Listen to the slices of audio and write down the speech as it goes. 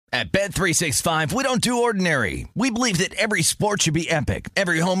At Bet365, we don't do ordinary. We believe that every sport should be epic.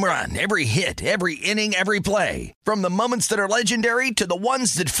 Every home run, every hit, every inning, every play. From the moments that are legendary to the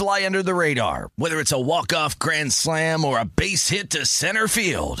ones that fly under the radar. Whether it's a walk-off grand slam or a base hit to center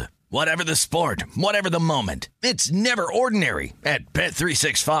field. Whatever the sport, whatever the moment. It's never ordinary at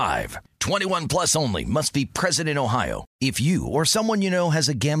Bet365. 21 plus only. Must be present in Ohio. If you or someone you know has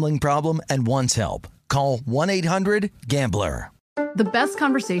a gambling problem and wants help, call 1-800-GAMBLER. The best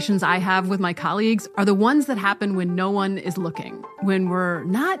conversations I have with my colleagues are the ones that happen when no one is looking, when we're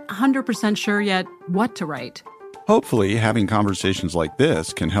not 100% sure yet what to write. Hopefully, having conversations like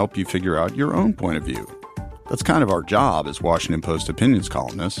this can help you figure out your own point of view. That's kind of our job as Washington Post opinions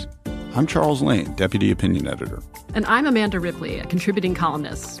columnists. I'm Charles Lane, Deputy Opinion Editor. And I'm Amanda Ripley, a contributing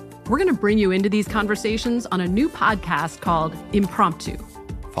columnist. We're going to bring you into these conversations on a new podcast called Impromptu.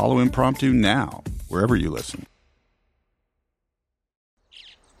 Follow Impromptu now, wherever you listen.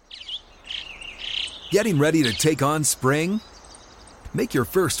 Getting ready to take on spring? Make your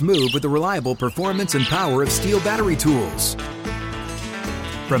first move with the reliable performance and power of Steel battery tools.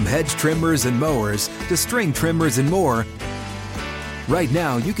 From hedge trimmers and mowers to string trimmers and more, right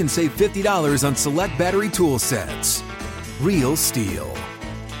now you can save $50 on select battery tool sets. Real Steel.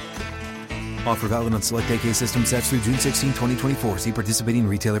 Offer valid on select AK system sets through June 16, 2024. See participating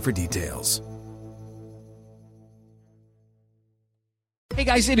retailer for details. Hey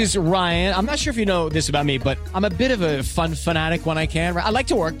guys, it is Ryan. I'm not sure if you know this about me, but I'm a bit of a fun fanatic when I can. I like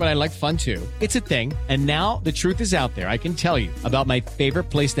to work, but I like fun too. It's a thing. And now the truth is out there. I can tell you about my favorite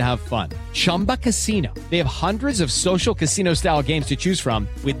place to have fun. Chumba Casino. They have hundreds of social casino style games to choose from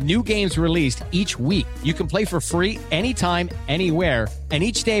with new games released each week. You can play for free anytime, anywhere. And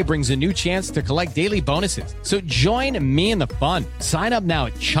each day brings a new chance to collect daily bonuses. So join me in the fun. Sign up now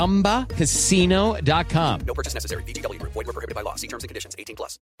at ChumbaCasino.com. No purchase necessary. VGW. Void where prohibited by law. See terms and conditions. 18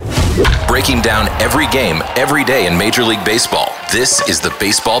 plus. Breaking down every game, every day in Major League Baseball. This is the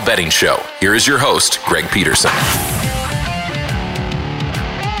Baseball Betting Show. Here is your host, Greg Peterson.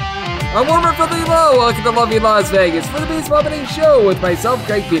 A warmer for the low. Welcome to lovely Las Vegas for the Baseball Betting Show with myself,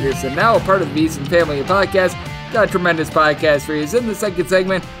 Greg Peterson, now a part of the Beeson Family Podcast. Got a tremendous podcast for you. In the second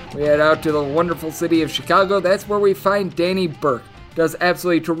segment, we head out to the wonderful city of Chicago. That's where we find Danny Burke. Does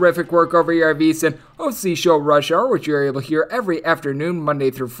absolutely terrific work over here at VSiN. Hosts the show Rush Hour, which you're able to hear every afternoon, Monday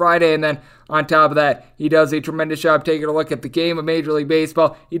through Friday. And then on top of that, he does a tremendous job taking a look at the game of Major League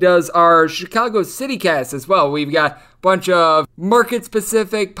Baseball. He does our Chicago City Cast as well. We've got a bunch of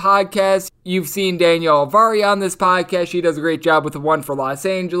market-specific podcasts. You've seen Danielle Alvari on this podcast. She does a great job with the one for Los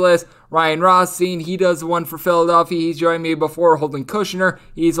Angeles. Ryan Rothstein, he does the one for Philadelphia. He's joined me before holding Kushner.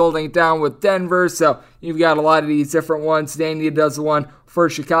 He's holding it down with Denver. So you've got a lot of these different ones. Danny does the one for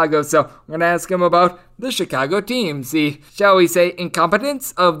Chicago. So I'm going to ask him about the Chicago teams, the, shall we say,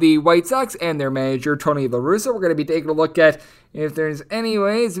 incompetence of the White Sox and their manager, Tony La Russa. We're going to be taking a look at if there's any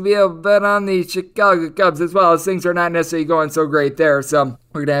ways to be able to bet on the Chicago Cubs as well, as things are not necessarily going so great there. So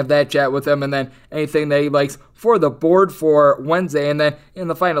we're going to have that chat with him, and then anything that he likes for the board for Wednesday. And then in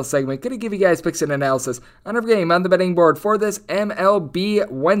the final segment, going to give you guys picks and analysis on every game on the betting board for this MLB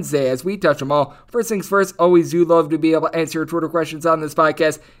Wednesday as we touch them all. First things first, always do love to be able to answer your Twitter questions on this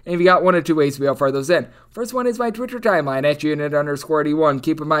podcast. And if you got one or two ways to be able to fire those in. First one is my Twitter timeline at unit_81.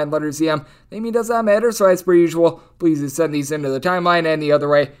 Keep in mind, letters EM, naming does not matter. So as per usual, please send these into the timeline. And the other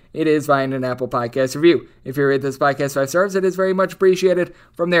way, it is via an Apple Podcast review. If you rate this podcast 5 stars, it is very much appreciated.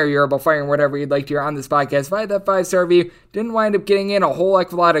 From there, you're able to fire whatever you'd like to hear on this podcast via that 5-star review. Didn't wind up getting in a whole heck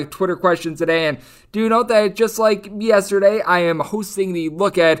of a lot of Twitter questions today, and do note that just like yesterday, I am hosting the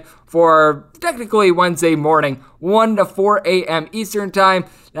Look At for technically Wednesday morning, 1 to 4 a.m. Eastern Time.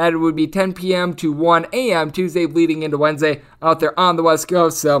 That would be 10 p.m. to 1 a.m. Tuesday bleeding into Wednesday out there on the West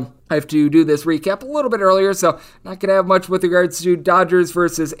Coast. So I have to do this recap a little bit earlier, so not going to have much with regards to Dodgers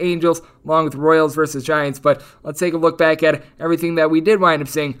versus Angels, along with Royals versus Giants, but let's take a look back at everything that we did wind up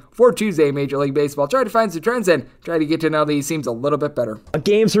seeing for Tuesday Major League Baseball. Try to find some trends and try to get to know these teams a little bit better.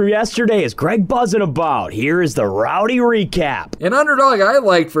 Games from yesterday is Greg buzzing about. Here is the rowdy recap. An underdog I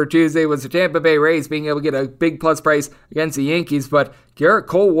liked for Tuesday was the Tampa Bay Rays being able to get a big plus price against the Yankees, but Garrett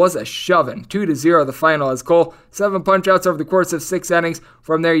Cole was a shoving. 2-0 the final as Cole, 7 punch-outs over the course of 6 innings.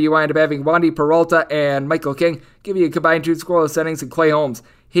 From there, you wind up having Wandy Peralta and Michael King give you a combined 2 scoreless innings, and Clay Holmes,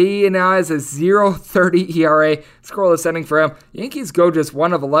 He now has a 0.30 ERA, scoreless inning for him. Yankees go just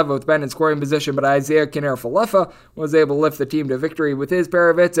 1 of 11 with men in scoring position, but Isaiah Kiner-Falefa was able to lift the team to victory with his pair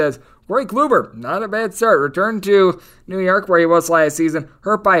of hits as Corey Kluber, not a bad start, returned to New York where he was last season,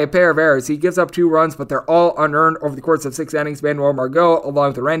 hurt by a pair of errors. He gives up 2 runs, but they're all unearned over the course of 6 innings. Manuel Margot, along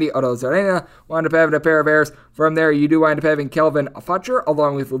with Randy Arozarena, wound up having a pair of errors. From there, you do wind up having Kelvin Fletcher,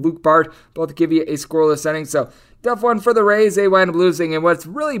 along with Luke Bart, both give you a scoreless inning. So, tough one for the Rays. They wind up losing in what's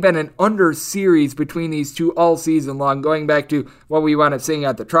really been an under series between these two all season long, going back to what we wound up seeing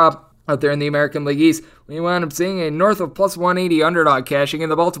at the Trop. Out there in the American League East, we wound up seeing a north of plus 180 underdog cashing in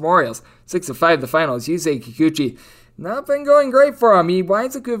the Baltimore Orioles. 6-5 the finals. Yusei Kikuchi, not been going great for him. He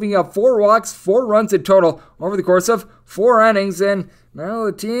winds up giving up 4 walks, 4 runs in total over the course of 4 innings, and now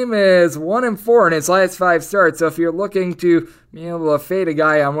the team is 1-4 in its last 5 starts. So if you're looking to be able to fade a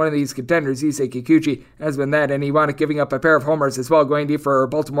guy on one of these contenders, Yusei Kikuchi has been that, and he wound up giving up a pair of homers as well, going deep for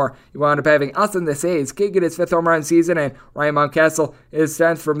Baltimore. He wound up having Austin Desays kick at his 5th home run season, and Ryan Mountcastle his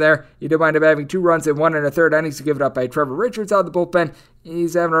 10th from there. He did wind up having 2 runs in 1 1/3 innings to give it up by Trevor Richards out of the bullpen.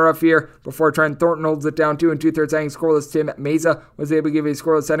 He's having a rough year before Trent Thornton holds it down 2 2/3 innings scoreless. Tim Meza was able to give a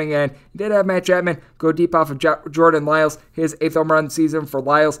scoreless inning, and he did have Matt Chapman go deep off of Jordan Lyles. His 8th home run season for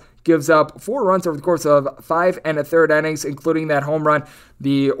Lyles gives up 4 runs over the course of 5 1/3 innings, including that home run.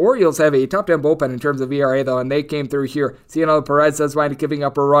 The Orioles have a top 10 bullpen in terms of ERA, though, and they came through here. Cianello Perez does wind up giving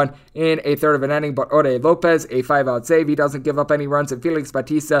up a run in 1/3 of an inning, but Ode Lopez, a 5-out save. He doesn't give up any runs, and Felix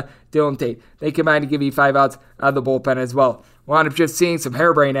Bautista, Dylan Tate, they combine to give you 5 outs out of the bullpen as well. Wound up just seeing some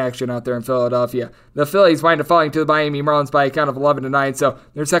harebrained action out there in Philadelphia. The Phillies wind up falling to the Miami Marlins by a count of 11-9, so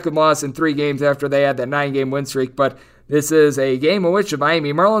their second loss in 3 games after they had that 9-game win streak, but this is a game in which the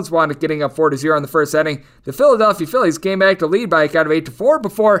Miami Marlins wound up getting up 4-0 in the first inning. The Philadelphia Phillies came back to lead by a count of 8-4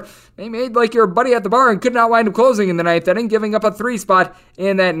 before they made like your buddy at the bar and could not wind up closing in the 9th inning, giving up a 3 spot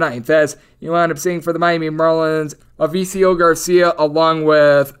in that 9th. As you wound up seeing for the Miami Marlins, Avisaíl Garcia along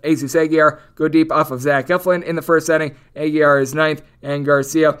with Jesus Aguilar go deep off of Zach Eflin in the first inning. Aguilar is 9th, and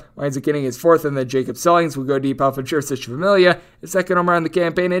Garcia winds up getting his 4th, and then Jacob Stallings will go deep off of Jersish Familia, his 2nd home run in the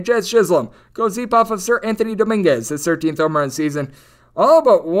campaign, and Jazz Chisholm goes deep off of Sir Anthony Dominguez, his 13th home run season. All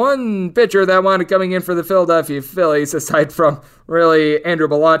but one pitcher that wound up coming in for the Philadelphia Phillies, aside from really Andrew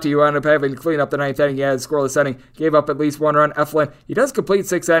Bellotti, who wound up having to clean up the 9th inning. He had a scoreless inning, gave up at least 1 run. Eflin, he does complete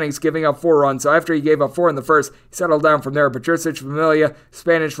 6 innings, giving up 4 runs. So after he gave up 4 in the first, he settled down from there. But Jersish Familia,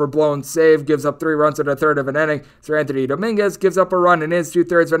 Spanish for blown save, gives up 3 runs in 1/3 of an inning. Sir Anthony Dominguez gives up a run in his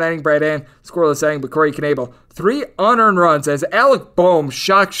 2/3 of an inning. Brad Hand, scoreless inning, but Corey Knebel, 3 unearned runs as Alec Boehm,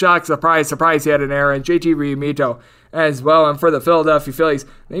 shock, surprise, he had an error, and JT Realmuto as well. And for the Philadelphia Phillies,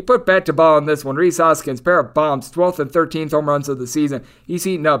 they put bat to ball in this one. Rhys Hoskins, pair of bombs, 12th and 13th home runs of the season. He's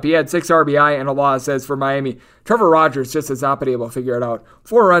heating up. He had 6 RBI and a loss. As for Miami, Trevor Rogers just has not been able to figure it out.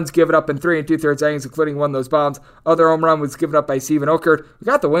 4 runs given up in 3 2/3 innings, including one of those bombs. Other home run was given up by Steven Okert, who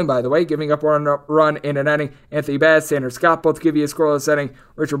got the win, by the way, giving up 1 run in an inning. Anthony Bass, Sanders Scott both give you a scoreless inning.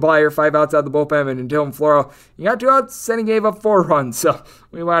 Richard Blyer, 5 outs out of the bullpen, and Dylan Floro, he got 2 outs, and he gave up 4 runs. So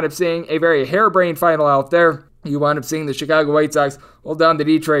we wound up seeing a very harebrained final out there. You wound up seeing the Chicago White Sox hold down the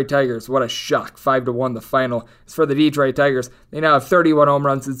Detroit Tigers. What a shock. 5-1 the final. As for the Detroit Tigers, they now have 31 home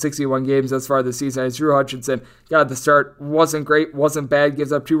runs in 61 games thus far this season. As Drew Hutchinson got the start. Wasn't great, wasn't bad.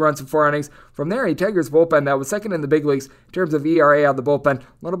 Gives up 2 runs in 4 innings. From there, a Tigers bullpen that was second in the big leagues in terms of ERA out of the bullpen. A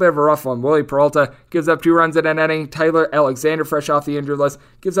little bit of a rough one. Willie Peralta gives up 2 runs in an inning. Tyler Alexander, fresh off the injured list,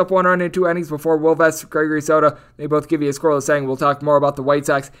 gives up 1 run in 2 innings before Will Vest, Gregory Soto. They both give you a scoreless inning. We'll talk more about the White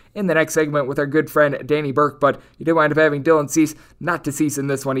Sox in the next segment with our good friend Danny Burke, but you did wind up having Dylan Cease not deceased in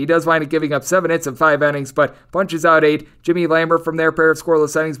this one. He does wind up giving up 7 hits in 5 innings, but punches out 8. Jimmy Lambert from their pair of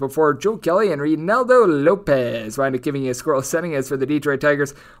scoreless innings before Joe Kelly and Reynaldo Lopez wind up giving you a scoreless inning. As for the Detroit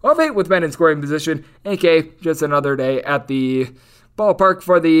Tigers, of 8 with men in scoring position, aka just another day at the ballpark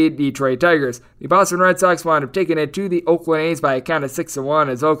for the Detroit Tigers. The Boston Red Sox wound up taking it to the Oakland A's by a count of 6-1,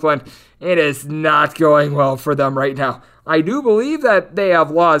 as Oakland, it is not going well for them right now. I do believe that they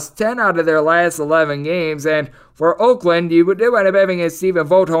have lost 10 out of their last 11 games, and for Oakland, you would wind up having a Stephen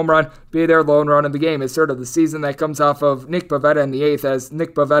Vogt home run be their lone run of the game. His 3rd of the season that comes off of Nick Pivetta in the 8th, as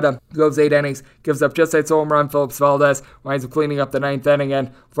Nick Pivetta goes 8 innings, gives up just that home run. Phillips Valdez winds up cleaning up the 9th inning, and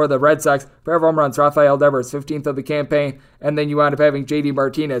for the Red Sox, pair of home runs, Rafael Devers, 15th of the campaign, and then you wind up having JD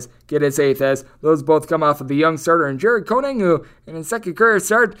Martinez get his 8th, as those both come off of the young starter, and Jared Koenig, who in his second career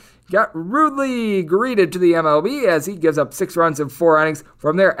start got rudely greeted to the MLB as he gives up 6 runs in 4 innings.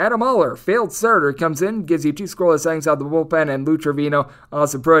 From there, Adam Muller, failed starter, comes in, gives you 2 scoreless innings out of the bullpen, and Lou Trevino,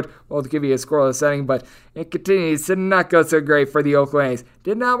 Austin Pruitt, both give you a scoreless inning, but it continues to not go so great for the Oakland A's.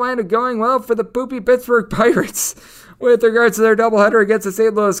 Did not wind up going well for the poopy Pittsburgh Pirates. with regards to their doubleheader against the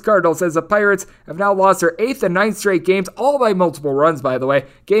St. Louis Cardinals, as the Pirates have now lost their 8th and 9th straight games, all by multiple runs, by the way.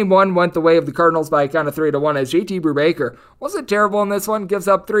 Game 1 went the way of the Cardinals by a count of 3-1, as JT Brubaker wasn't terrible in this one, gives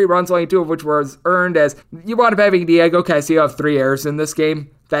up 3 runs, only 2 of which was earned, as you wound up having Diego Castillo have 3 errors in this game.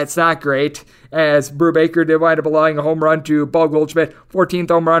 That's not great, as Brubaker did wind up allowing a home run to Paul Goldschmidt, 14th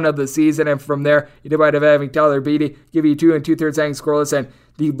home run of the season, and from there, he did wind up having Tyler Beatty give you 2 2/3 innings scoreless, and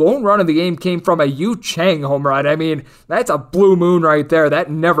the lone run of the game came from a Yu Chang home run. I mean, that's a blue moon right there. That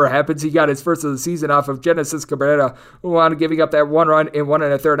never happens. He got his first of the season off of Genesis Cabrera, who wound up giving up that 1 run in 1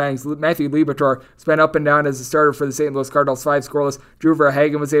 1/3 innings. Matthew Liberatore spent up and down as a starter for the St. Louis Cardinals, 5 scoreless. Drew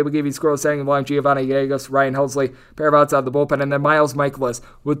Verhagen was able to give you scoreless inning along Giovanni Gallegos, Ryan Helsley, pair of outs out of the bullpen, and then Miles Michaelis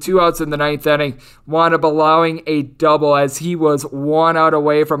with 2 outs in the 9th inning wound up allowing a double as he was 1 out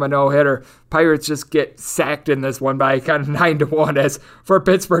away from a no-hitter. Pirates just get sacked in this one by kind of 9-1, as for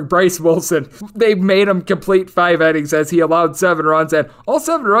Pittsburgh, Bryce Wilson, they made him complete 5 innings as he allowed 7 runs, and all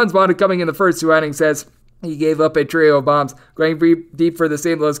 7 runs wound up coming in the first 2 innings as he gave up a trio of bombs, going deep for the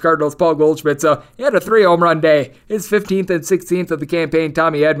St. Louis Cardinals, Paul Goldschmidt. So he had a 3 home run day. His 15th and 16th of the campaign.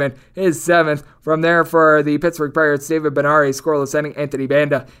 Tommy Edman, his 7th. From there for the Pittsburgh Pirates, David Benari, scoreless inning. Anthony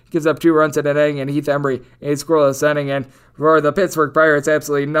Banda gives up 2 runs in an inning, and Heath Embry, a scoreless inning. And for the Pittsburgh Pirates,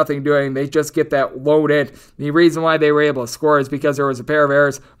 absolutely nothing doing. They just get that load in. The reason why they were able to score is because there was a pair of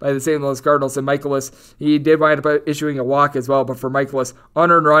errors by the St. Louis Cardinals, and Michaelis, he did wind up issuing a walk as well, but for Michaelis,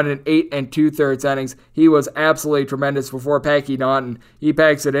 unearned run in 8 2/3 innings. He was absolutely tremendous before Packy Naughton. He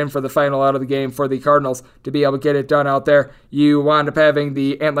packs it in for the final out of the game for the Cardinals to be able to get it done out there. You wound up having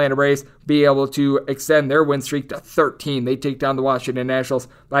the Atlanta Braves be able to extend their win streak to 13. They take down the Washington Nationals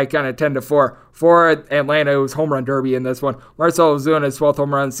by kind of 10-4. For Atlanta, it was home run derby in this one. Marcell Ozuna's 12th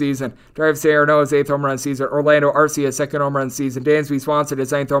home run season. Travis Arno's 8th home run season. Orlando Arcia's 2nd home run season. Dansby Swanson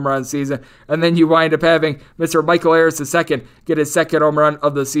his 9th home run season. And then you wind up having Mr. Michael Harris II get his 2nd home run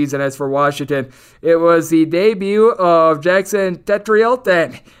of the season. As for Washington, it was the debut of Jackson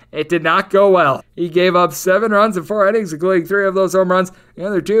Tetrielton. It did not go well. He gave up 7 runs in 4 innings, including 3 of those home runs. The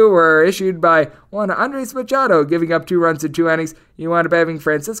other 2 were issued by one Andres Machado, giving up 2 runs in 2 innings. You wound up having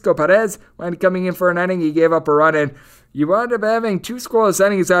Francisco Perez coming in for an inning. He gave up a run, and you wound up having 2 scoreless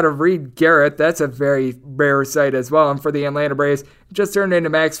innings out of Reed Garrett. That's a very rare sight as well. And for the Atlanta Braves, it just turned into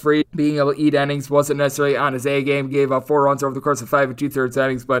Max Fried being able to eat innings. Wasn't necessarily on his A game. Gave up 4 runs over the course of 5 2/3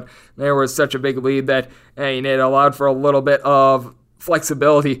 innings, but there was such a big lead that it allowed for a little bit of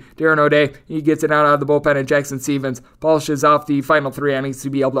flexibility. Darren O'Day, he gets it out of the bullpen, and Jackson Stevens polishes off the final 3 innings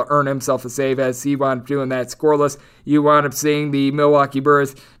to be able to earn himself a save as he wound up doing that scoreless. You wound up seeing the Milwaukee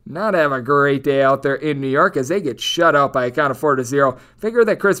Brewers not have a great day out there in New York as they get shut out by a count of 4-0. Figure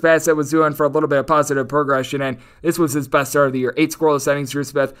that Chris Bassett was doing for a little bit of positive progression, and this was his best start of the year. 8 scoreless innings. Drew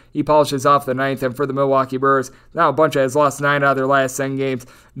Smith, he polishes off the 9th, and for the Milwaukee Brewers, now a bunch has lost 9 out of their last 10 games.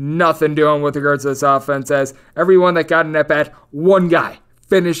 Nothing doing with regards to this offense, as everyone that got an at-bat, one guy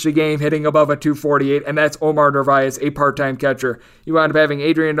finished the game hitting above a 248, and that's Omar Narvaez, a part-time catcher. You wound up having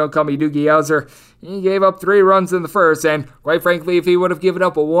Adrian Don't Call Me Doogie Howser. He gave up 3 runs in the first, and quite frankly, if he would have given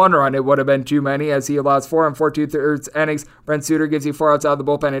up a 1 run, it would have been too many, as he allows 4 and 4 2/3 innings. Brent Suter gives you 4 outs out of the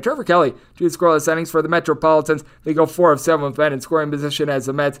bullpen, and Trevor Kelly, 2 scoreless innings for the Metropolitans. They go 4 of 7 with men in scoring position as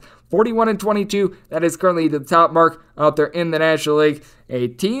the Mets, 41 and 22. That is currently the top mark out there in the National League. A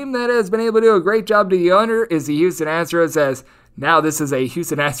team that has been able to do a great job to the under is the Houston Astros, as now this is a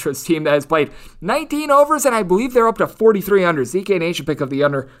Houston Astros team that has played 19 overs, and I believe they're up to 43 unders. DK Nation pick of the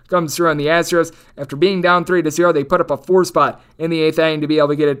under comes through on the Astros. After being down 3-0, they put up a 4 spot in the 8th inning to be able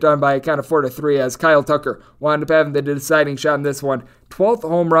to get it done by a count of 4-3, as Kyle Tucker wound up having the deciding shot in this one. 12th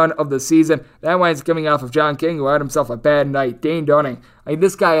home run of the season. That one's coming off of John King, who had himself a bad night. Dane Dunning.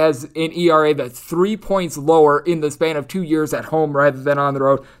 This guy has an ERA that's 3 points lower in the span of 2 years at home rather than on the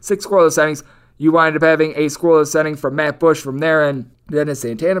road. 6 scoreless innings. You wind up having a scoreless inning from Matt Bush from there, and Dennis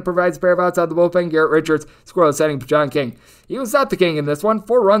Santana provides a pair of outs out of the bullpen. Garrett Richards, scoreless inning for John King. He was not the king in this one.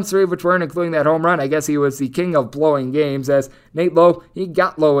 4 runs, 3 of which weren't including that home run. I guess he was the king of blowing games, as Nate Lowe, he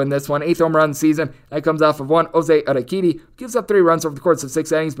got low in this one. 8th home run season. That comes off of one Jose Urquidy, gives up 3 runs over the course of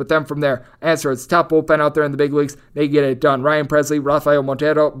 6 innings, but then from there, Astros top bullpen out there in the big leagues, they get it done. Ryan Presley, Rafael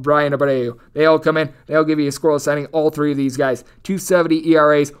Montero, Brian Abreu. They all come in, they'll give you a scoreless inning. All 3 of these guys, 2.70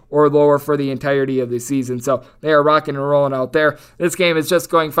 ERAs or lower for the entirety of the season. So they are rocking and rolling out there. This game is just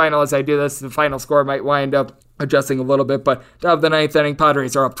going final as I do this. The final score might wind up adjusting a little bit, but top of the 9th inning,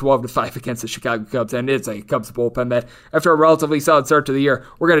 Padres are up 12-5 against the Chicago Cubs, and it's a Cubs bullpen that, after a relatively solid start to the year,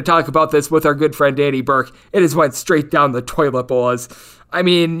 we're going to talk about this with our good friend Danny Burke. It has went straight down the toilet bowl, as I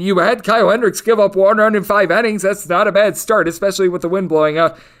mean, you had Kyle Hendricks give up 1 run in 5 innings. That's not a bad start, especially with the wind blowing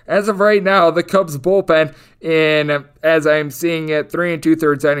out. As of right now, the Cubs bullpen, as I'm seeing it, 3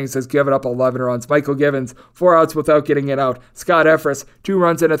 2/3 innings has given up 11 runs. Michael Givens, 4 outs without getting it out. Scott Effross, 2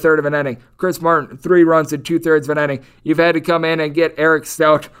 runs in a third of an inning. Chris Martin, 3 runs in 2/3 of an inning. You've had to come in and get Eric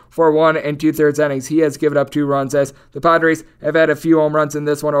Stout for 1 2/3 innings. He has given up 2 runs, as the Padres have had a few home runs in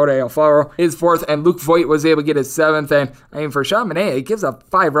this one. Ode Alfaro, his 4th, and Luke Voit was able to get his 7th. And for Sean Manaea, he gives up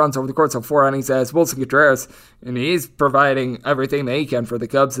 5 runs over the course of 4 innings, as Wilson Contreras, and he's providing everything that he can for the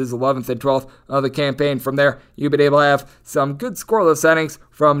Cubs, his 11th and 12th of the campaign. From there, you've been able to have some good scoreless innings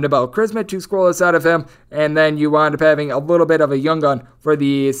from Nabel Crismet, 2 scoreless out of him, and then you wound up having a little bit of a young gun for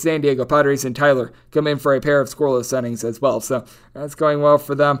the San Diego Padres, and Tyler come in for a pair of scoreless innings as well. So that's going well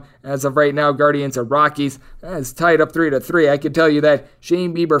for them. As of right now, Guardians and Rockies is tied up 3-3. I can tell you that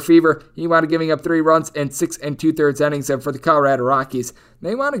Shane Bieber fever, he wound up giving up 3 runs in 6 2/3 innings, and for the Colorado Rockies,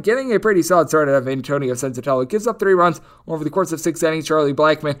 they wound up getting a pretty solid start out of Antonio Senzatella. Gives up 3 runs over the course of 6 innings. Charlie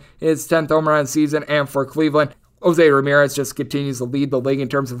Blackmon, his 10th home run season, and for Cleveland, Jose Ramirez just continues to lead the league in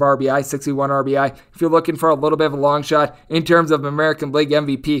terms of RBI, 61 RBI. If you're looking for a little bit of a long shot in terms of American League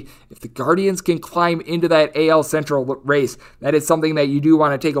MVP, if the Guardians can climb into that AL Central race, that is something that you do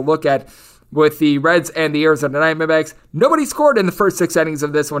want to take a look at. With the Reds and the Arizona Diamondbacks, nobody scored in the first 6 innings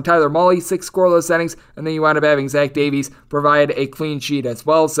of this one. Tyler Mahle, 6 scoreless innings, and then you wound up having Zach Davies provide a clean sheet as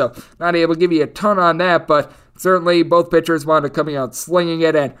well. So not able to give you a ton on that, but certainly both pitchers wound up coming out slinging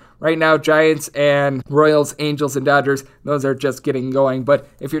it in. Right now, Giants and Royals, Angels and Dodgers, those are just getting going. But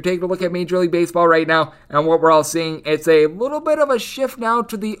if you're taking a look at Major League Baseball right now and what we're all seeing, it's a little bit of a shift now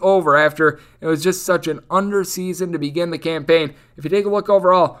to the over after it was just such an under season to begin the campaign. If you take a look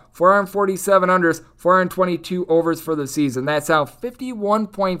overall, 447 unders, 422 overs for the season. That's now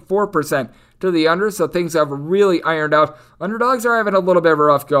 51.4% to the under, so things have really ironed out. Underdogs are having a little bit of a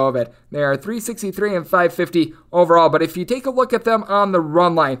rough go of it. They are 363 and 550 overall, but if you take a look at them on the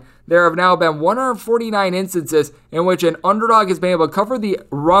run line, there have now been 149 instances in which an underdog has been able to cover the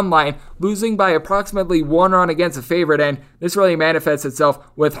run line, losing by approximately 1 run against a favorite, and this really manifests itself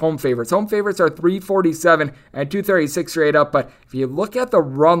with home favorites. Home favorites are 347 and 236 straight up, but if you look at the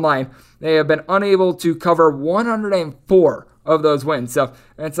run line, they have been unable to cover 104 of those wins. So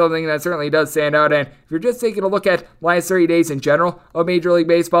that's something that certainly does stand out. And if you're just taking a look at last 30 days in general of Major League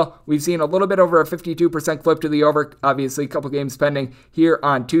Baseball, we've seen a little bit over a 52% clip to the over. Obviously, a couple games pending here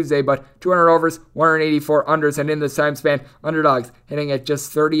on Tuesday, but 200 overs, 184 unders, and in this time span, underdogs hitting at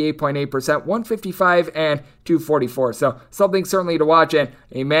just 38.8%, 155 and 244. So something certainly to watch, and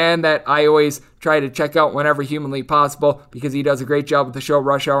a man that I always try to check out whenever humanly possible because he does a great job with the show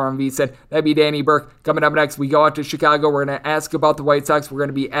Rush Hour on VSiN. That'd be Danny Burke. Coming up next, we go out to Chicago. We're going to ask about the White Sox. We're going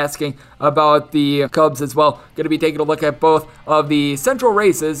to be asking about the Cubs as well. Going to be taking a look at both of the central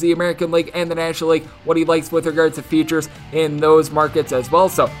races, the American League and the National League, what he likes with regards to features in those markets as well.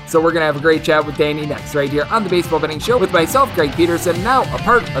 So we're going to have a great chat with Danny next right here on the Baseball Betting Show with myself, Greg Peterson, now a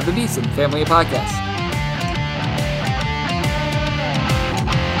part of the VSiN family of podcasts.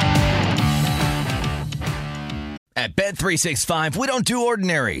 At Bet365, we don't do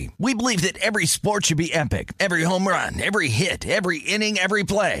ordinary. We believe that every sport should be epic. Every home run, every hit, every inning, every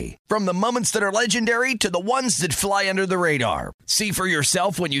play. From the moments that are legendary to the ones that fly under the radar. See for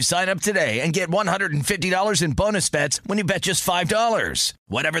yourself when you sign up today and get $150 in bonus bets when you bet just $5.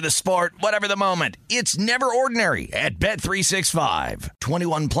 Whatever the sport, whatever the moment, it's never ordinary at Bet365.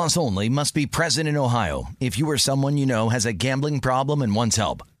 21 plus only. Must be present in Ohio. If you or someone you know has a gambling problem and wants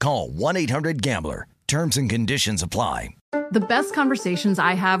help, call 1-800-GAMBLER. Terms and conditions apply. The best conversations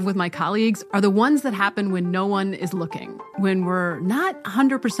I have with my colleagues are the ones that happen when no one is looking, when we're not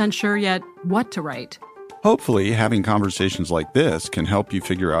 100% sure yet what to write. Hopefully, having conversations like this can help you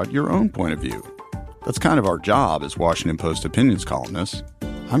figure out your own point of view. That's kind of our job as Washington Post opinions columnists.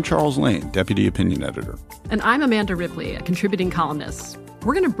 I'm Charles Lane, Deputy Opinion Editor. And I'm Amanda Ripley, a contributing columnist.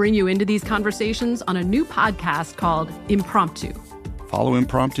 We're going to bring you into these conversations on a new podcast called Impromptu. Follow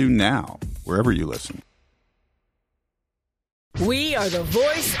Impromptu now, wherever you listen. We are the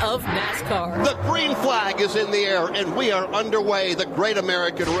voice of NASCAR. The green flag is in the air, and we are underway. The Great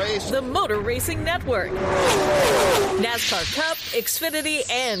American Race. The Motor Racing Network. NASCAR Cup, Xfinity,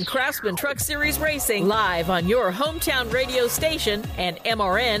 and Craftsman Truck Series Racing live on your hometown radio station and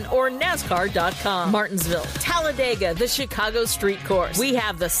MRN or NASCAR.com. Martinsville, Talladega, the Chicago Street Course. We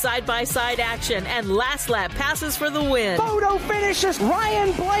have the side-by-side action and last lap passes for the win. Photo finishes.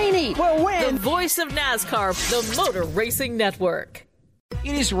 Ryan Blaney will win. The voice of NASCAR, the Motor Racing Network.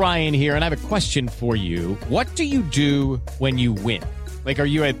 It is Ryan here, and I have a question for you. What do you do when you win? Like, are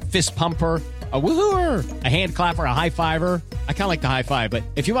you a fist pumper? A woohooer, a hand clapper, a high fiver. I kind of like the high five, but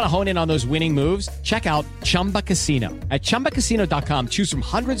if you want to hone in on those winning moves, check out Chumba Casino. At ChumbaCasino.com, choose from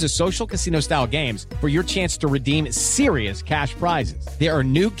hundreds of social casino style games for your chance to redeem serious cash prizes. There are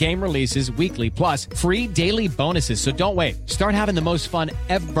new game releases weekly, plus free daily bonuses. So don't wait. Start having the most fun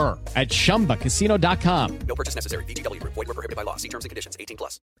ever at ChumbaCasino.com. No purchase necessary. VGW Group. Void where prohibited by law. See terms and conditions.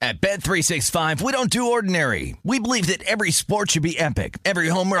 18+. At Bet365, we don't do ordinary. We believe that every sport should be epic. Every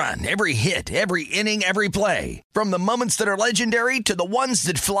home run, every hit, every inning, every play. From the moments that are legendary to the ones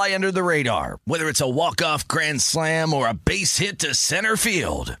that fly under the radar. Whether it's a walk-off grand slam or a base hit to center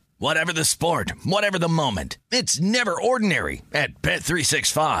field. Whatever the sport, whatever the moment. It's never ordinary at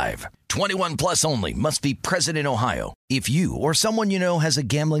Bet365. 21 plus only. Must be present in Ohio. If you or someone you know has a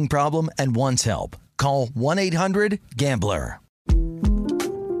gambling problem and wants help, call 1-800-GAMBLER.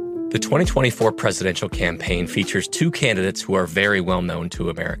 The 2024 presidential campaign features two candidates who are very well known to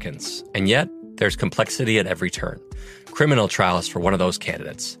Americans. And yet, there's complexity at every turn. Criminal trials for one of those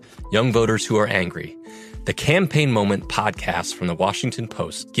candidates. Young voters who are angry. The Campaign Moment podcast from the Washington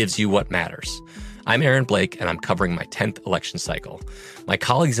Post gives you what matters. I'm Aaron Blake, and I'm covering my 10th election cycle. My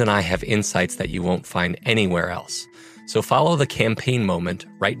colleagues and I have insights that you won't find anywhere else. So follow The Campaign Moment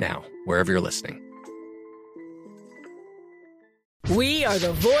right now, wherever you're listening. We are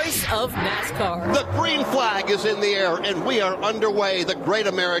the voice of NASCAR. The green flag is in the air, and we are underway. The Great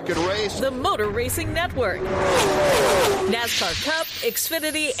American Race. The Motor Racing Network. NASCAR Cup,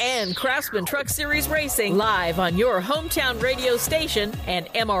 Xfinity, and Craftsman Truck Series Racing live on your hometown radio station and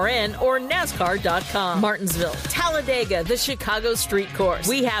MRN or NASCAR.com. Martinsville, Talladega, the Chicago Street Course.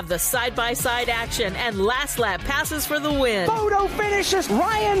 We have the side-by-side action and last lap passes for the win. Photo finishes.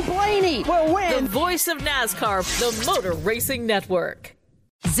 Ryan Blaney will win. The voice of NASCAR, the Motor Racing Network.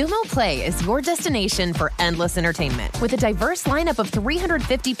 Xumo Play is your destination for endless entertainment. With a diverse lineup of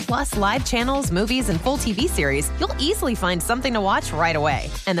 350 plus live channels, movies, and full TV series, you'll easily find something to watch right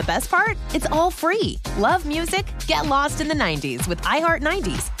away. And the best part? It's all free. Love music? Get lost in the 90s with iHeart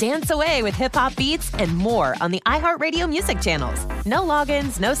 90s, dance away with hip-hop beats, and more on the iHeartRadio music channels. No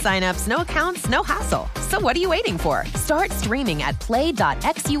logins, no signups, no accounts, no hassle. So what are you waiting for? Start streaming at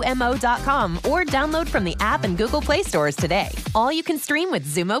play.xumo.com or download from the app and Google Play stores today. All you can stream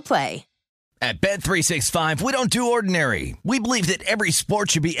with Xumo Play. At Bet365, we don't do ordinary. We believe that every sport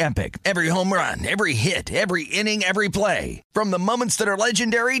should be epic. Every home run, every hit, every inning, every play. From the moments that are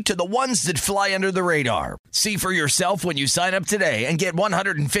legendary to the ones that fly under the radar. See for yourself when you sign up today and get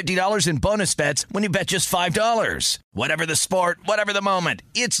 $150 in bonus bets when you bet just $5. Whatever the sport, whatever the moment,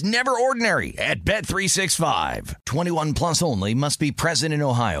 it's never ordinary at Bet365. 21 plus only. Must be present in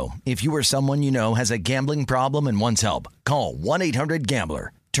Ohio. If you or someone you know has a gambling problem and wants help, call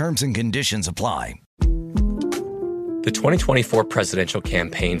 1-800-GAMBLER. Terms and conditions apply. The 2024 presidential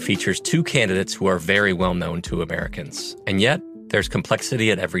campaign features two candidates who are very well known to Americans. And yet, there's complexity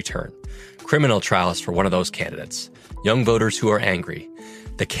at every turn. Criminal trials for one of those candidates. Young voters who are angry.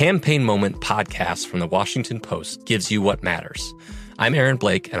 The Campaign Moment podcast from the Washington Post gives you what matters. I'm Aaron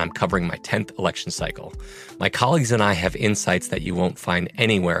Blake, and I'm covering my 10th election cycle. My colleagues and I have insights that you won't find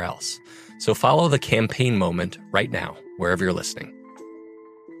anywhere else. So follow The Campaign Moment right now, wherever you're listening.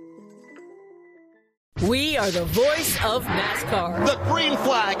 We are the voice of NASCAR. The green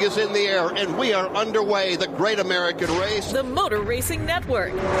flag is in the air, and we are underway. The Great American Race. The Motor Racing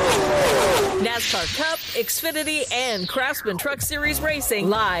Network. NASCAR Cup, Xfinity, and Craftsman Truck Series Racing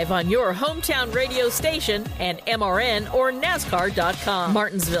live on your hometown radio station and MRN or NASCAR.com.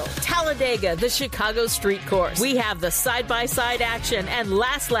 Martinsville, Talladega, the Chicago Street Course. We have the side-by-side action and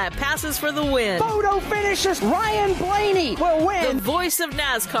last lap passes for the win. Photo finishes. Ryan Blaney will win. The voice of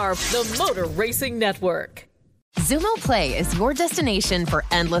NASCAR, the Motor Racing Network. Xumo Play is your destination for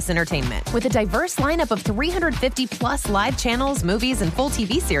endless entertainment. With a diverse lineup of 350 plus live channels, movies, and full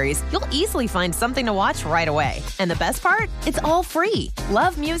TV series, you'll easily find something to watch right away. And the best part? It's all free.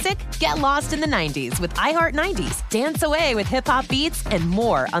 Love music? Get lost in the 90s with iHeart 90s, dance away with hip-hop beats, and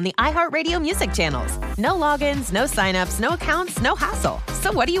more on the iHeartRadio music channels. No logins, no signups, no accounts, no hassle.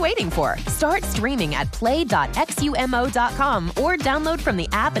 So what are you waiting for? Start streaming at play.xumo.com or download from the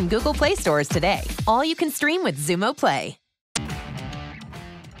app and Google Play stores today. All you can stream with Xumo Play.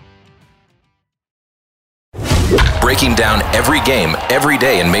 Breaking down every game, every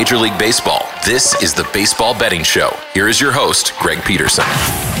day in Major League Baseball. This is the Baseball Betting Show. Here is your host, Greg Peterson.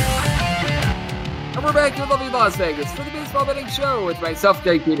 And we're back to lovely Las Vegas for the Baseball Betting Show with myself,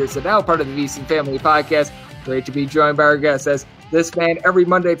 Greg Peterson, now part of the VSiN Family Podcast. Great to be joined by our guest as this man every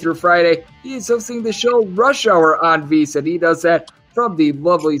Monday through Friday. He is hosting the show Rush Hour on VSiN. He does that from the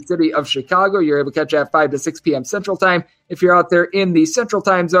lovely city of Chicago. You're able to catch at 5 to 6 p.m. Central Time. If you're out there in the Central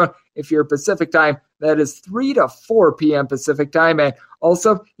Time Zone, if you're Pacific Time, that is 3 to 4 p.m. Pacific Time. And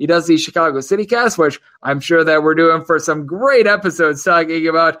also, he does the Chicago City Cast, which I'm sure that we're doing for some great episodes talking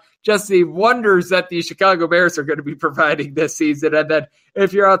about just the wonders that the Chicago Bears are going to be providing this season. And then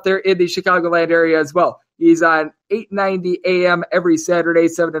if you're out there in the Chicagoland area as well, he's on 8:90 a.m. every Saturday,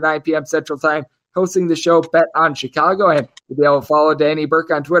 7 to 9 p.m. Central Time, hosting the show Bet on Chicago. And you'll be able to follow Danny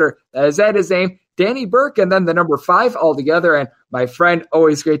Burke on Twitter. That is at his name, Danny Burke, and then the number 5 altogether. And my friend,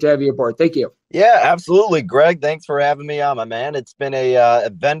 always great to have you aboard. Thank you. Yeah, absolutely, Greg. Thanks for having me on, my man. It's been a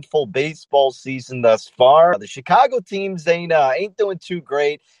eventful baseball season thus far. The Chicago teams ain't doing too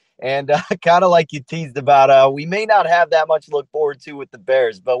great. And kind of like you teased about, we may not have that much to look forward to with the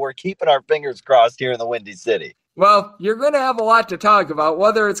Bears, but we're keeping our fingers crossed here in the Windy City. Well, you're going to have a lot to talk about,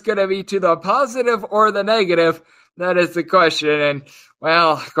 whether it's going to be to the positive or the negative. That is the question. And,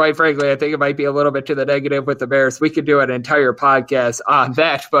 well, quite frankly, I think it might be a little bit to the negative with the Bears. We could do an entire podcast on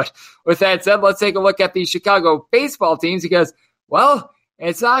that. But with that said, let's take a look at the Chicago baseball teams because, well,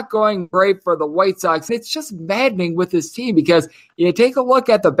 it's not going great for the White Sox. It's just maddening with this team because you take a look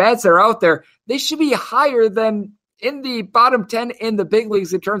at the bats that are out there. They should be higher than in the bottom 10 in the big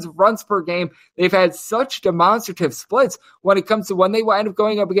leagues in terms of runs per game. They've had such demonstrative splits when it comes to when they wind up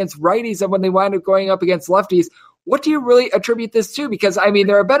going up against righties and when they wind up going up against lefties. What do you really attribute this to? Because, I mean,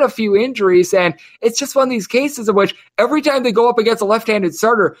 there have been a few injuries, and it's just one of these cases in which every time they go up against a left-handed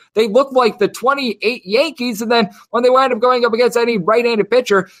starter, they look like the 28 Yankees, and then when they wind up going up against any right-handed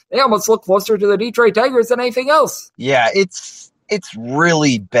pitcher, they almost look closer to the Detroit Tigers than anything else. Yeah, it's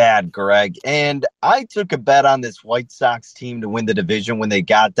really bad, Greg. And I took a bet on this White Sox team to win the division when they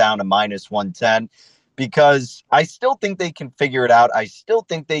got down to minus 110. Because I still think they can figure it out. I still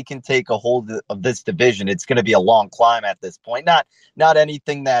think they can take a hold of this division. It's going to be a long climb at this point. Not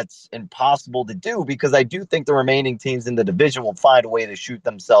anything that's impossible to do, because I do think the remaining teams in the division will find a way to shoot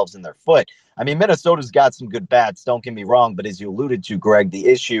themselves in their foot. I mean, Minnesota's got some good bats, don't get me wrong. But as you alluded to, Greg, the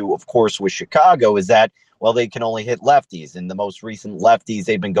issue, of course, with Chicago is that, well, they can only hit lefties, and the most recent lefties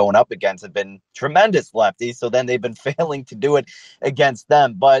they've been going up against have been tremendous lefties, so then they've been failing to do it against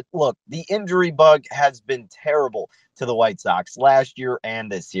them. But look, the injury bug has been terrible to the White Sox last year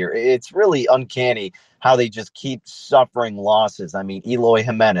and this year. It's really uncanny how they just keep suffering losses. I mean, Eloy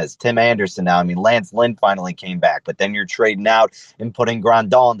Jimenez, Tim Anderson now. I mean, Lance Lynn finally came back, but then you're trading out and putting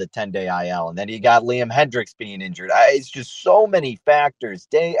Grandal in the 10-day IL, and then you got Liam Hendricks being injured. It's just so many factors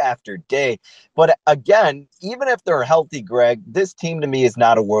day after day. But again, even if they're healthy, Greg, this team to me is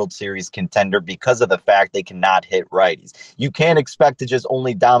not a World Series contender because of the fact they cannot hit righties. You can't expect to just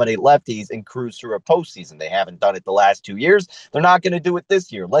only dominate lefties and cruise through a postseason. They haven't done it the last 2 years. They're not going to do it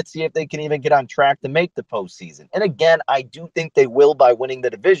this year. Let's see if they can even get on track to make the postseason. And again, I do think they will by winning the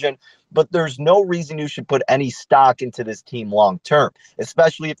division, but there's no reason you should put any stock into this team long term,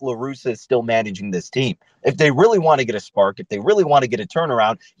 especially if La Russa is still managing this team. If they really want to get a spark, if they really want to get a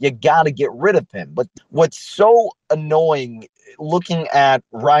turnaround, you got to get rid of him. But what's so annoying looking at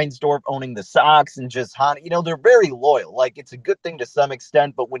Reinsdorf owning the Sox and just they're very loyal. Like, it's a good thing to some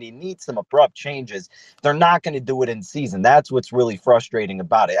extent, but when you need some abrupt changes, they're not going to do it in season. That's what's really frustrating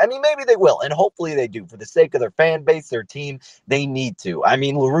about it. I mean, maybe they will, and hopefully they do. For the sake of their fan base, their team, they need to. I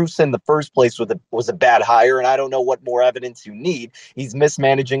mean, La Russa in the first place was a bad hire, and I don't know what more evidence you need. He's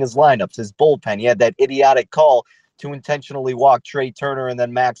mismanaging his lineups, his bullpen. He had that idiotic call to intentionally walk Trey Turner, and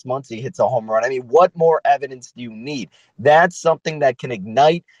then Max Muncy hits a home run. I mean, what more evidence do you need? That's something that can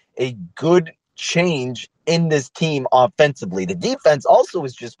ignite a good change in this team offensively. The defense also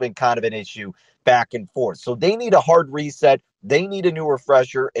has just been kind of an issue back and forth. So they need a hard reset. They need a new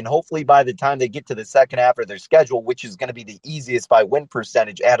refresher, and hopefully by the time they get to the second half of their schedule, which is going to be the easiest by win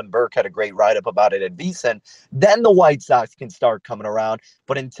percentage, Adam Burke had a great write-up about it at VSiN, then the White Sox can start coming around.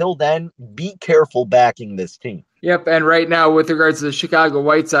 But until then, be careful backing this team. Yep, and right now, with regards to the Chicago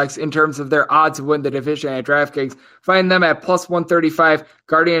White Sox, in terms of their odds to win the division at DraftKings, find them at plus 135,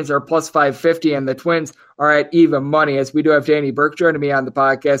 Guardians are plus 550, and the Twins are at even money, as we do have Danny Burke joining me on the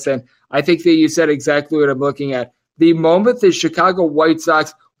podcast, and I think that you said exactly what I'm looking at. The moment the Chicago White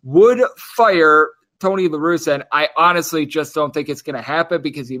Sox would fire Tony La Russa, and I honestly just don't think it's going to happen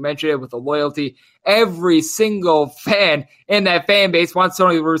because you mentioned it with the loyalty. Every single fan in that fan base wants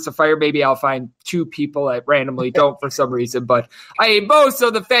Tony La Russa fired. Maybe I'll find two people that randomly don't for some reason, but I mean, most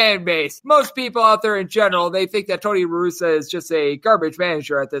of the fan base, most people out there in general, they think that Tony La Russa is just a garbage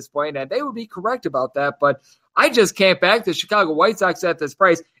manager at this point, and they would be correct about that, but I just can't back the Chicago White Sox at this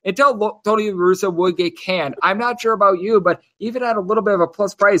price until Tony La Russa would get canned. I'm not sure about you, but even at a little bit of a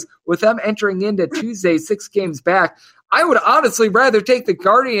plus price, with them entering into Tuesday 6 games back, I would honestly rather take the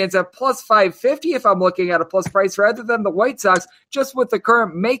Guardians at plus 550 if I'm looking at a plus price rather than the White Sox, just with the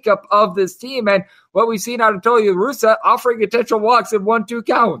current makeup of this team and what we've seen out of Tony La Russa offering potential walks in 1-2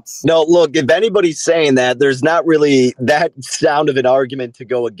 counts. No, look, if anybody's saying that, there's not really that sound of an argument to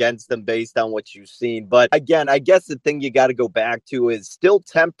go against them based on what you've seen. But again, I guess the thing you got to go back to is still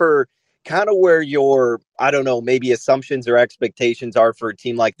temper kind of where your, I don't know, maybe assumptions or expectations are for a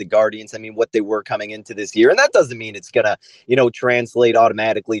team like the Guardians. I mean, what they were coming into this year. And that doesn't mean it's going to, translate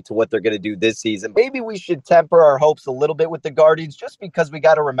automatically to what they're going to do this season. Maybe we should temper our hopes a little bit with the Guardians just because we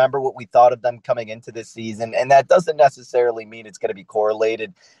got to remember what we thought of them coming into this season. And that doesn't necessarily mean it's going to be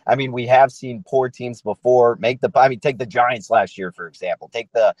correlated. I mean, we have seen poor teams before take the Giants last year, for example.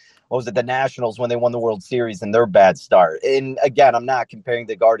 Take the Nationals when they won the World Series and their bad start. And again, I'm not comparing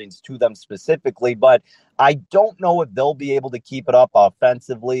the Guardians to them specifically, but I don't know if they'll be able to keep it up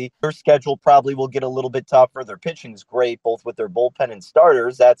offensively. Their schedule probably will get a little bit tougher. Their pitching is great, both with their bullpen and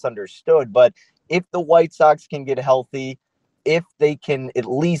starters. That's understood. But if the White Sox can get healthy, if they can at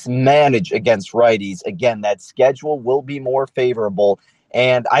least manage against righties, again, that schedule will be more favorable.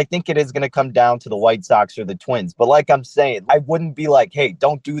 And I think it is going to come down to the White Sox or the Twins. But like I'm saying, I wouldn't be like, hey,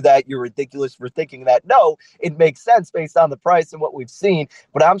 don't do that. You're ridiculous for thinking that. No, it makes sense based on the price and what we've seen.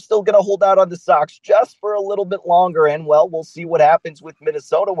 But I'm still going to hold out on the Sox just for a little bit longer. And, well, we'll see what happens with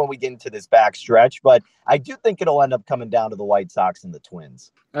Minnesota when we get into this backstretch. But I do think it'll end up coming down to the White Sox and the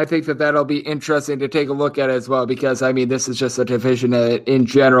Twins. I think that'll be interesting to take a look at as well because, I mean, this is just a division in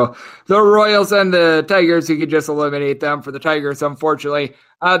general. The Royals and the Tigers, you can just eliminate them. For the Tigers, unfortunately,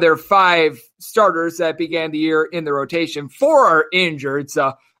 there are 5 starters that began the year in the rotation. 4 are injured,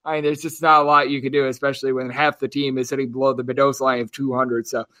 so I mean, there's just not a lot you can do, especially when half the team is sitting below the Mendoza line of 200.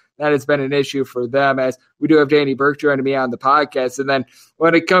 So that has been an issue for them, as we do have Danny Burke joining me on the podcast. And then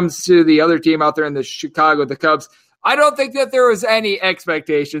when it comes to the other team out there in the Chicago, the Cubs, I don't think that there was any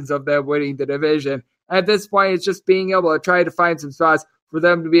expectations of them winning the division. At this point, it's just being able to try to find some spots for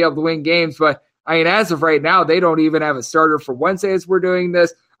them to be able to win games. But, I mean, as of right now, they don't even have a starter for Wednesday as we're doing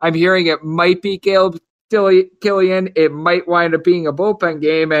this. I'm hearing it might be Caleb Killian. It might wind up being a bullpen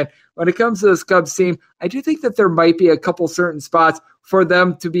game. And when it comes to this Cubs team, I do think that there might be a couple certain spots for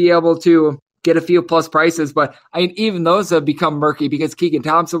them to be able to get a few plus prices, but I mean, even those have become murky because Keegan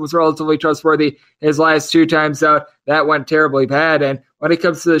Thompson was relatively trustworthy his last 2 times out. That went terribly bad. And when it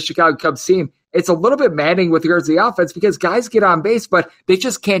comes to the Chicago Cubs team, it's a little bit maddening with regards to the offense because guys get on base, but they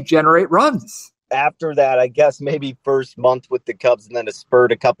just can't generate runs. After that, I guess maybe first month with the Cubs and then a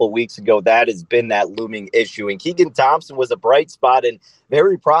spurt a couple of weeks ago, that has been that looming issue. And Keegan Thompson was a bright spot and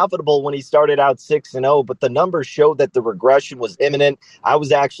very profitable when he started out 6-0, but the numbers showed that the regression was imminent. I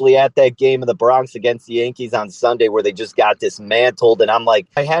was actually at that game in the Bronx against the Yankees on Sunday where they just got dismantled, and I'm like,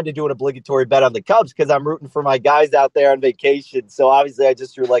 I had to do an obligatory bet on the Cubs because I'm rooting for my guys out there on vacation. So obviously I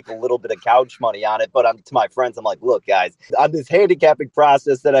just threw like a little bit of couch money on it, but to my friends, I'm like, look, guys, on this handicapping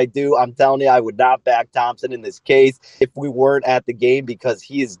process that I do, I'm telling you, I would not back Thompson in this case if we weren't at the game because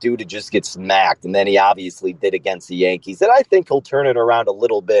he is due to just get smacked, and then he obviously did against the Yankees, and I think he'll turn it around a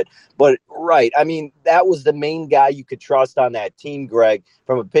little bit. But right, I mean, that was the main guy you could trust on that team, Greg,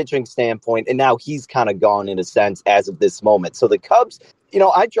 from a pitching standpoint, and now he's kind of gone in a sense as of this moment. So the Cubs,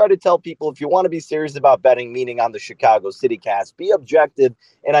 I try to tell people, if you want to be serious about betting, meaning on the Chicago City Cast, be objective.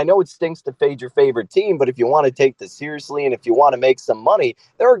 And I know it stinks to fade your favorite team, but if you want to take this seriously and if you want to make some money,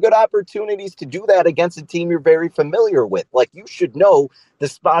 there are good opportunities to do that against a team you're very familiar with. Like, you should know the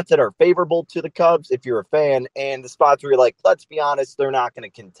spots that are favorable to the Cubs if you're a fan, and the spots where you're like, let's be honest, they're not going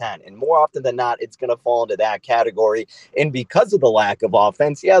to contend. And more often than not, it's going to fall into that category. And because of the lack of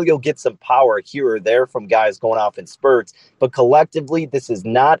offense, yeah, you'll get some power here or there from guys going off in spurts, but collectively, this is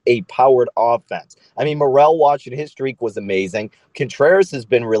not a powered offense. I mean, Morel watching his streak was amazing. Contreras has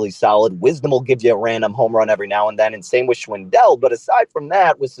been really solid. Wisdom will give you a random home run every now and then, and same with Schwindel. But aside from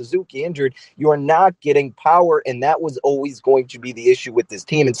that, with Suzuki injured, you are not getting power, and that was always going to be the issue with this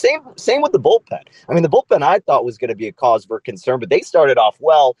team. And same with the bullpen. I mean, the bullpen I thought was going to be a cause for concern, but they started off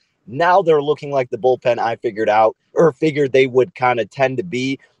well. Now they're looking like the bullpen I figured they would kind of tend to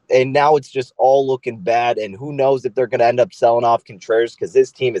be. And now it's just all looking bad. And who knows if they're going to end up selling off Contreras, because this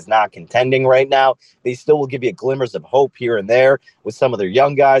team is not contending right now. They still will give you glimmers of hope here and there with some of their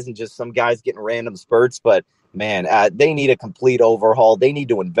young guys and just some guys getting random spurts. But, man, they need a complete overhaul. They need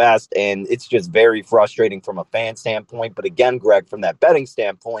to invest. And it's just very frustrating from a fan standpoint. But again, Greg, from that betting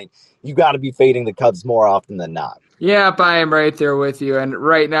standpoint, you got to be fading the Cubs more often than not. Yeah, I am right there with you. And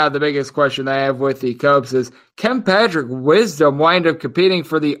right now, the biggest question I have with the Cubs is, can Patrick Wisdom wind up competing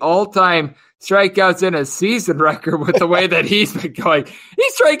for the all-time strikeouts in a season record with the way that he's been going?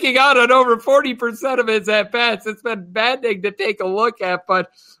 He's striking out on over 40% of his at-bats. It's been maddening to take a look at. But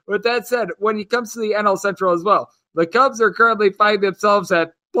with that said, when it comes to the NL Central as well, the Cubs are currently finding themselves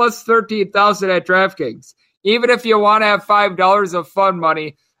at plus 13,000 at DraftKings. Even if you want to have $5 of fun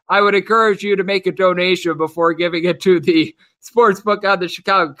money, I would encourage you to make a donation before giving it to the sportsbook on the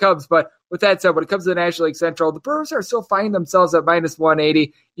Chicago Cubs. But with that said, when it comes to the National League Central, the Brewers are still finding themselves at minus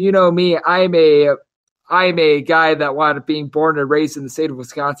 180. You know me, I'm a guy that wound up being born and raised in the state of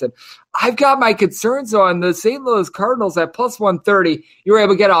Wisconsin. I've got my concerns on the St. Louis Cardinals at plus 130. You were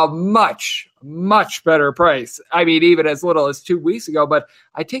able to get a much, much better price. I mean, even as little as 2 weeks ago. But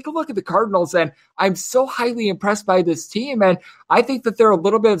I take a look at the Cardinals, and I'm so highly impressed by this team. And I think that they're a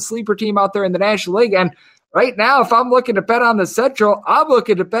little bit of a sleeper team out there in the National League. And right now, if I'm looking to bet on the Central, I'm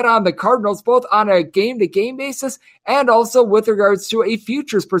looking to bet on the Cardinals, both on a game-to-game basis and also with regards to a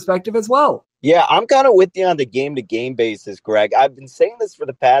futures perspective as well. Yeah, I'm kind of with you on the game-to-game basis, Greg. I've been saying this for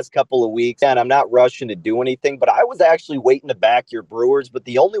the past couple of weeks, and I'm not rushing to do anything, but I was actually waiting to back your Brewers, but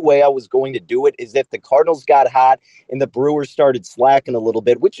the only way I was going to do it is if the Cardinals got hot and the Brewers started slacking a little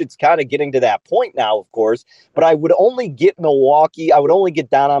bit, which it's kind of getting to that point now, of course, but I would only get Milwaukee. I would only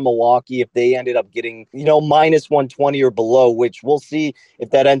get down on Milwaukee if they ended up getting, minus 120 or below, which we'll see if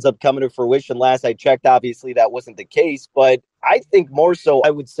that ends up coming to fruition. Last I checked, obviously that wasn't the case, but I think more so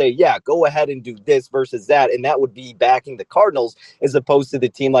I would say, yeah, go ahead and do this versus that. And that would be backing the Cardinals as opposed to the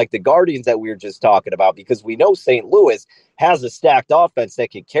team like the Guardians that we were just talking about, because we know St. Louis has a stacked offense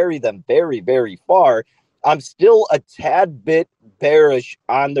that could carry them very, very far. I'm still a tad bit bearish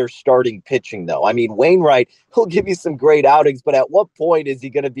on their starting pitching, though. I mean, Wainwright, he'll give you some great outings, but at what point is he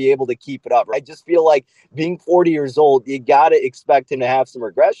going to be able to keep it up? I just feel like being 40 years old, you got to expect him to have some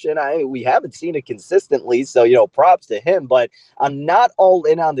regression. We haven't seen it consistently, so, props to him, but I'm not all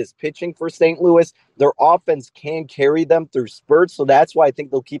in on this pitching for St. Louis. Their offense can carry them through spurts, so that's why I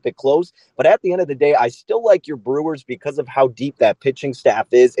think they'll keep it close. But at the end of the day, I still like your Brewers because of how deep that pitching staff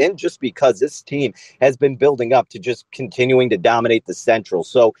is, and just because this team has been building up to just continuing to dominate the Central.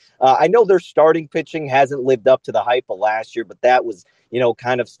 So I know their starting pitching hasn't lived up to the hype of last year, but that was,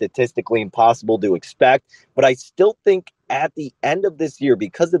 kind of statistically impossible to expect. But I still think at the end of this year,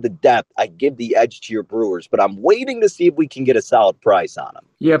 because of the depth, I give the edge to your Brewers. But I'm waiting to see if we can get a solid price on them.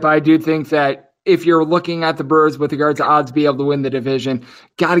 Yep, I do think that if you're looking at the Brewers with regards to odds to be able to win the division,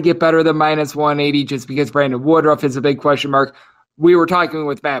 got to get better than minus 180 just because Brandon Woodruff is a big question mark. We were talking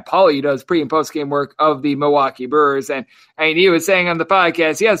with Matt Pauley, who does pre- and post-game work of the Milwaukee Brewers, and he was saying on the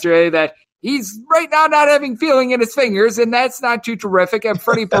podcast yesterday that he's right now not having feeling in his fingers, and that's not too terrific. And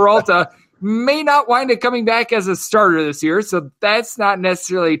Freddie Peralta may not wind up coming back as a starter this year, so that's not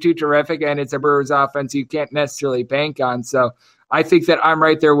necessarily too terrific, and it's a Brewers offense you can't necessarily bank on. So I think that I'm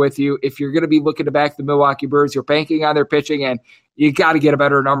right there with you. If you're going to be looking to back the Milwaukee Brewers, you're banking on their pitching, and you got to get a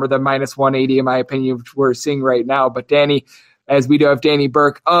better number than minus 180, in my opinion, which we're seeing right now. But Danny, as we do have Danny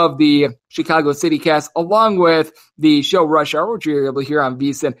Burke of the Chicago City Cast, along with the show Rush Hour, which you're able to hear on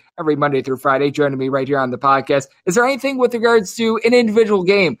VSiN every Monday through Friday, joining me right here on the podcast. Is there anything with regards to an individual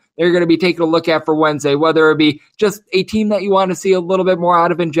game that you're going to be taking a look at for Wednesday, whether it be just a team that you want to see a little bit more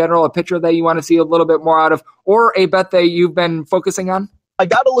out of in general, a pitcher that you want to see a little bit more out of, or a bet that you've been focusing on? I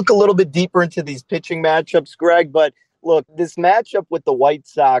got to look a little bit deeper into these pitching matchups, Greg, but look, this matchup with the White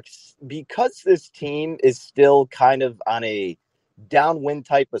Sox, because this team is still kind of on a downwind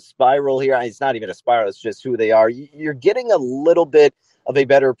type of spiral here. It's not even a spiral. It's just who they are. You're getting a little bit of a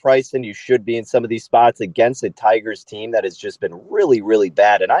better price than you should be in some of these spots against a Tigers team that has just been really, really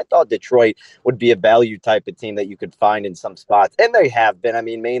bad. And I thought Detroit would be a value type of team that you could find in some spots. And they have been. I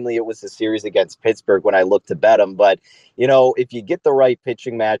mean, mainly it was the series against Pittsburgh when I looked to bet them. But, if you get the right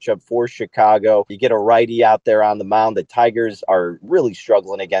pitching matchup for Chicago, you get a righty out there on the mound. The Tigers are really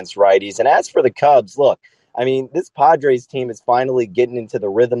struggling against righties. And as for the Cubs, look, I mean, this Padres team is finally getting into the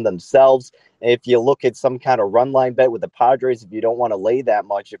rhythm themselves. If you look at some kind of run line bet with the Padres, if you don't want to lay that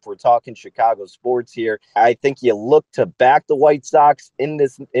much, if we're talking Chicago sports here, I think you look to back the White Sox in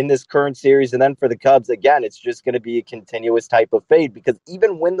this current series. And then for the Cubs, again, it's just going to be a continuous type of fade, because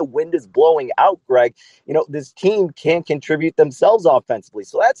even when the wind is blowing out, Greg, this team can't contribute themselves offensively.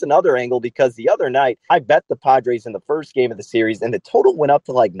 So that's another angle, because the other night I bet the Padres in the first game of the series and the total went up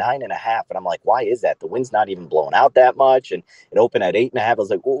to like 9.5. And I'm like, why is that? The wind's not even blowing out that much. And it opened at 8.5. I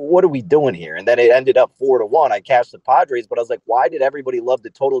was like, what are we doing here? here. And then it ended up 4-1. I cashed the Padres, but I was like, why did everybody love the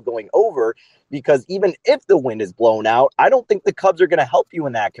total going over? Because even if the wind is blown out, I don't think the Cubs are going to help you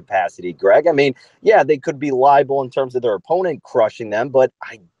in that capacity, Greg. I mean, yeah, they could be liable in terms of their opponent crushing them, but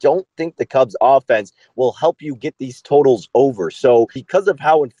I don't think the Cubs offense will help you get these totals over. So because of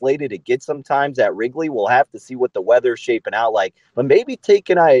how inflated it gets sometimes at Wrigley, we'll have to see what the weather's shaping out like. But maybe take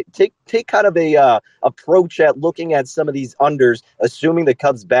kind of a approach at looking at some of these unders, assuming the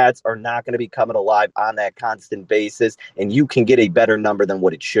Cubs bats are not going to be coming alive on that constant basis, and you can get a better number than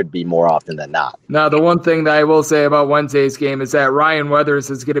what it should be more often than not. Now, the one thing that I will say about Wednesday's game is that Ryan Weathers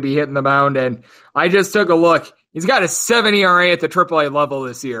is going to be hitting the mound, and I just took a look. He's got a 7 ERA at the AAA level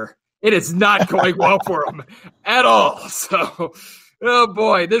this year. It is not going well for him at all. So, oh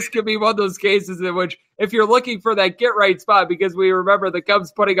boy, this could be one of those cases in which if you're looking for that get-right spot, because we remember the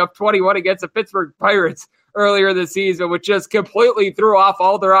Cubs putting up 21 against the Pittsburgh Pirates earlier this season, which just completely threw off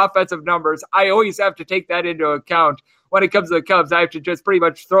all their offensive numbers. I always have to take that into account. When it comes to the Cubs, I have to just pretty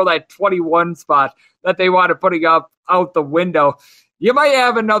much throw that 21 spot that they want to putting up out the window. You might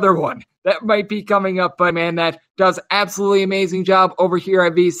have another one that might be coming up, but man, that does absolutely amazing job over here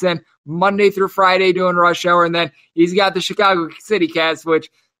at VSiN Monday through Friday doing Rush Hour, and then he's got the Chicago City Cast, which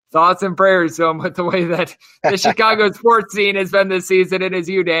thoughts and prayers to him with the way that the Chicago sports scene has been this season. It is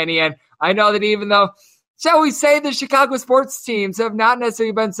you, Danny, and I know that even though, shall we say, the Chicago sports teams have not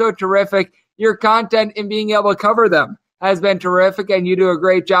necessarily been so terrific, your content in being able to cover them has been terrific, and you do a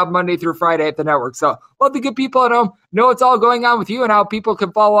great job Monday through Friday at the network. So let the good people at home know what's all going on with you and how people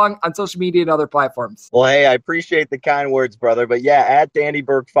can follow along on social media and other platforms. Well, hey, I appreciate the kind words, brother. But yeah, at Danny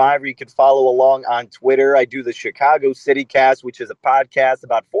Burke 5, you can follow along on Twitter. I do the Chicago City Cast, which is a podcast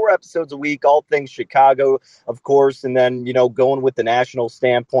about 4 episodes a week, all things Chicago, of course. And then, going with the national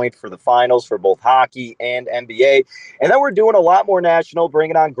standpoint for the finals for both hockey and NBA. And then we're doing a lot more national,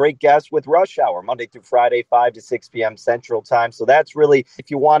 bringing on great guests with Rush Hour, Monday through Friday, 5 to 6 p.m. Central Time. So that's really,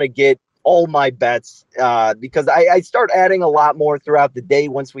 if you want to get all my bets, because I start adding a lot more throughout the day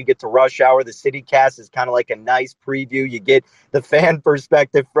once we get to Rush Hour. The City Cast is kind of like a nice preview. You get the fan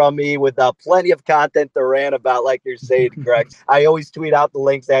perspective from me with plenty of content to rant about, like you're saying, Greg. I always tweet out the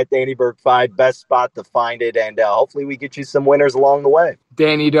links at Danny Burke 5, best spot to find it, and hopefully we get you some winners along the way.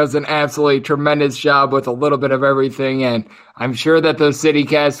 Danny does an absolutely tremendous job with a little bit of everything, and I'm sure that those City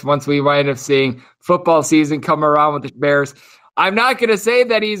Casts, once we wind up seeing football season come around with the Bears, I'm not going to say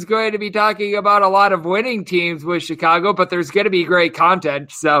that he's going to be talking about a lot of winning teams with Chicago, but there's going to be great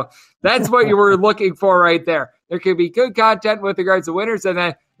content. So that's what you were looking for right there. There could be good content with regards to winners, and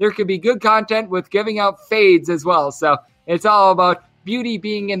then there could be good content with giving out fades as well. So it's all about beauty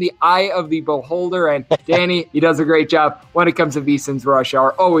being in the eye of the beholder. And Danny, he does a great job when it comes to VSiN's Rush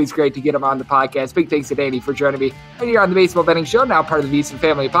Hour. Always great to get him on the podcast. Big thanks to Danny for joining me right here on the Baseball Betting Show, now part of the VSiN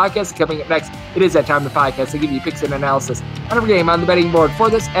Family Podcast. Coming up next, it is that time of the podcast to give you picks and analysis on every game on the betting board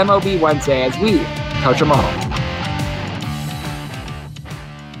for this MLB Wednesday as we couch them all.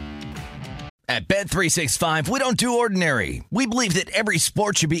 At Bet365, we don't do ordinary. We believe that every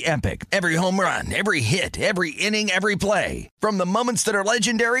sport should be epic. Every home run, every hit, every inning, every play. From the moments that are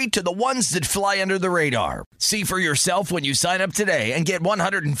legendary to the ones that fly under the radar. See for yourself when you sign up today and get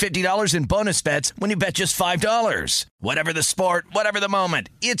 $150 in bonus bets when you bet just $5. Whatever the sport, whatever the moment,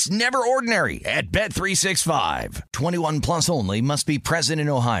 it's never ordinary at Bet365. 21 plus only. Must be present in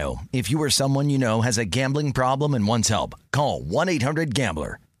Ohio. If you or someone you know has a gambling problem and wants help, call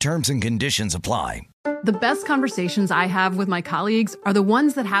 1-800-GAMBLER. Terms and conditions apply. The best conversations I have with my colleagues are the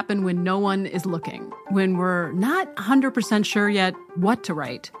ones that happen when no one is looking, when we're not 100% sure yet what to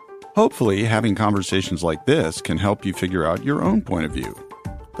write. Hopefully, having conversations like this can help you figure out your own point of view.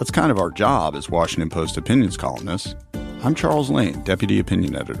 That's kind of our job as Washington Post opinions columnists. I'm Charles Lane, Deputy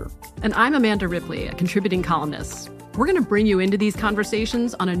Opinion Editor. And I'm Amanda Ripley, a contributing columnist. We're going to bring you into these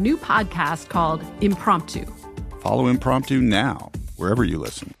conversations on a new podcast called Impromptu. Follow Impromptu now, wherever you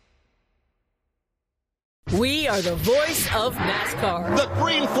listen. We are the voice of NASCAR. The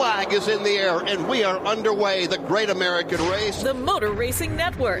green flag is in the air, and we are underway. The Great American Race. The Motor Racing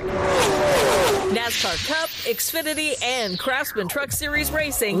Network. NASCAR Cup, Xfinity, and Craftsman Truck Series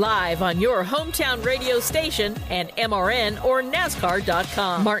Racing live on your hometown radio station and MRN or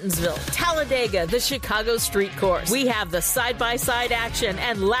NASCAR.com. Martinsville, Talladega, the Chicago Street Course. We have the side-by-side action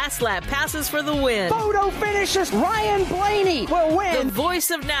and last lap passes for the win. Photo finishes. Ryan Blaney will win. The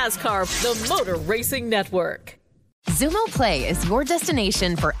voice of NASCAR, the Motor Racing Network. Xumo Play is your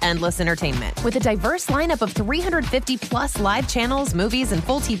destination for endless entertainment. With a diverse lineup of 350 plus live channels, movies, and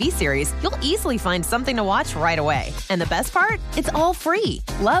full TV series, you'll easily find something to watch right away. And the best part? It's all free.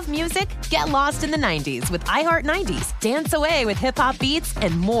 Love music? Get lost in the 90s with iHeart 90s, dance away with hip-hop beats,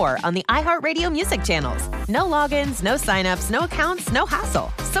 and more on the iHeartRadio music channels. No logins, no signups, no accounts, no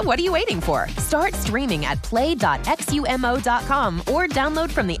hassle. So what are you waiting for? Start streaming at play.xumo.com or download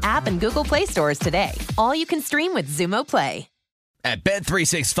from the app and Google Play stores today. All you can stream with Xumo Play. At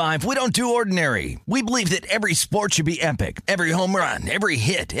Bet365, we don't do ordinary. We believe that every sport should be epic. Every home run, every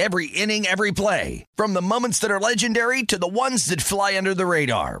hit, every inning, every play. From the moments that are legendary to the ones that fly under the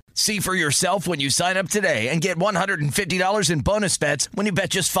radar. See for yourself when you sign up today and get $150 in bonus bets when you bet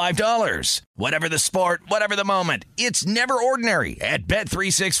just $5. Whatever the sport, whatever the moment, it's never ordinary at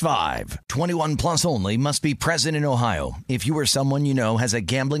Bet365. 21 plus only. Must be present in Ohio. If you or someone you know has a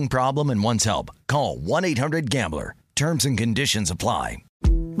gambling problem and wants help, call 1-800-GAMBLER. Terms and conditions apply.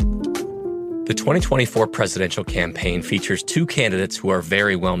 The 2024 presidential campaign features two candidates who are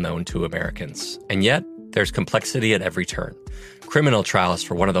very well known to Americans. And yet, there's complexity at every turn. Criminal trials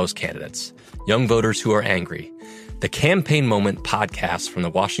for one of those candidates. Young voters who are angry. The Campaign Moment podcast from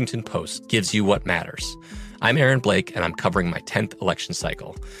the Washington Post gives you what matters. I'm Aaron Blake, and I'm covering my 10th election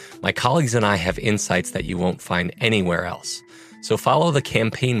cycle. My colleagues and I have insights that you won't find anywhere else. So follow the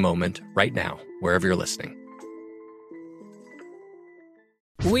Campaign Moment right now, wherever you're listening.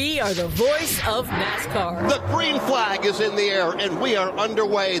 We are the voice of NASCAR. The green flag is in the air, and we are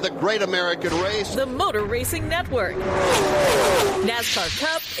underway. The Great American Race. The Motor Racing Network. NASCAR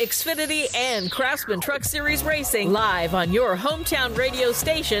Cup, Xfinity, and Craftsman Truck Series Racing live on your hometown radio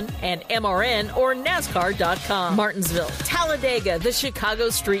station and MRN or NASCAR.com. Martinsville, Talladega, the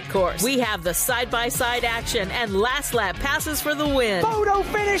Chicago Street Course. We have the side-by-side action and last lap passes for the win. Photo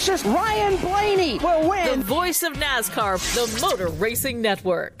finishes. Ryan Blaney will win. The voice of NASCAR, the Motor Racing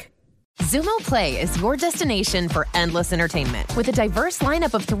Network. Xumo Play is your destination for endless entertainment. With a diverse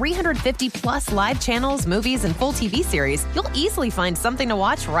lineup of 350 plus live channels, movies, and full TV series, you'll easily find something to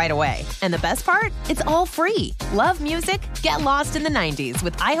watch right away. And the best part? It's all free. Love music? Get lost in the 90s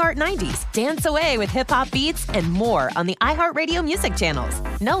with iHeart 90s, dance away with hip-hop beats, and more on the iHeartRadio music channels.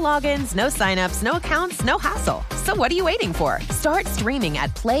 No logins, no signups, no accounts, no hassle. So what are you waiting for? Start streaming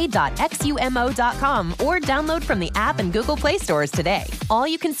at play.xumo.com or download from the app and Google Play stores today. All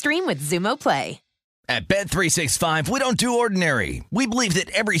you can stream with Xumo Play. At Bet365, we don't do ordinary. We believe that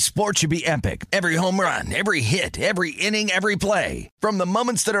every sport should be epic. Every home run, every hit, every inning, every play. From the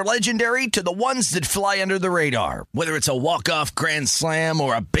moments that are legendary to the ones that fly under the radar. Whether it's a walk-off grand slam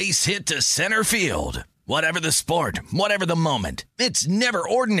or a base hit to center field. Whatever the sport, whatever the moment, it's never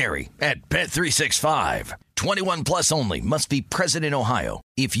ordinary at Bet365. 21 plus only. Must be present in Ohio.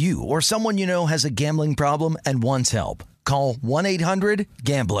 If you or someone you know has a gambling problem and wants help, call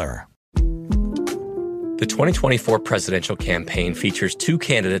 1-800-GAMBLER. The 2024 presidential campaign features two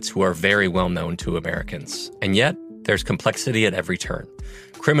candidates who are very well known to Americans. And yet, there's complexity at every turn.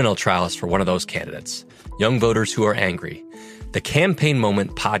 Criminal trials for one of those candidates. Young voters who are angry. The Campaign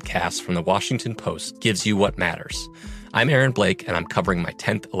Moment podcast from the Washington Post gives you what matters. I'm Aaron Blake, and I'm covering my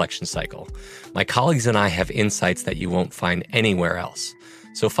 10th election cycle. My colleagues and I have insights that you won't find anywhere else.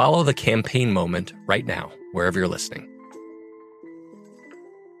 So follow the Campaign Moment right now, wherever you're listening.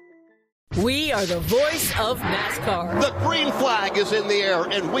 We are the voice of NASCAR. The green flag is in the air,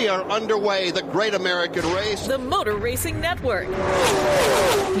 and we are underway. The Great American Race. The Motor Racing Network.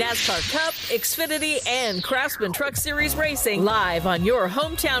 NASCAR Cup, Xfinity, and Craftsman Truck Series Racing live on your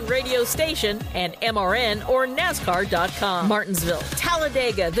hometown radio station and MRN or NASCAR.com. Martinsville,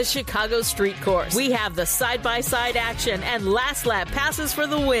 Talladega, the Chicago Street Course. We have the side-by-side action and last lap passes for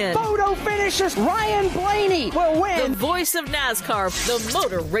the win. Photo finishes. Ryan Blaney will win. The voice of NASCAR, the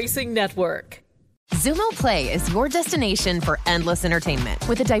Motor Racing Network. Xumo Play is your destination for endless entertainment.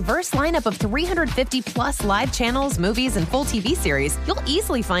 With a diverse lineup of 350 plus live channels, movies, and full TV series, you'll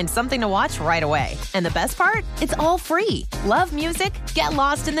easily find something to watch right away. And the best part? It's all free. Love music? Get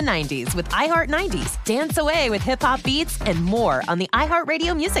lost in the 90s with iHeart 90s, dance away with hip-hop beats, and more on the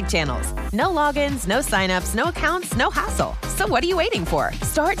iHeartRadio music channels. No logins, no signups, no accounts, no hassle. So what are you waiting for?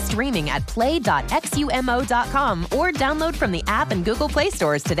 Start streaming at play.xumo.com or download from the app and Google Play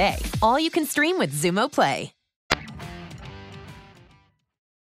stores today. All you can stream with Xumo Play.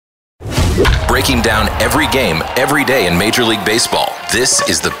 Breaking down every game, every day in Major League Baseball. This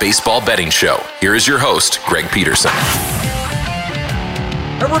is the Baseball Betting Show. Here is your host, Greg Peterson.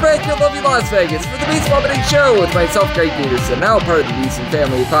 And we're back in lovely Las Vegas for the Baseball Betting Show with myself, Greg Peterson, now part of the Beeson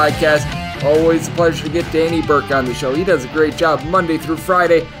Family Podcast. Always a pleasure to get Danny Burke on the show. He does a great job Monday through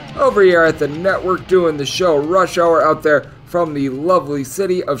Friday over here at the network doing the show Rush Hour out there from the lovely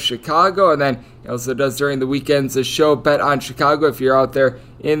city of Chicago. And then he also does during the weekends a show Bet on Chicago if you're out there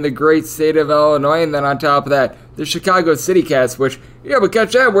in the great state of Illinois. And then on top of that, the Chicago CityCast, which you're able to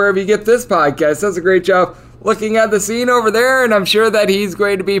catch that wherever you get this podcast. Does a great job looking at the scene over there, and I'm sure that he's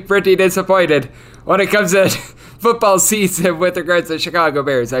going to be pretty disappointed when it comes to football season with regards to Chicago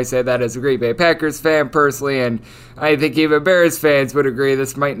Bears. I say that as a Green Bay Packers fan personally, and I think even Bears fans would agree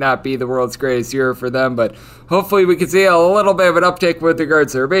this might not be the world's greatest year for them, but hopefully we can see a little bit of an uptick with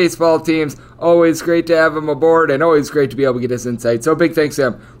regards to their baseball teams. Always great to have him aboard, and always great to be able to get his insight. So big thanks to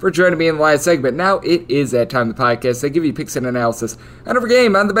him for joining me in the last segment. Now it is that time of the podcast. I give you picks and analysis on every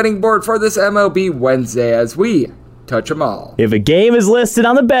game on the betting board for this MLB Wednesday as we touch them all. If a game is listed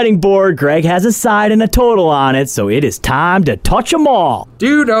on the betting board, Greg has a side and a total on it, so it is time to touch them all.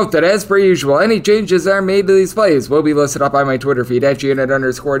 Do note that as per usual, any changes that are made to these plays will be listed up on my Twitter feed at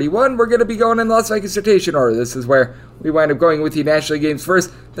 @unit_D1. We're going to be going in Las Vegas rotation order. This is where we wind up going with the National League games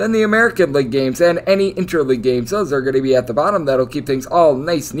first, then the American League games, and any interleague games. Those are going to be at the bottom. That'll keep things all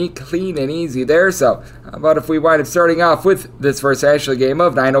nice, neat, clean, and easy there. So how about if we wind up starting off with this first National League game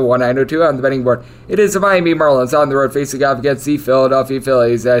of 901-902 on the betting board. It is the Miami Marlins on the road facing off against the Philadelphia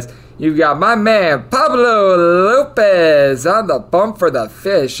Phillies as you've got my man Pablo Lopez on the bump for the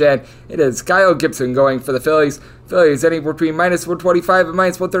Fish, and it is Kyle Gibson going for the Phillies. Phillies anywhere between -125 and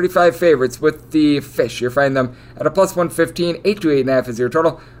 -135 favorites with the Fish. You're finding them at a +115, 8 to 8.5 is your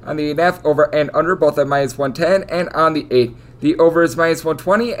total. On the 8.5, over and under, both at -110, and on the 8, the over is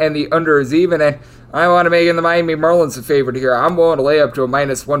 -120 and the under is even. And I want to make the Miami Marlins a favorite here. I'm willing to lay up to a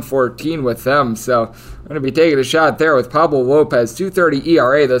 -114 with them, so I'm going to be taking a shot there with Pablo Lopez. 2.30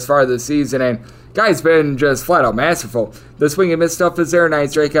 ERA thus far this season, and guy's been just flat out masterful. The swing and miss stuff is there. 9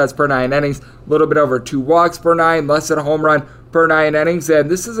 strikeouts per 9 innings, a little bit over 2 walks per 9, less than a home run per 9 innings, and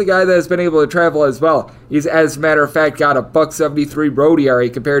this is a guy that has been able to travel as well. He's, as a matter of fact, got a .173 road ERA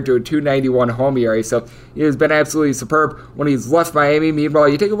compared to a .291 home ERA, so he has been absolutely superb when he's left Miami. Meanwhile,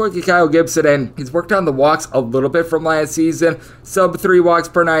 you take a look at Kyle Gibson, and he's worked on the walks a little bit from last season, sub 3 walks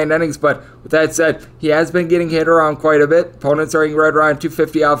per 9 innings, but with that said, he has been getting hit around quite a bit. Opponents are right around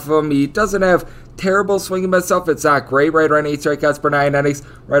 250 off of him. He doesn't have terrible swing and miss stuff. It's not great. Right around 8 strikeouts per 9 innings.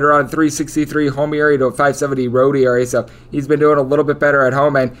 Right around 363 home ERA to a 570 road ERA. So he's been doing a little bit better at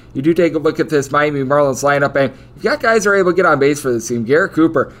home. And you do take a look at this Miami Marlins lineup, and you've got guys who are able to get on base for this team. Garrett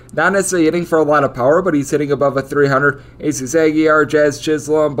Cooper, not necessarily hitting for a lot of power, but he's hitting above a 300. Aces Aguilar, Jazz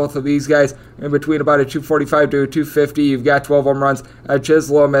Chisholm, both of these guys in between about a 245 to a 250. You've got 12 home runs at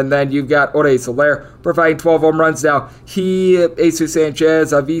Chisholm, and then you've got Ode Soler providing 12 home runs. Now, Jesus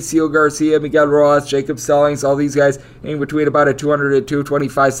Sanchez, Avicio Garcia, Miguel Rojas, Jacob Stallings, all these guys in between about a 200 to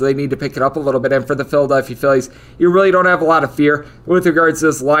 225, so they need to pick it up a little bit. And for the Philadelphia Phillies, you really don't have a lot of fear with regards to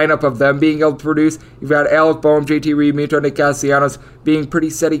this lineup of them being able to produce. You've got Alec Boehm, JT Realmuto, Nick Castellanos being pretty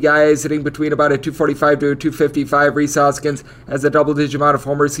steady guys, hitting between about a 245 to a 255. Rhys Hoskins has a double-digit amount of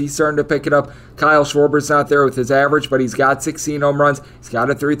homers. He's starting to pick it up. Kyle Schwarber's not there with his average, but he's got 16 home runs. He's got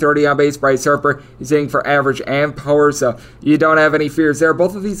a 330 on base. Bryce Harper, he's hitting for average and power, so you don't have any fears there.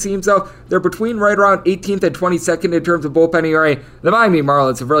 Both of these teams, though, they're between right around 18th and 22nd in terms of bullpen ERA. The Miami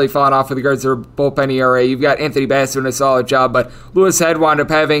Marlins have really fallen off with regards to their bullpen ERA. You've got Anthony Bass doing a solid job, but Lewis Head wound up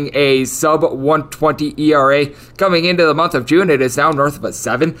having a sub-120 ERA coming into the month of June. It is now north of a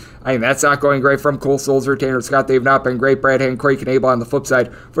 7. I mean, that's not going great from Cole Sulzer, Tanner Scott. They've not been great. Brad Hand, Corey Knebel on the flip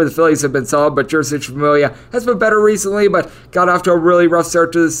side for the Phillies have been solid, but Jersey Familia has been better recently, but got off to a really rough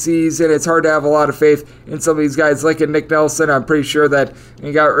start to the season. It's hard to have a lot of faith in some of these guys like Nick Nelson. I'm pretty sure that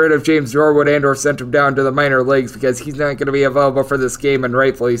he got rid of James Norwood and or sent him down to the minor leagues because he's not going to be available for this game, and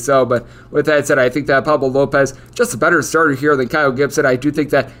rightfully so. But with that said, I think that Pablo Lopez, just a better starter here than Kyle Gibson. I do think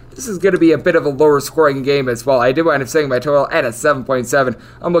that this is going to be a bit of a lower scoring game as well. I did wind up setting my total at a 7.7.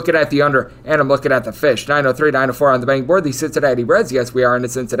 I'm looking at the under, and I'm looking at the Fish. 903, 904 on the betting board. The Cincinnati Reds, yes, we are in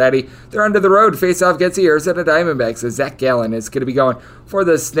Cincinnati. They're under the road. Face off against the Arizona Diamondbacks. So Zach Gallen is going to be going for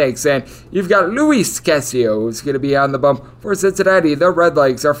the Snakes. And you've got Luis Castillo, who's going to be on the bump for Cincinnati. The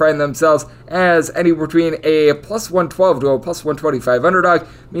Redlegs are finding themselves as anywhere between a +112 to a +125 underdog.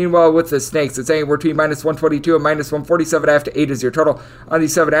 Meanwhile, with the Snakes, it's anywhere between -122 and -147 after 8 is your total. On the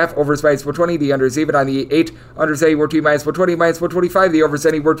 7.5, overs -120. The unders even. On the 8, unders anywhere between -120, -125. The overs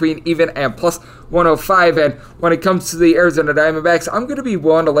anywhere between even and +105. And when it comes to the Arizona Diamondbacks, I'm going to be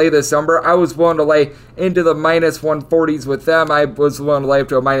willing to lay this number. I was willing to lay into the -140s with them. I was willing to lay up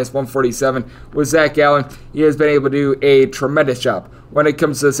to a -147 with Zach Gallen. He has been able to do a tremendous job when it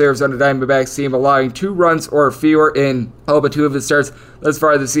comes to this Arizona Diamondbacks team, allowing 2 runs or fewer in all but 2 of his starts thus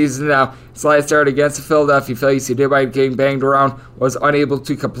far this season. Now, his last start against the Philadelphia Phillies, he did wind getting banged around, was unable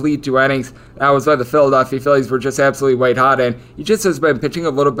to complete 2 innings. That was why the Philadelphia Phillies were just absolutely white hot, and he just has been pitching a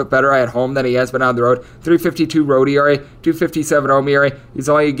little bit better at home than he has been on the road. 3.52 road ERA, 2.57 home ERA. He's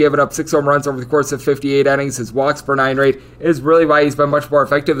only given up 6 home runs over the course of 58 innings. His walks per 9 rate is really why he's been much more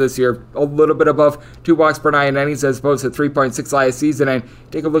effective this year. A little bit above 2 walks per 9 innings as opposed to 3.6 last season. And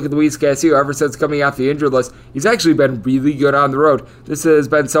take a look at Luis Castillo. Ever since coming off the injured list, he's actually been really good on the road. This has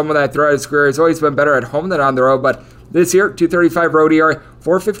been someone that throughout his career has always been better at home than on the road, but this year, 2.35 road ERA,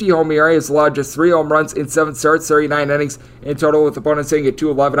 4.50 home ERA, has allowed just 3 home runs in 7 starts, 39 innings in total, with opponents hitting at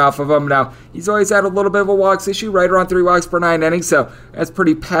 2.11 off of him. Now, he's always had a little bit of a walks issue, right around 3 walks per 9 innings, so that's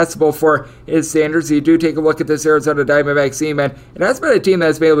pretty passable for his standards. You do take a look at this Arizona Diamondbacks team, and it has been a team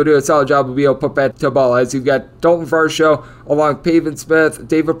that's been able to do a solid job of being able to put bat to ball, as you've got Dalton Varsho along Pavin Smith,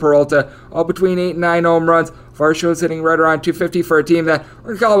 David Peralta, all between 8 and 9 home runs. Varsho is hitting right around 250 for a team that,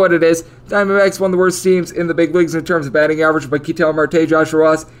 we're going to call it what it is. Diamondbacks, one of the worst teams in the big leagues in terms of batting average, but Ketel Marte, Joshua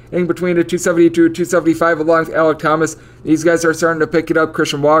Ross, hitting between a 272 and 275 along with Alek Thomas. These guys are starting to pick it up.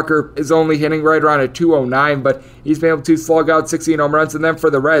 Christian Walker is only hitting right around a 209, but he's been able to slug out 16 home runs. And then for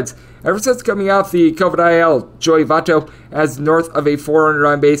the Reds, ever since coming off the COVID IL, Joey Votto has north of a 400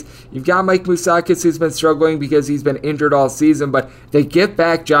 on base. You've got Mike Moustakas, who's been struggling because he's been injured all season, but they get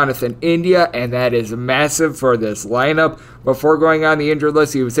back Jonathan India, and that is massive for this lineup. Before going on the injured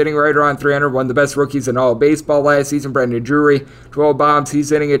list, he was hitting right around 300, one of the best rookies in all of baseball last season. Brandon Drury, 12 bombs. He's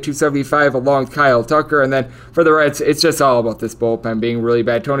hitting at 275 along with Kyle Tucker. And then for the Reds, it's just all about this bullpen being really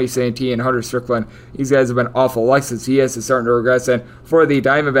bad. Tony Santee and Hunter Strickland, these guys have been awful. Alexis Diaz is starting to regress. And for the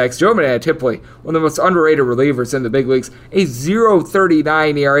Diamondbacks, Joe Tipley, one of the most underrated relievers in the big leagues, a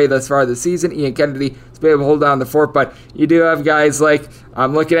 0.39 ERA thus far this season. Ian Kennedy has been able to hold down the fort, but you do have guys like,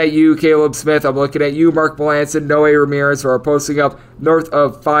 I'm looking at you, Caleb Smith. I'm looking at you, Mark Melanson, Noe Ramirez, who are posting up north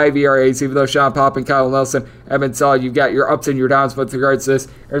of 5 ERAs, even though Sean Pop and Kyle Nelson have been solid. You've got your ups and your downs with regards to this.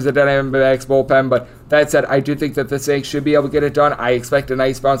 There's a Diamondbacks bullpen, but that said, I do think that the Saints should be able to get it done. I expect a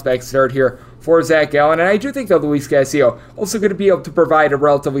nice bounce-back start here for Zach Gallen, and I do think that Luis Castillo also going to be able to provide a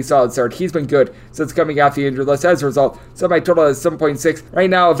relatively solid start. He's been good since coming off the injured list. As a result, so my total is 7.6. Right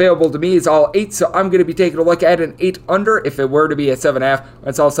now, available to me is all 8, so I'm going to be taking a look at an 8 under. If it were to be a 7.5, when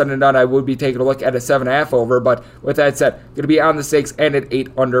it's all said and done, I would be taking a look at a 7.5 over, but with that said, going to be on the 6 and at 8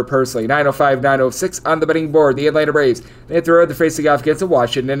 under personally. 905, 906 on the betting board. The Atlanta Braves, they hit the road, they're facing off against the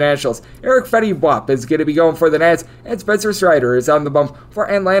Washington Nationals. Eric Fetty Wap is going to be going for the Nats, and Spencer Strider is on the bump for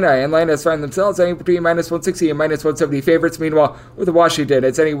Atlanta. Atlanta is finding themselves anywhere between minus 160 and minus 170 favorites. Meanwhile, with Washington,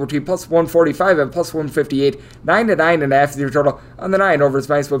 it's anywhere between plus 145 and plus 158. 9 to 9.5 is your total on the 9. Over is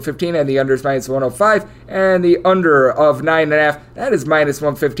minus 115, and the under is minus 105. And the under of 9.5, that is minus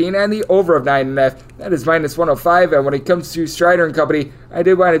 115, and the over of 9.5, that is minus 105. And when it comes to Strider and company, I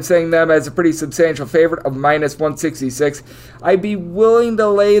did wind up saying them as a pretty substantial favorite of minus 166. I'd be willing to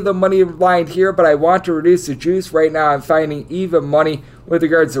lay the money line here, but I want to reduce the juice. Right now, I'm finding even money with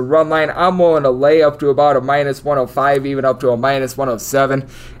regards to run line. I'm willing to lay up to about a minus 105, even up to a minus 107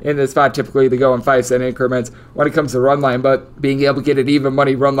 in this spot. Typically, they go in 5-cent increments when it comes to run line, but being able to get an even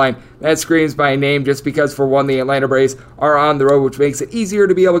money run line, that screams my name, just because, for one, the Atlanta Braves are on the road, which makes it easier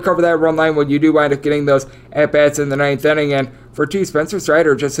to be able to cover that run line when you do wind up getting those at-bats in the 9th inning. And for 2, Spencer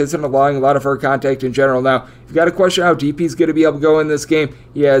Strider just isn't allowing a lot of hard contact in general. Now, you've got to question how deep he's going to be able to go in this game.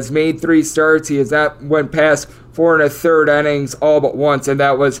 He has made 3 starts. He has not went past 4 1/3 innings all but once, and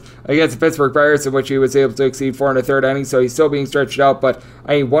that was against the Pittsburgh Pirates, in which he was able to exceed 4 1/3 innings, so he's still being stretched out. But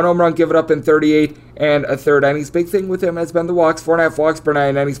I mean, 1 home run given up in 38 1/3 innings. Big thing with him has been the walks, 4.5 walks per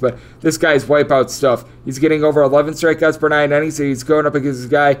 9 innings, but this guy's wipeout stuff. He's getting over 11 strikeouts per 9 innings, so he's going up against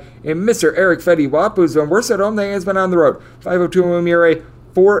this guy in Mr. Eric Fetty Wap, who's been worse at home than he has been on the road. 5.02 home ERA,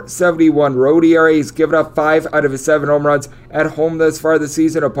 4.71 road ERA. He's given up 5 out of his 7 home runs at home thus far this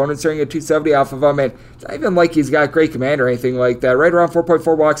season. Opponents starting at 270 off of him, and it's not even like he's got great command or anything like that. Right around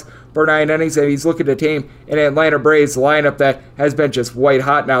 4.4 walks per 9 innings, and he's looking to tame an Atlanta Braves lineup that has been just white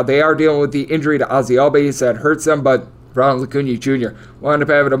hot now. They are dealing with the injury to Ozzie Albies that hurts them, but Ronald Acuna Jr. wound up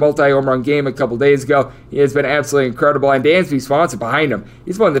having a multi-home run game a couple days ago. He has been absolutely incredible, and Dansby Swanson behind him.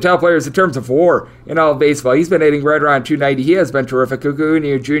 He's one of the top players in terms of WAR in all of baseball. He's been hitting right around 290. He has been terrific.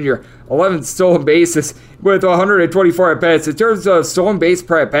 Acuna Jr., 11 stolen bases with 124 at-bats. In terms of stolen base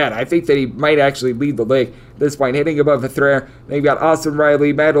per at-bat, I think that he might actually lead the league. this point, hitting above a 300. Then you've got Austin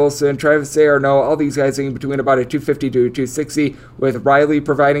Riley, Matt Olson, Travis Arnaud, all these guys hitting between about a 250 to a 260, with Riley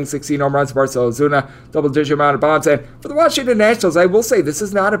providing 16 home runs, Marcell Ozuna, double-digit amount of bombs. And for the Washington Nationals, I will say this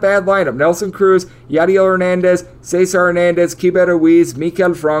is not a bad lineup. Nelson Cruz, Yadiel Hernandez, Cesar Hernandez, Keibert Ruiz,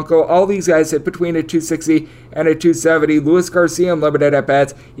 Maikel Franco, all these guys hit between a 260 and a 270. Luis Garcia limited at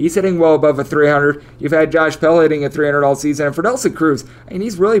bats. He's hitting well above a 300. You've had Josh Bell hitting a 300 all season. And for Nelson Cruz,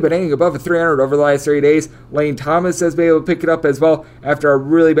 he's really been hitting above a 300 over the last 3 days. Lane Thomas has been able to pick it up as well after a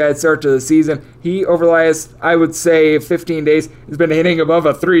really bad start to the season. He, over the last, I would say, 15 days, has been hitting above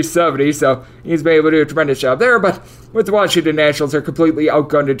a 370. So he's been able to do a tremendous job there. But with the Washington Nationals, they're completely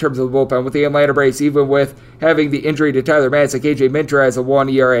outgunned in terms of the bullpen. With the Atlanta Braves, even with having the injury to Tyler Matzek, AJ Minter has a 1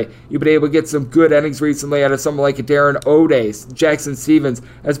 ERA. You've been able to get some good innings recently out of someone like Darren O'Day. Jackson Stevens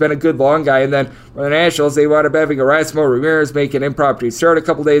has been a good long guy. And then for the Nationals, they wound up having Erasmo Ramirez make an impromptu start a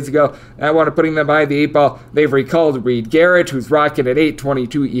couple days ago. And I wound up putting them behind the 8-ball. They've recalled Reed Garrett, who's rocking an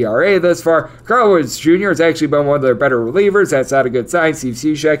 8.22 ERA thus far. Carl Woods Jr. has actually been one of their better relievers. That's not a good sign. Steve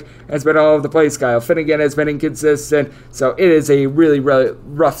Cishek has been all over the place. Kyle Finnegan has been inconsistent. So it is a really, really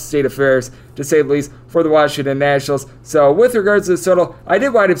rough state of affairs, to say the least, for the Washington Nationals. So with regards to this total, I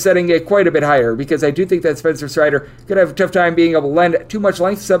did wind up setting it quite a bit higher because I do think that Spencer Strider could have a tough time being able to lend too much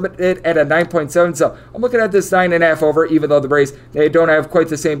length, submit it at a 9.7. So I'm looking at this 9.5 over, even though the Braves, they don't have quite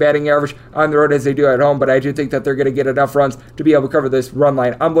the same batting average on the road as they do at home, but I do think that they're going to get enough runs to be able to cover this run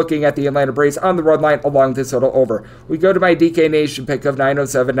line. I'm looking at the Atlanta Braves on the run line along this total over. We go to my DK Nation pick of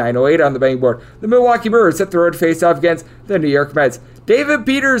 907, 908 on the betting board. The Milwaukee Brewers hit the road face off against the New York Mets. David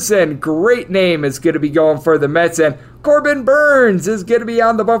Peterson, great name, is going to be going for the Mets, and Corbin Burns is going to be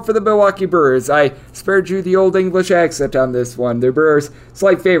on the bump for the Milwaukee Brewers. I spared you the old English accent on this one. The Brewers,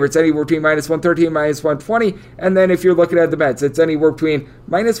 slight favorites, anywhere between minus 113, minus 120, and then if you're looking at the Mets, it's anywhere between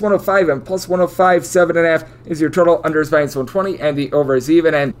minus 105 and plus 105, 7.5 is your total, under is minus 120, and the over is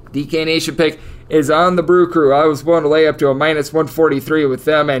even, and DK Nation pick is on the Brew Crew. I was willing to lay up to a minus 143 with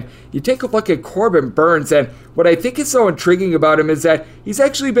them, and you take a look at Corbin Burns, and what I think is so intriguing about him is that he's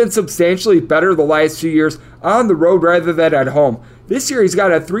actually been substantially better the last few years on the road rather than at home. This year he's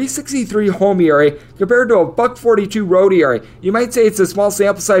got a 3.63 home ERA compared to a .42 road ERA. You might say it's a small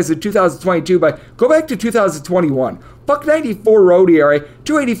sample size of 2022, but go back to 2021. .94 road ERA,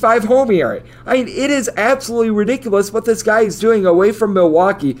 2.85 home ERA. I mean, it is absolutely ridiculous what this guy is doing away from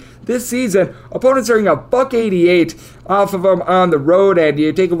Milwaukee this season. Opponents are getting a .88 off of him on the road, and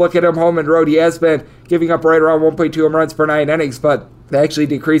you take a look at him home and road, he has been giving up right around 1.2 home runs per 9 innings, but that actually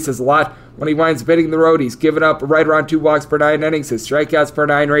decreases a lot when he winds up hitting the road. He's given up right around 2 walks per 9 innings. His strikeouts per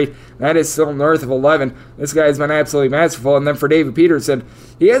 9 rate, that is still north of 11. This guy has been absolutely masterful. And then for David Peterson,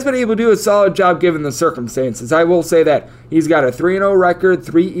 he has been able to do a solid job given the circumstances. I will say that. He's got a 3-0 record,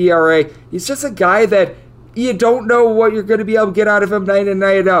 3 ERA. He's just a guy that you don't know what you're going to be able to get out of him night in and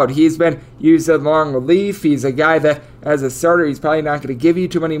night out. He's been used as long relief. He's a guy that, as a starter, he's probably not going to give you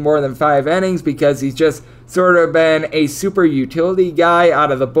too many more than 5 innings because he's just sort of been a super utility guy out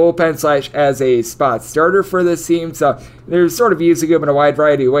of the bullpen / as a spot starter for this team. So they're sort of using him in a wide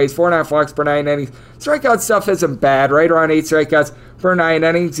variety of ways. 4.5 walks per 9 innings. Strikeout stuff isn't bad, right around 8 strikeouts per 9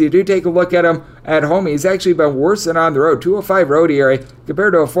 innings. You do take a look at him at home. He's actually been worse than on the road. 2.05 road ERA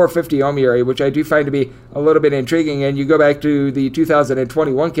compared to a 4.50 home ERA, which I do find to be a little bit intriguing. And you go back to the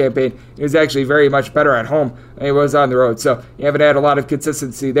 2021 campaign, he was actually very much better at home than he was on the road. So you haven't had a lot of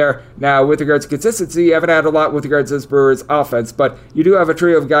consistency there. Now, with regards to consistency, you haven't had a lot with regards to this Brewers offense, but you do have a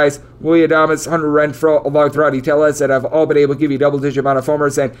trio of guys, Willy Adames, Hunter Renfroe, along with Rowdy Tellez, that have all been able to give you double-digit amount of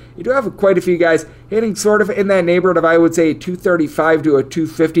homers, and you do have quite a few guys hitting sort of in that neighborhood of, I would say, 235 to a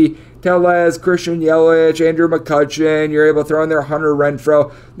 250. Tellez, Christian Yelich, Andrew McCutchen, you're able to throw in there Hunter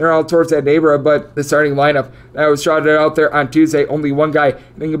Renfroe. They're all towards that neighborhood, but the starting lineup that was trotted out there on Tuesday, only one guy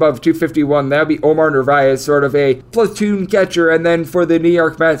hitting above 251. That would be Omar Narvaez, sort of a platoon catcher. And then for the New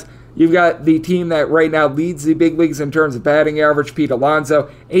York Mets, you've got the team that right now leads the big leagues in terms of batting average, Pete Alonso,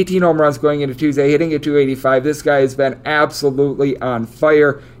 18 home runs going into Tuesday, hitting at 285. This guy has been absolutely on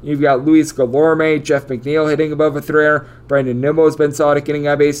fire. You've got Luis Guillorme, Jeff McNeil hitting above a 300. Brandon Nimmo's been solid at getting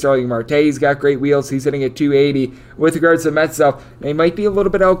on base. Starling Marte's got great wheels. He's hitting at 280. With regards to the Mets, though, they might be a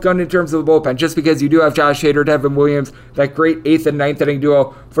little bit outgunned in terms of the bullpen, just because you do have Josh Hader, Devin Williams, that great 8th and 9th inning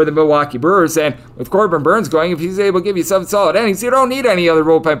duo for the Milwaukee Brewers. And with Corbin Burns going, if he's able to give you 7 solid innings, you don't need any other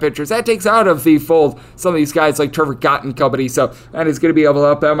bullpen pitchers. That takes out of the fold some of these guys like Trevor Gott and company. So that is going to be able to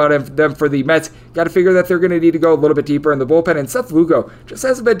help them out. And them for the Mets, got to figure that they're going to need to go a little bit deeper in the bullpen. And Seth Lugo just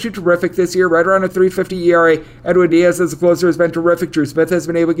hasn't been too terrific this year, right around a 3.50 ERA. Edwin Diaz has a closer has been terrific. Drew Smith has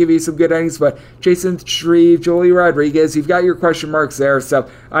been able to give you some good innings, but Jason Shreve, Joely Rodriguez, you've got your question marks there. So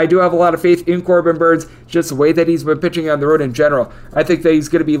I do have a lot of faith in Corbin Burnes, just the way that he's been pitching on the road in general. I think that he's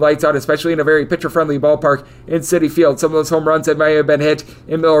going to be lights out, especially in a very pitcher-friendly ballpark in Citi Field. Some of those home runs that might have been hit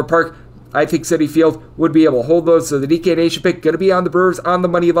in Miller Park, I think Citi Field would be able to hold those. So the DK Nation pick going to be on the Brewers on the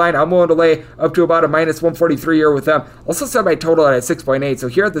money line. I'm willing to lay up to about a minus 143 here with them. Also set my total at 6.8. So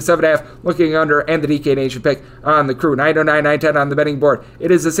here at the 7.5, looking under, and the DK Nation pick on the crew. 909, 910 on the betting board.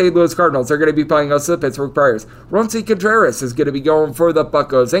 It is the St. Louis Cardinals. They're going to be playing us the Pittsburgh Pirates. Roansy Contreras is going to be going for the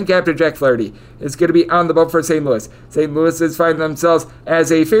Buccos. And Captain Jack Flaherty is going to be on the bump for St. Louis. St. Louis is finding themselves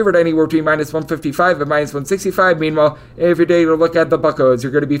as a favorite anywhere between minus 155 and minus 165. Meanwhile, if you're taking a look at the Buccos,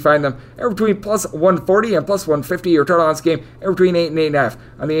 you're going to be finding them between plus 140 and plus 150. Your total on this game between 8 and 8.5.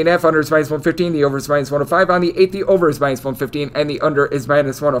 On the 8.5, under is minus 115. The over is minus 105. On the 8, the over is minus 115. And the under is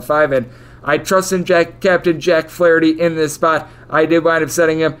minus 105. And I trust in Captain Jack Flaherty in this spot. I did wind up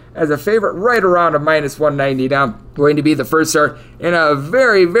setting him as a favorite right around a minus 190 down. Going to be the first start in a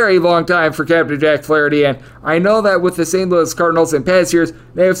very, very long time for Captain Jack Flaherty. And I know that with the St. Louis Cardinals in past years,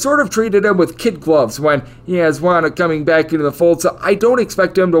 they have sort of treated him with kid gloves when he has wound up coming back into the fold. So I don't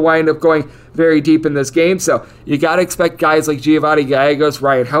expect him to wind up going very deep in this game. So you got to expect guys like Giovanni Gallegos,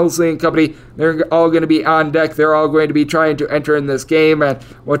 Ryan Helsley and company, they're all going to be on deck. They're all going to be trying to enter in this game. And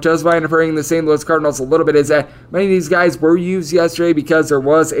what does wind up hurting the St. Louis Cardinals a little bit is that many of these guys were used yesterday because there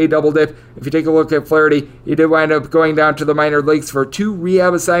was a double dip. If you take a look at Flaherty, he did wind up going down to the minor leagues for 2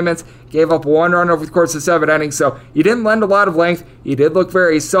 rehab assignments, gave up 1 run over the course of 7 innings, so he didn't lend a lot of length. He did look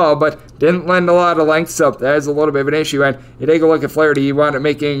very solid, but didn't lend a lot of length, so that is a little bit of an issue. And you take a look at Flaherty, he wound up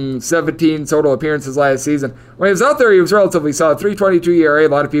making 17 total appearances last season. When he was out there, he was relatively solid. 3.22 ERA. A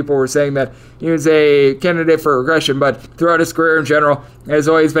lot of people were saying that he was a candidate for regression, but throughout his career in general, has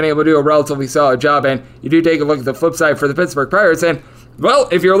always been able to do a relatively solid job. And you do take a look at the flip side for the Pittsburgh Pirates, and well,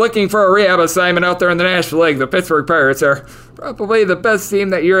 if you're looking for a rehab assignment out there in the National League, the Pittsburgh Pirates are probably the best team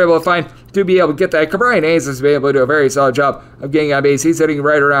that you're able to find to be able to get that. Ke'Bryan Hayes has been able to do a very solid job of getting on base. He's hitting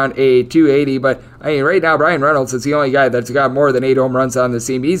right around a 280, but I mean, right now, Brian Reynolds is the only guy that's got more than 8 home runs on this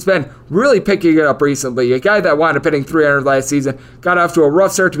team. He's been really picking it up recently. A guy that wound up hitting 300 last season, got off to a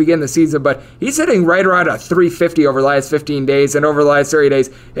rough start to begin the season, but he's hitting right around a 350 over the last 15 days, and over the last 30 days,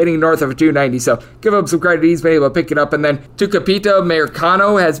 hitting north of a 290. So give him some credit. He's been able to pick it up. And then Tucupita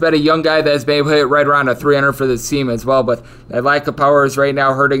Marcano has been a young guy that has been able to hit right around a 300 for this team as well, but that lack of power is right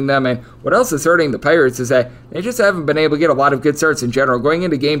now hurting them. And what else is hurting the Pirates is that they just haven't been able to get a lot of good starts in general. Going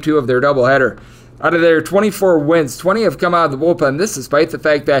into game 2 of their doubleheader, out of their 24 wins, 20 have come out of the bullpen. This despite the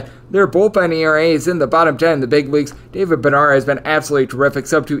fact that their bullpen ERA is in the bottom 10 in the big leagues. David Bednar has been absolutely terrific.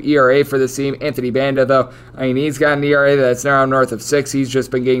 Sub-2 ERA for this team. Anthony Banda, though, I mean, he's got an ERA that's now north of 6. He's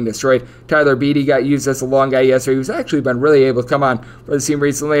just been getting destroyed. Tyler Beatty got used as a long guy yesterday. He's actually been really able to come on for the team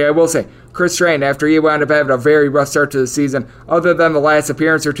recently. I will say, Chris Strain, after he wound up having a very rough start to the season, other than the last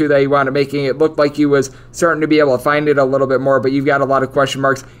appearance or two that he wound up making, it looked like he was starting to be able to find it a little bit more, but you've got a lot of question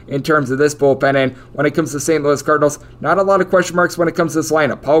marks in terms of this bullpen. And when it comes to St. Louis Cardinals, not a lot of question marks when it comes to this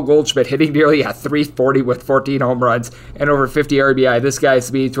lineup. Paul Goldschmidt hitting nearly a 340 with 14 home runs and over 50 RBI. This guy is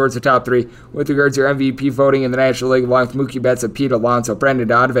to be towards the top 3 with regards to your MVP voting in the National League, along with Mookie Betts and Pete Alonso. Brendan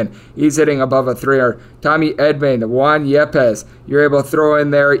Donovan, he's hitting above a 300. Tommy Edman, Juan Yepes, you're able to throw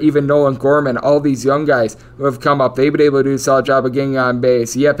in there even Nolan Gorman, all these young guys who have come up. They've been able to do a solid job of getting on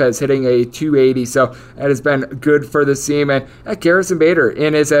base. Yepes hitting a 280, so that has been good for this team. And Garrison Bader,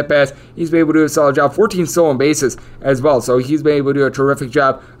 in his at-bats, he's been able to do a solid job. 14 stolen bases as well, so he's been able to do a terrific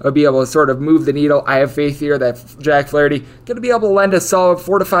job of being able to sort of move the needle. I have faith here that Jack Flaherty going to be able to lend a solid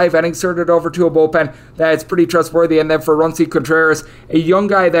 4 to 5 innings, turn it over to a bullpen that's pretty trustworthy. And then for Roansy Contreras, a young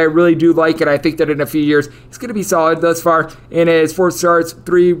guy that I really do like, and I think that in a few years he's going to be solid. Thus far in his 4 starts,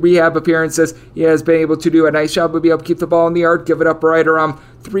 3 rehab appearances, he has been able to do a nice job of being able to keep the ball in the yard, give it up right around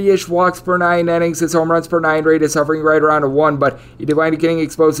 3-ish walks per 9 innings. His home runs per 9 rate is hovering right around a 1, but he did wind up getting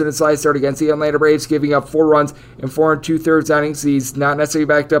exposed in his last start against the Atlanta Braves, giving up 4 runs in 4 2/3 innings. He's not necessarily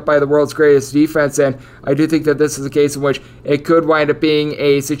backed up by the world's greatest defense, and I do think that this is a case in which it could wind up being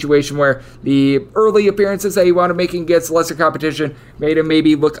a situation where the early appearances that he wound up making against lesser competition made him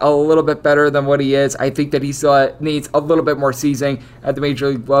maybe look a little bit better than what he is. I think that he still needs a little bit more seasoning at the major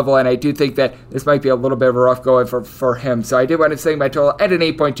league level, and I do think that this might be a little bit of a rough going for him. So I did wind up setting my total at an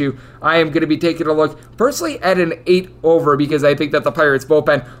 8.2. I am going to be taking a look personally at an 8 over because I think that the Pirates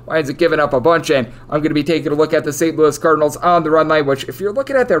bullpen winds up giving up a bunch, and I'm going to be taking a look at the St. Louis Cardinals on the run line, which if you're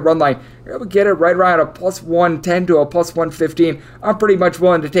looking at that run line, you're able to get it right around a plus 110 to a plus 115. I'm pretty much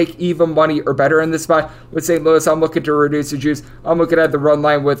willing to take even money or better in this spot. With St. Louis, I'm looking to reduce the juice. I'm looking at the run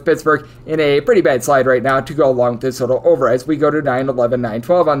line with Pittsburgh in a pretty bad slide right now to go along with this total over as we go to 9-11,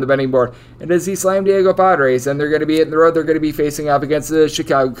 9-12 on the betting board. It is the San Diego Padres, and they're going to be hitting the road. They're going to be facing off against the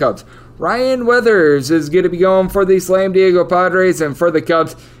Chicago Cubs. Ryan Weathers is going to be going for the San Diego Padres, and for the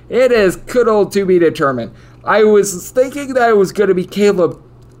Cubs, it is cuddled to be determined. I was thinking that it was going to be Caleb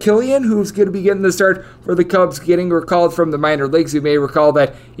Killian, who's going to be getting the start for the Cubs, getting recalled from the minor leagues. You may recall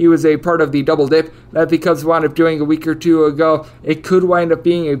that he was a part of the double dip that the Cubs wound up doing a week or two ago. It could wind up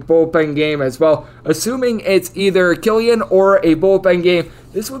being a bullpen game as well. Assuming it's either Killian or a bullpen game,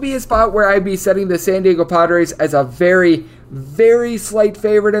 this would be a spot where I'd be setting the San Diego Padres as a very, very slight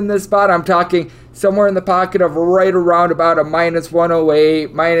favorite in this spot. I'm talking somewhere in the pocket of right around about a minus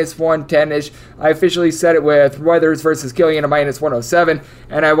 108, minus 110-ish. I officially set it with Weathers versus Killian a minus 107,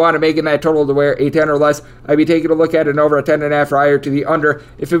 and I want to make it that total to where a 10 or less. I'd be taking a look at an over a 10.5 or higher to the under.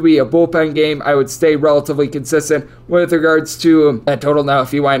 If it would be a bullpen game, I would stay relatively consistent with regards to that total. Now,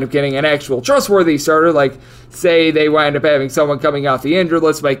 if you wind up getting an actual trustworthy starter, like say they wind up having someone coming off the injured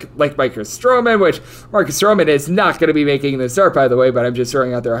list like Marcus Stroman, which Marcus Stroman is not going to be making the start, by the way, but I'm just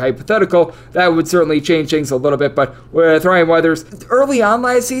throwing out there a hypothetical. That would certainly change things a little bit, but with Ryan Weathers, early on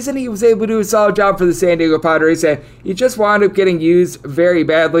last season, he was able to do a solid job for the San Diego Padres, and he just wound up getting used very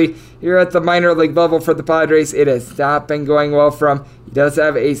badly. Here at the minor league level for the Padres, it has not been going well for him. He does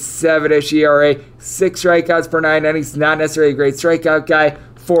have a 7-ish ERA, 6 strikeouts per 9 innings, not necessarily a great strikeout guy,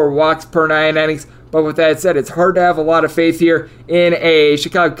 4 walks per 9 innings. But with that said, it's hard to have a lot of faith here in a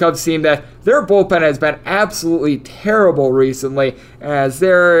Chicago Cubs team that their bullpen has been absolutely terrible recently, as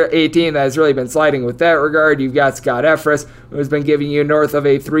they're a team that has really been sliding with that regard. You've got Scott Effross, who's been giving you north of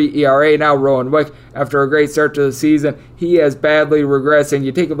a 3 ERA. Now Rowan Wick, after a great start to the season, he has badly regressed. And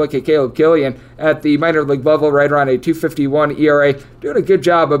you take a look at Caleb Killian at the minor league level, right around a 2.51 ERA, doing a good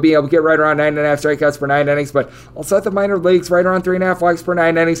job of being able to get right around 9.5 strikeouts per 9 innings, but also at the minor leagues, right around 3.5 walks per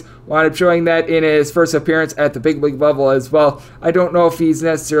 9 innings. Wound up showing that in his first appearance at the big league level as well. I don't know if he's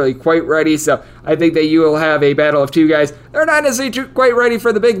necessarily quite ready, so I think that you will have a battle of two guys. They're not necessarily quite ready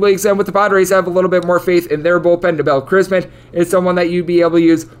for the big leagues, and with the Padres, have a little bit more faith in their bullpen. Dabel Chrisman is someone that you'd be able to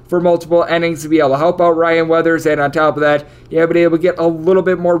use for multiple innings to be able to help out Ryan Weathers, and on top of that, you have been able to get a little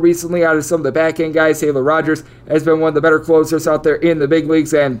bit more recently out of some of the back-end guys. Taylor Rogers has been one of the better closers out there in the big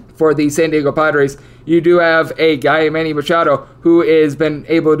leagues, and for the San Diego Padres, you do have a guy, Manny Machado, who has been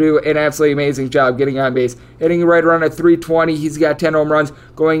able to do an absolutely amazing job getting on base, hitting right around at 320. He's got 10 home runs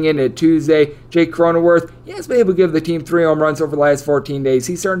going into Tuesday. Jake Cronenworth, he has been able to give the team 3 home runs over the last 14 days.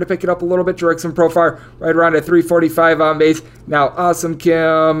 He's starting to pick it up a little bit. Jurickson Profar right around at 345 on base. Now, Awesome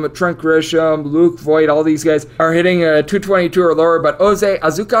Kim, Trent Grisham, Luke Voigt, all these guys are hitting a 222 or lower, but Jose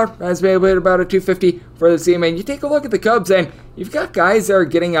Azucar has been able to hit about a 250 for the team. And you take a look at the Cubs, and you've got guys that are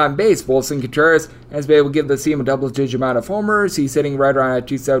getting on base. Wilson Contreras has been able to give the team a double-digit amount of homers. He's hitting right around at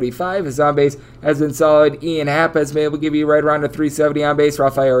 275. His on base has been solid. Ian Happ has been able to give you right around a 370 on base.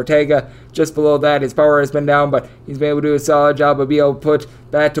 Rafael Ortega just below that. His power has been down, but he's been able to do a solid job of being able to put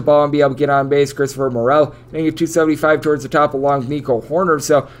bat to ball and be able to get on base. Christopher Morel hitting at 275 towards the top along with Nico Horner.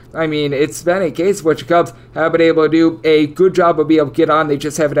 So, I mean, it's been a case which the Cubs have been able to do a good job of being able to get on. They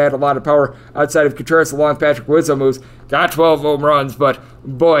just haven't had a lot of power outside of Contreras along with Patrick Wisdom, who's got 12 home runs, but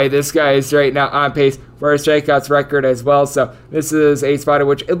boy, this guy is right now on pace for a strikeouts record as well. So this is a spot in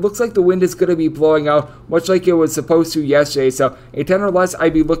which it looks like the wind is going to be blowing out, much like it was supposed to yesterday. So a 10 or less,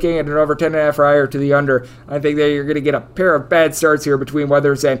 I'd be looking at an over 10.5 or higher to the under. I think that you're going to get a pair of bad starts here between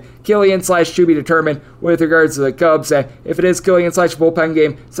Weathers and Killian / to be determined with regards to the Cubs. And if it is Killian / bullpen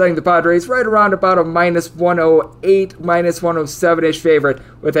game, setting the Padres right around about a minus 108, minus 107-ish favorite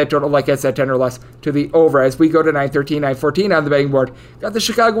with that total, like I said, 10 or less to the over. As we go to 913, 914 on the betting board, got the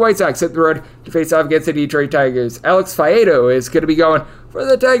Chicago White Sox hit the road to face off against the Detroit Tigers. Alex Faedo is going to be going for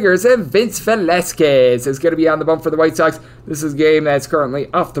the Tigers, and Vince Velasquez is going to be on the bump for the White Sox. This is a game that's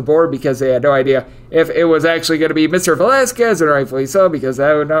currently off the board because they had no idea if it was actually going to be Mr. Velasquez, and rightfully so, because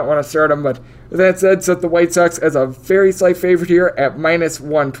I would not want to start him. But with that said, set the White Sox as a very slight favorite here at minus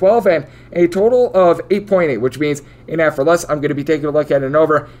 112 and a total of 8.8, which means in half or less, I'm going to be taking a look at an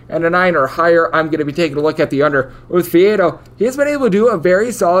over, and a 9 or higher, I'm going to be taking a look at the under. With Faedo, he has been able to do a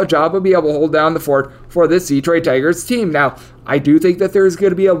very solid job of being able to hold down the fort for this Detroit Tigers team. Now, I do think that there's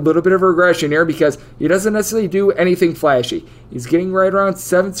going to be a little bit of regression here because he doesn't necessarily do anything flashy. He's getting right around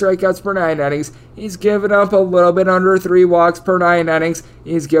 7 strikeouts per 9 innings. He's given up a little bit under 3 walks per 9 innings.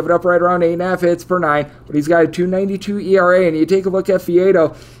 He's given up right around 8.5 hits per 9, but he's got a 2.92 ERA. And you take a look at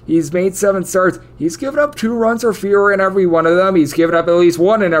Faedo, he's made 7 starts. He's given up 2 runs or fewer in every one of them. He's given up at least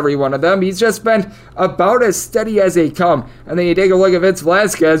 1 in every one of them. He's just been about as steady as they come. And then you take a look at Vince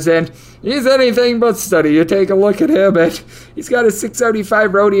Velasquez, and he's anything but steady. You take a look at him, and he's got a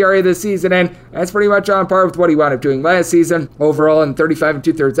 6.75 road ERA this season, and that's pretty much on par with what he wound up doing last season. Overall, in 35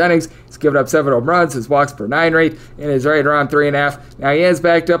 2/3 innings, he's given up 7 home runs. His walks per 9 rate is right around 3.5. Now, he is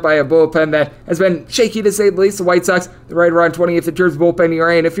backed up by a bullpen that has been shaky to say the least. The White Sox, they're right around 20th in terms of bullpen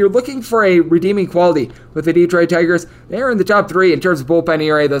ERA, and if you're looking for a redeeming quality with the Detroit Tigers, they are in the top 3 in terms of bullpen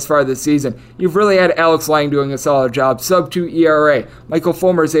ERA thus far this season. You've really had Alex Lang doing a solid job, sub-2 ERA. Michael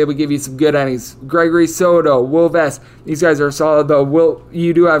Fulmer is able to give you some good innings. Gregory Soto, Will Vest, these guys are solid, though.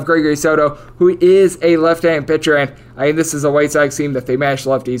 You do have Gregory Soto, who is a left-hand pitcher, and this is a White Sox team that they mash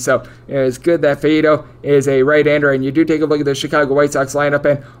lefties, so it's good that Faedo is a right-hander, and you do take a look at the Chicago White Sox lineup,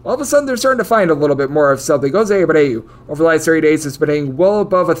 and all of a sudden they're starting to find a little bit more of something. Jose Abreu, over the last 30 days, has been hitting well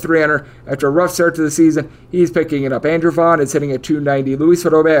above a 300 after a rough start to the season. He's picking it up. Andrew Vaughn is hitting at 290. Luis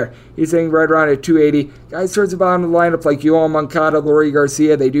Robert, he's hitting right around at 280. Guys towards the bottom of the lineup like Yoel Moncada, Leury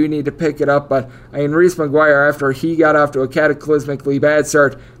Garcia, they do need to pick it up, but Reese McGuire, after he got off to a cataclysmically bad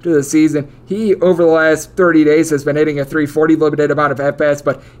start to the season, he, over the last 30 days, has been hitting a 340, limited amount of at-bats,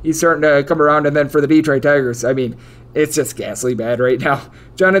 but he's starting to come around. And then for the Detroit Tigers, it's just ghastly bad right now.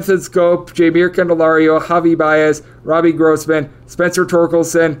 Jonathan Scope, Javier Candelario, Javi Baez, Robbie Grossman, Spencer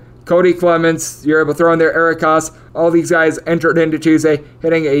Torkelson, Cody Clemens, you're able to throw in there Eric Haas. All these guys entered into Tuesday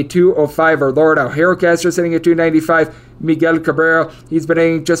hitting a 205 or lower. Now, Harold Castro's hitting a 295. Miguel Cabrera, he's been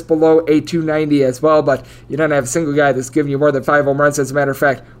hitting just below a 290 as well, but you don't have a single guy that's giving you more than 5 home runs. As a matter of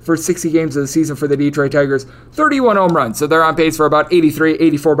fact, for 60 games of the season for the Detroit Tigers, 31 home runs. So they're on pace for about 83,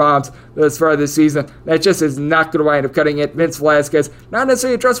 84 bombs as far as this season. That just is not going to wind up cutting it. Vince Velasquez, not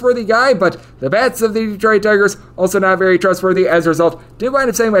necessarily a trustworthy guy, but the bats of the Detroit Tigers, also not very trustworthy. As a result, did wind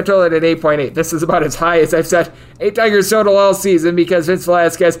up setting my total at an 8.8. This is about as high as I've set 8 Tigers total all season because Vince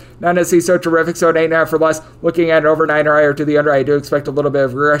Velasquez, not necessarily so terrific, so an 8.5 or less. Looking at an over 9 or higher to the under, I do expect a little bit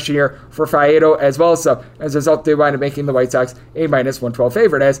of regression here for Faedo as well. So as a result, they wind up making the White Sox a -112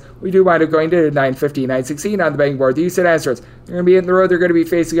 favorite, as we do wind up going to 950, 916 on the betting board. The Houston Astros, they're going to be in the road. They're going to be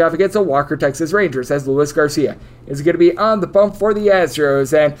facing off against the Walker Texas Rangers, as Luis Garcia is going to be on the bump for the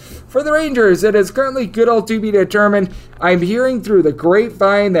Astros. And for the Rangers, it is currently good old to be determined. I'm hearing through the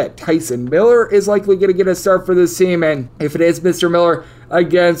grapevine that Tyson Miller is likely going to get a start for this team, and if it is Mr. Miller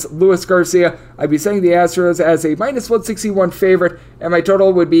against Luis Garcia, I'd be saying the Astros as a -161 favorite, and my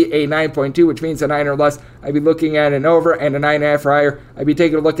total would be a 9.2, which means a 9 or less. I'd be looking at an over and a 9.5 or higher. I'd be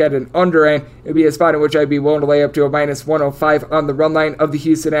taking a look at an under, and it'd be a spot in which I'd be willing to lay up to a -105 on the run line of the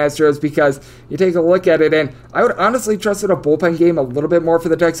Houston Astros, because you take a look at it, and I would honestly trust in a bullpen game a little bit more for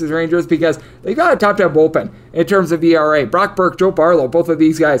the Texas Rangers, because they've got a top 10 bullpen in terms of ERA. Brock Burke, Joe Barlow, both of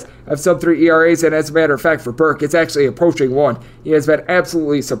these guys have sub-3 ERAs, and as a matter of fact, for Burke, it's actually approaching 1. He has been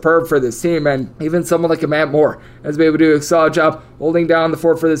absolutely superb for this team, and even someone like a Matt Moore has been able to do a solid job holding down the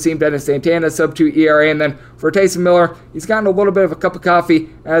fort for this team. Dennis Santana, sub-2 ERA, and then for Tyson Miller, he's gotten a little bit of a cup of coffee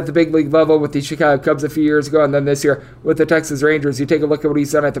at the big league level with the Chicago Cubs a few years ago, and then this year with the Texas Rangers. You take a look at what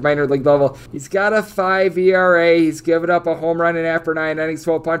he's done at the minor league level. He's got a 5 ERA. He's given up a home run and a half per 9 innings,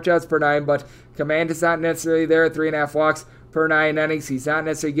 12 punch-outs per 9, but command is not necessarily there at 3.5 walks per 9 innings. He's not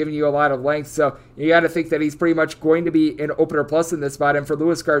necessarily giving you a lot of length, so you got to think that he's pretty much going to be an opener plus in this spot. And for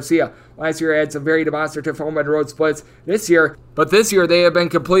Luis Garcia, last year he had some very demonstrative home and road splits this year, but this year they have been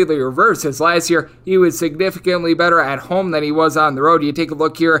completely reversed. As last year he was significantly better at home than he was on the road. You take a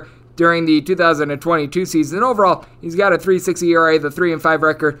look here during the 2022 season. Overall, he's got a 3.60 ERA. The 3-5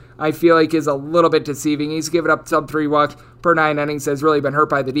 record, I feel like, is a little bit deceiving. He's given up sub-3 walks per 9 innings, has really been hurt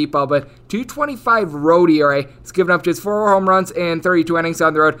by the deep ball, but 2.25 road ERA. He's given up just 4 home runs and 32 innings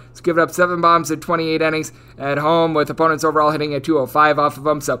on the road. He's given up 7 bombs in 28 innings at home, with opponents overall hitting a 205 off of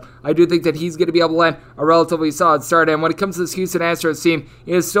him. So I do think that he's going to be able to land a relatively solid start. And when it comes to this Houston Astros team,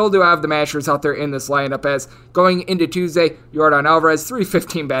 he still do have the mashers out there in this lineup, as going into Tuesday, Yordan Alvarez,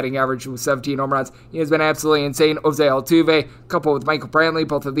 315 batting average with 17 home runs. He has been absolutely insane. Jose Altuve, coupled with Michael Brantley,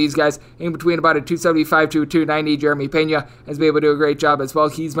 both of these guys in between about a 275 to a 290. Jeremy Pena, has been able to do a great job as well.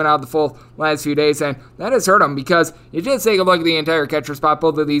 He's been out the full last few days, and that has hurt him because you just take a look at the entire catcher spot.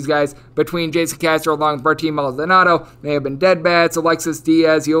 Both of these guys, between Jason Castro along with Martin Maldonado, they have been dead bats. Alexis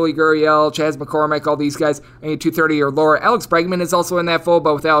Diaz, Yuli Gurriel, Chas McCormick, all these guys are 230 or lower. Alex Bregman is also in that full,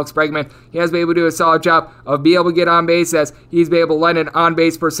 but with Alex Bregman, he has been able to do a solid job of being able to get on base, as he's been able to land an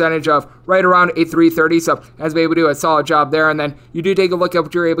on-base percentage of right around a 330, so has been able to do a solid job there. And then you do take a look at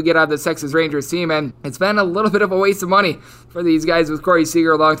what you're able to get out of the Texas Rangers team, and it's been a little bit of a waste of money for these guys with Corey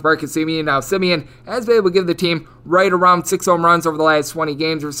Seager along with Marcus Semien. Now, Semien has been able to give the team right around 6 home runs over the last 20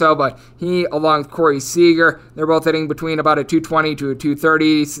 games or so, but he, along with Corey Seager, they're both hitting between about a 220 to a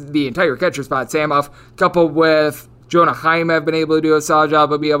 230. The entire catcher spot, Sam Huff, coupled with Jonah Heim, have been able to do a solid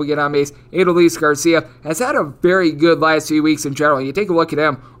job of being able to get on base. Adolis Garcia has had a very good last few weeks in general. You take a look at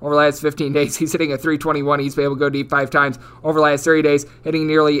him over the last 15 days, he's hitting a 321. He's been able to go deep 5 times over the last 30 days, hitting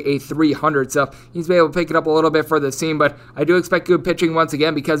nearly a 300. So he's been able to pick it up a little bit for this team, but I do expect good pitching once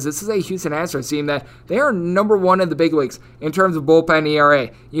again because this is a Houston Astros team that they are number 1 in the big leagues in terms of bullpen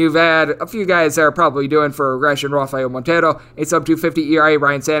ERA. You've had a few guys that are probably doing for regression. Rafael Montero, a sub-250 ERA.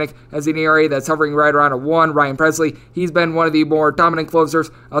 Ryan Stanek has an ERA that's hovering right around a 1. Ryan Presley, he's been one of the more dominant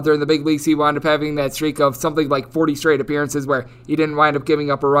closers out there in the big leagues. He wound up having that streak of something like 40 straight appearances where he didn't wind up giving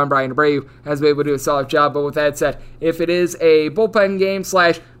up a run. Brian Abreu has been able to do a solid job, but with that said, if it is a bullpen game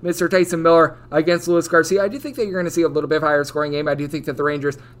 / Mr. Tyson Miller against Luis Garcia, I do think that you're going to see a little bit higher scoring game. I do think that the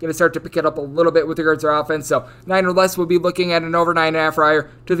Rangers are going to start to pick it up a little bit with regards to their offense, so 9 or less would be looking at an over 9.5 or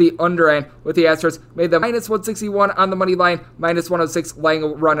higher to the under end, with the Astros made them minus 161 on the money line, minus 106 laying a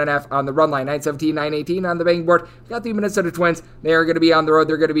run and a half on the run line. 917, 918 on the betting board. We've got the Minnesota Twins. They are going to be on the road.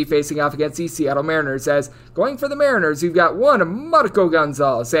 They're going to be facing off against the Seattle Mariners. As going for the Mariners, you've got one Marco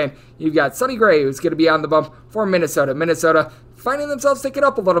Gonzalez, and you've got Sonny Gray, who's going to be on the bump for Minnesota. Minnesota finding themselves ticking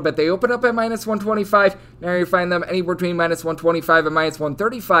up a little bit. They open up at minus 125. Now you find them anywhere between minus 125 and minus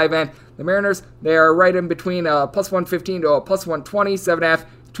 135. And the Mariners, they are right in between plus 115 to a plus 120, 7.5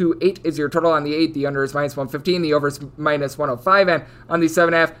 to 8 is your total on the 8. The under is minus 115. The over is minus 105. And on the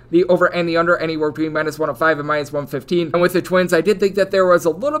 7.5, the over and the under anywhere between minus 105 and minus 115. And with the Twins, I did think that there was a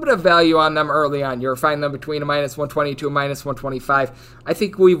little bit of value on them early on. You're finding them between a minus 120 to a minus 125. I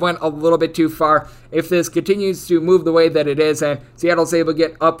think we went a little bit too far. If this continues to move the way that it is and Seattle's able to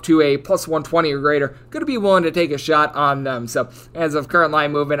get up to a plus 120 or greater, going to be willing to take a shot on them. So as of current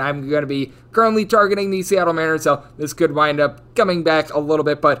line movement, I'm going to be currently targeting the Seattle Mariners, so this could wind up coming back a little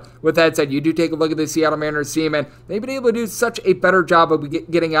bit. But with that said, you do take a look at the Seattle Mariners team, and they've been able to do such a better job of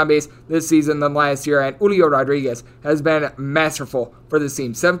getting on base this season than last year. And Julio Rodriguez has been masterful for this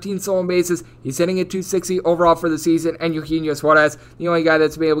team. 17 stolen bases. He's hitting at 260 overall for the season. And Eugenio Suarez, the only guy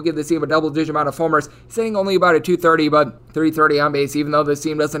that's been able to give this team a double-digit amount of homers, he's hitting only about a 230, but 330 on base, even though this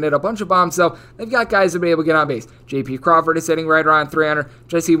team doesn't hit a bunch of bombs. So they've got guys that have been able to get on base. J.P. Crawford is hitting right around 300.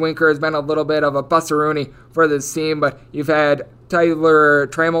 Jesse Winker has been a little bit of a bustaroonie for this team, but you've had Tyler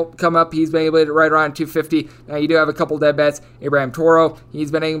Trammell come up. He's been able to hit right around 250. Now you do have a couple dead bats. Abraham Toro, he's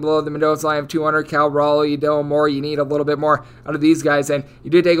been hitting below the Mendoza line of 200. Cal Raleigh, Dylan Moore, you need a little bit more out of these guys. And you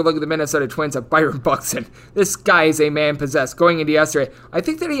did take a look at the Minnesota Twins of Byron Buxton. This guy is a man possessed. Going into yesterday, I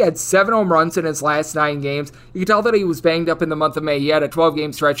think that he had 7 home runs in his last 9 games. You can tell that he was banged up in the month of May. He had a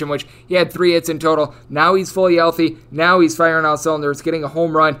 12-game stretch in which he had 3 hits in total. Now he's fully healthy. Now he's firing all cylinders, getting a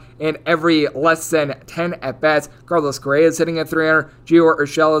home run in every less than 10 at-bats. Carlos Correa is hitting at 300. Gio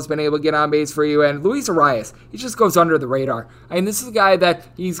Urshela has been able to get on base for you. And Luis Arias, he just goes under the radar. I mean, this is a guy that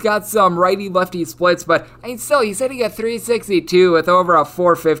he's got some righty-lefty splits, but I mean, still, he's hitting at 362 with over a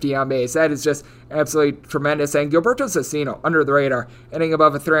 450 on base. That is just absolutely tremendous. And Gilberto Cecchino, under the radar, hitting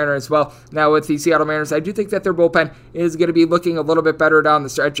above a 300 as well. Now with the Seattle Mariners, I do think that their bullpen is going to be looking a little bit better down the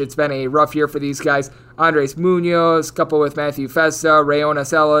stretch. It's been a rough year for these guys. Andres Munoz, coupled with Matthew Festa, Rayona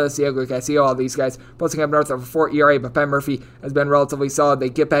Celis, Diego Castillo, all these guys posting up north of a 4 ERA, but Ben Murphy has been relatively solid. They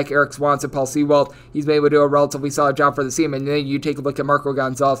get back Eric Swanson, Paul Sewald. He's been able to do a relatively solid job for the team. And then you take a look at Marco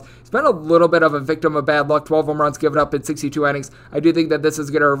Gonzalez. He's been a little bit of a victim of bad luck. 12 home runs given up in 62 innings. I do think that this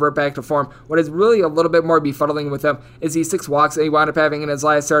is going to revert back to form. What is really a little bit more befuddling with him is the 6 walks that he wound up having in his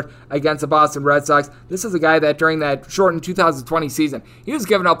last start against the Boston Red Sox. This is a guy that during that shortened 2020 season, he was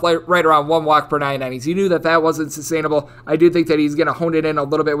giving up right around 1 walk per 9 innings. He knew that that wasn't sustainable. I do think that he's going to hone it in a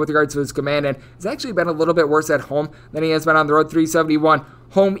little bit with regards to his command, and it's actually been a little bit worse at home than he has been on the road. 371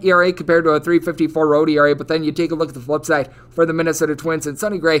 home ERA compared to a 3.54 road ERA, but then you take a look at the flip side for the Minnesota Twins, and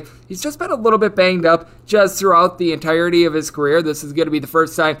Sonny Gray, he's just been a little bit banged up just throughout the entirety of his career. This is going to be the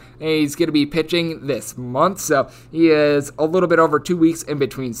first time he's going to be pitching this month, so he is a little bit over 2 weeks in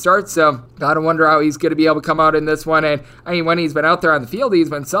between starts, so gotta wonder how he's going to be able to come out in this one. And I mean, when he's been out there on the field, he's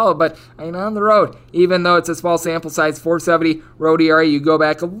been solid, but I mean, on the road, even though it's a small sample size, 4.70 road ERA, you go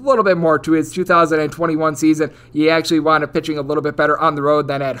back a little bit more to his 2021 season, he actually wound up pitching a little bit better on the road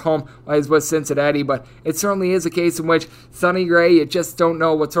than at home while he's with Cincinnati, but it certainly is a case in which Sonny Gray, you just don't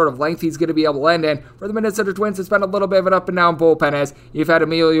know what sort of length he's going to be able to lend, and for the Minnesota Twins, it's been a little bit of an up and down bullpen as you've had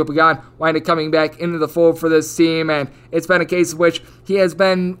Emilio Pagan wind up coming back into the fold for this team, and it's been a case in which he has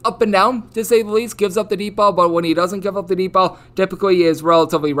been up and down, to say the least, gives up the deep ball, but when he doesn't give up the deep ball, typically he is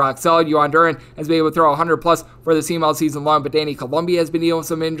relatively rock solid. Yohan Duran has been able to throw 100 plus for the team all season long, but Danny Columbia has been dealing with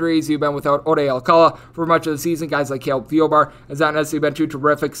some injuries. You've been without Ode Alcala for much of the season. Guys like Caleb Thielbar has not necessarily been too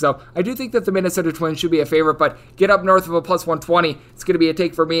terrific, so I do think that the Minnesota Twins should be a favorite, but get up north of a plus 120. It's going to be a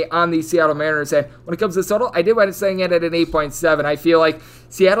take for me on the Seattle Mariners, and when it comes to total, I did wind up saying it at an 8.7. I feel like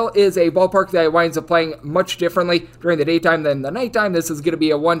Seattle is a ballpark that winds up playing much differently during the daytime than the nighttime. This is going to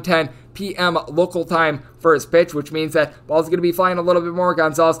be a 1:10 p.m. local time for his pitch, which means that ball's going to be flying a little bit more.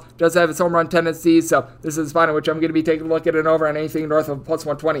 Gonzalez does have his home run tendencies, so this is fine, which I'm going to be taking a look at it over on anything north of plus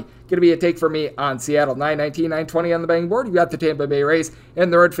 120. Going to be a take for me on Seattle. 919, 920 on the betting board. You got the Tampa Bay Rays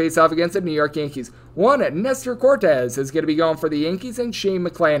in the road face-off against the New York Yankees. Nestor Cortez is going to be going for the Yankees, and Shane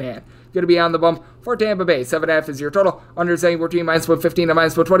McClanahan going to be on the bump for Tampa Bay. 7.5 is your total. Under is anywhere between minus 115 and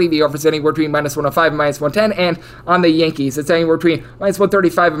minus 120. The over is anywhere between minus 105 and minus 110. And on the Yankees, it's anywhere between minus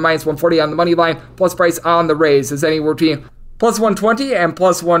 135 and minus 140 on the money line. Plus price on the Rays is anywhere between plus 120 and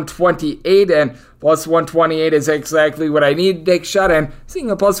plus 128. And plus 128 is exactly what I need to take a shot. And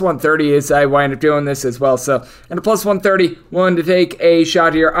seeing a plus 130 is I wind up doing this as well. So, and a plus 130, willing to take a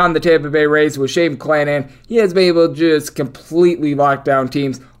shot here on the Tampa Bay Rays with Shane McClanahan. He has been able to just completely lock down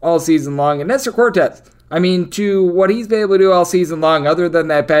teams all season long. And Nestor Cortez, I mean, to what he's been able to do all season long, other than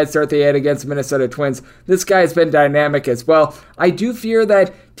that bad start they had against the Minnesota Twins, this guy's been dynamic as well. I do fear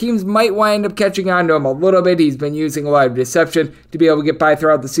that teams might wind up catching on to him a little bit. He's been using a lot of deception to be able to get by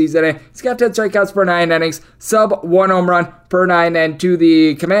throughout the season. And he's got 10 strikeouts per 9 innings, sub 1 home run per 9, and to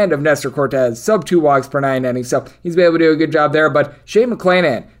the command of Nestor Cortez, sub 2 walks per 9 innings. So he's been able to do a good job there. But Shane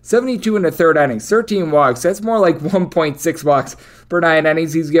McClanahan, 72 in the third innings, 13 walks. That's more like 1.6 walks per 9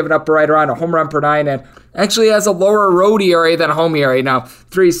 innings. He's given up right around a home run per 9 and actually has a lower road ERA than a home ERA. Now,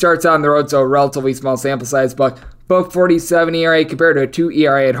 3 starts on the road, so a relatively small sample size, but both 47 ERA compared to a 2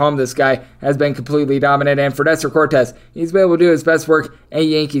 ERA at home. This guy has been completely dominant. And for Nestor Cortez, he's been able to do his best work at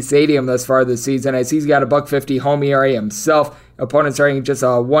Yankee Stadium thus far this season, as he's got a $1.50 home ERA himself. Opponents are getting just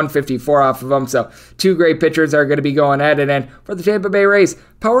a 154 off of him, so 2 great pitchers are going to be going at it. And for the Tampa Bay Rays,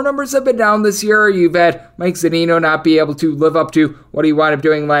 power numbers have been down this year. You've had Mike Zunino not be able to live up to what he wound up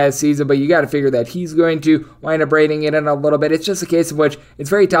doing last season, but you got to figure that he's going to wind up reining it in a little bit. It's just a case of which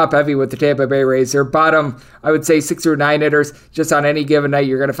it's very top heavy with the Tampa Bay Rays. Their bottom, I would say 6 or 9 hitters, just on any given night,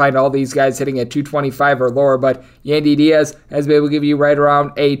 you're going to find all these guys hitting at 225 or lower, but Yandy Diaz has been able to give you right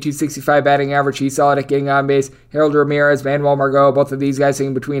around a 265 batting average. He's solid at getting on base. Harold Ramirez, Manuel Margot, both of these guys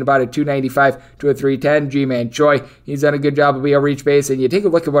hitting between about a 295 to a 310. G-Man Choi, he's done a good job of being able to reach base, and you take a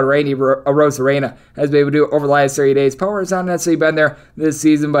look at what Randy Arozarena has been able to do over the last 30 days. Power has not necessarily been there this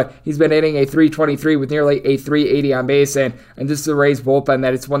season, but he's been hitting a 323 with nearly a 380 on base, and this is the Rays bullpen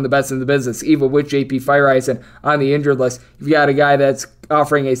that it's one of the best in the business, even with J.P. Fireisen on the injured list. You've got a guy that's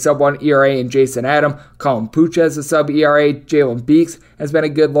offering a sub-1 ERA in Jason Adam. Colin Pooch has a sub-ERA. Jalen Beeks has been a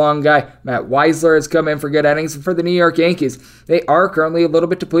good long guy. Matt Weisler has come in for good innings. And for the New York Yankees, they are currently a little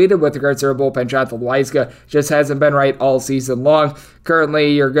bit depleted with regards to their bullpen. Jonathan Loáisiga just hasn't been right all season long.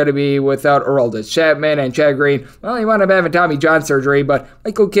 Currently, you're going to be without Aroldis Chapman and Chad Green. Well, you wound up having Tommy John surgery, but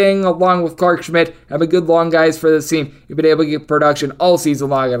Michael King, along with Clark Schmidt, have been good long guys for this team. You've been able to get production all season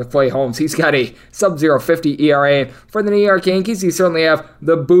long out of Clay Holmes. He's got a sub-0.50 ERA. And for the New York Yankees, you certainly have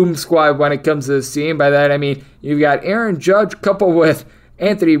the boom squad when it comes to this team. By that, I mean you've got Aaron Judge coupled with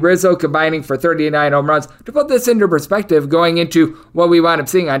Anthony Rizzo combining for 39 home runs. To put this into perspective, going into what we wound up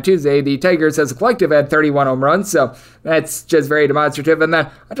seeing on Tuesday, the Tigers as a collective had 31 home runs, so that's just very demonstrative. And then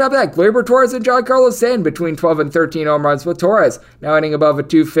on top of that, Gleyber Torres and Giancarlo Stanton between 12 and 13 home runs, with Torres now hitting above a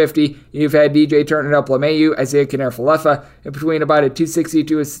 250. You've had DJ turning up LeMahieu, Isaiah Kiner-Falefa in between about a 260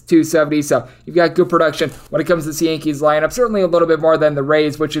 to a 270, so you've got good production when it comes to the Yankees lineup. Certainly a little bit more than the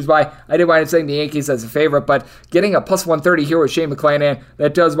Rays, which is why I did wind up saying the Yankees as a favorite, but getting a plus 130 here with Shane McClanahan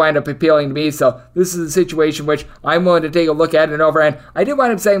that does wind up appealing to me. So this is a situation which I'm willing to take a look at and over. And I did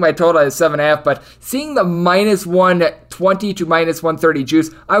wind up saying my total is 7.5, but seeing the minus 120 to minus 130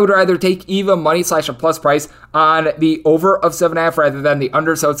 juice, I would rather take even money / a plus price on the over of 7.5 rather than the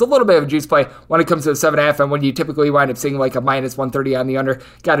under. So it's a little bit of a juice play when it comes to a 7.5, and when you typically wind up seeing like a minus 130 on the under,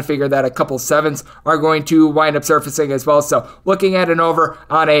 got to figure that a couple sevens are going to wind up surfacing as well. So looking at an over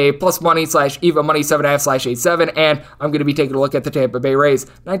on a plus money / even money 7.5 / a 7, and I'm going to be taking a look at the Tampa Bay Rays.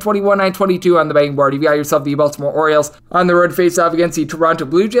 921, 922 on the betting board. You've got yourself the Baltimore Orioles on the road to face off against the Toronto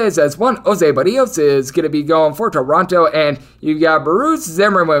Blue Jays, as one Jose Barrios is going to be going for Toronto, and you've got Bruce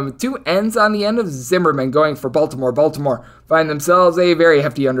Zimmerman with 2 N's on the end of Zimmerman going for Baltimore. Baltimore find themselves a very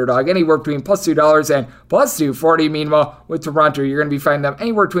hefty underdog, anywhere between plus $2 and plus 240. Meanwhile, with Toronto, you're going to be finding them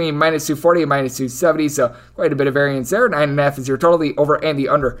anywhere between minus 240 and minus 270, so quite a bit of variance there. 9.5 is your total. The over and the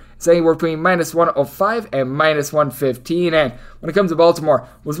under is anywhere between minus 105 and minus 115. And when it comes to Baltimore,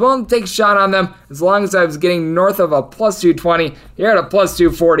 was willing to take a shot on them as long as I was getting north of a plus 220. Here at a plus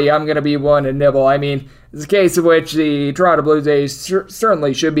 240, I'm going to be willing to nibble. I mean, it's a case in which the Toronto Blue Jays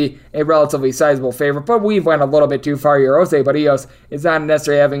certainly should be a relatively sizable favorite, but we've went a little bit too far here. Jose Barrios is not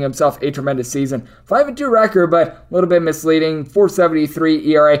necessarily having himself a tremendous season. 5-2 record, but a little bit misleading. 4.73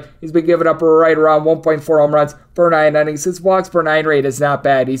 ERA. He's been giving up right around 1.4 home runs per 9 innings. His walks per 9 rate is not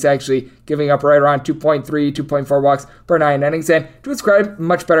bad. He's actually giving up right around 2.3, 2.4 walks per 9 innings, and to his credit,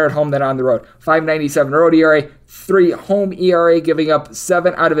 much better at home than on the road. 5.97 road ERA, 3 home ERA, giving up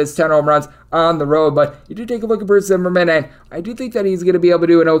 7 out of his 10 home runs on the road. But you do take a look at Bruce Zimmerman, and I do think that he's going to be able to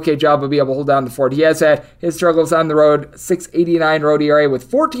do an okay job of being able to hold down the fort. He has had his struggles on the road. 6.89 road ERA with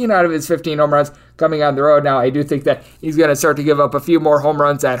 14 out of his 15 home runs coming on the road. Now, I do think that he's going to start to give up a few more home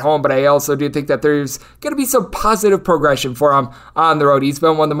runs at home, but I also do think that there's going to be some positive progression for him on the road. He's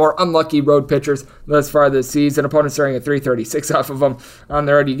been one of the more unlucky road pitchers thus far this season. Opponents throwing at 336 off of him on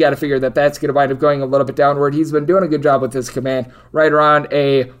the road. You got to figure that that's going to wind up going a little bit downward. He's been doing a good job with his command, right around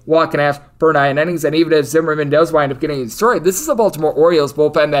a walk and a half per 9 innings, and even if Zimmerman does wind up getting destroyed, this is a Baltimore Orioles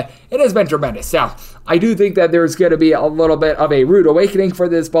bullpen that it has been tremendous. Now, I do think that there's going to be a little bit of a rude awakening for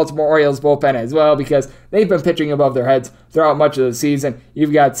this Baltimore Orioles bullpen as well, because they've been pitching above their heads throughout much of the season.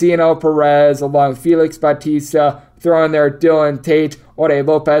 You've got Ciano Perez along with Felix Bautista, throwing there Dylan Tate, Ode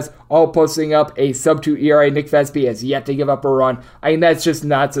Lopez, all posting up a sub-2 ERA. Nick Vespi has yet to give up a run. I mean, that's just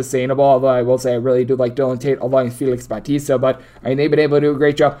not sustainable, although I will say I really do like Dylan Tate along with Felix Bautista, but I mean, they've been able to do a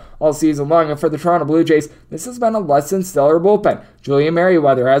great job all season long. And for the Toronto Blue Jays, this has been a less than stellar bullpen. Julian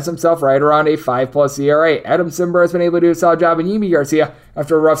Merriweather has himself right around a 5+ ERA. Adam Simber has been able to do a solid job, and Yimi Garcia,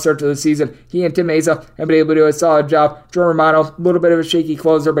 after a rough start to the season, he and Tim Meza have been able to do a solid job. Joe Romano, a little bit of a shaky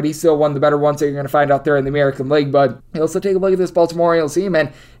closer, but he's still one of the better ones that you're going to find out there in the American League. But you also take a look at this Baltimore Orioles team,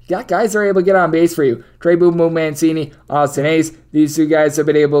 and you got guys that are able to get on base for you. Trey Boom Boom Mancini, Austin Hayes. These two guys have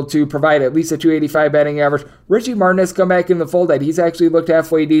been able to provide at least a 285 batting average. Richie Martin has come back in the fold, that he's actually looked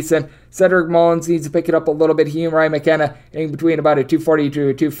halfway decent. Cedric Mullins needs to pick it up a little bit. He and Ryan McKenna in between about a 240 to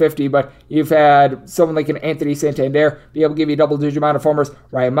a 250, but you've had someone like an Anthony Santander be able to give you a double-digit amount of homers.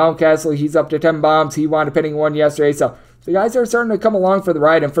 Ryan Mountcastle, he's up to 10 bombs. He wound up hitting one yesterday, so the guys are starting to come along for the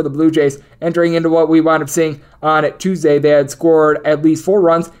ride. And for the Blue Jays, entering into what we wound up seeing on Tuesday, they had scored at least 4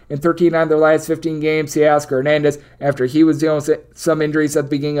 runs in 13 out of their last 15 games. Teoscar Hernandez, after he was dealing with some injuries at the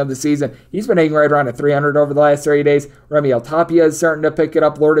beginning of the season, he's been hanging right around at 300 over the last 30 days. Remy Tapia is starting to pick it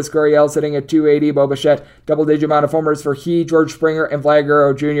up. Lourdes Gurriel sitting at 280. Bo Bichette, double-digit amount of homers for he, George Springer, and Vlad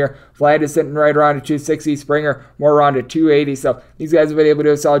Guerrero Jr. Vlad is sitting right around at 260. Springer more around at 280. So these guys have been able to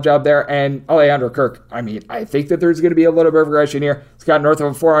do a solid job there. And Alejandro Kirk, I mean, I think that there's going to be a little bit of regression here. He's got north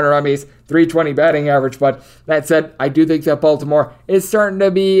of 400 on base, 320 batting average, but that said, I do think that Baltimore is starting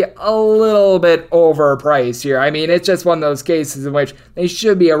to be a little bit overpriced here. I mean, it's just one of those cases in which they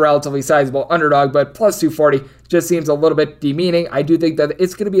should be a relatively sizable underdog, but plus 240 just seems a little bit demeaning. I do think that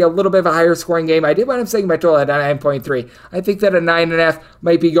it's going to be a little bit of a higher scoring game. I did wind up saying my total at 9.3. I think that a 9.5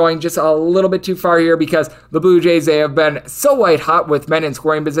 might be going just a little bit too far here, because the Blue Jays, they have been so white hot with men in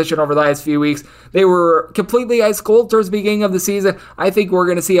scoring position over the last few weeks. They were completely ice cold towards the beginning of the season. I think we're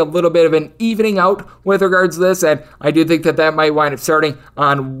going to see a little bit of an evening out with regards to this, and I do think that that might wind up starting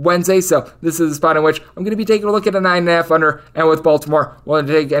on Wednesday. So this is a spot in which I'm going to be taking a look at a 9.5 under, and with Baltimore, willing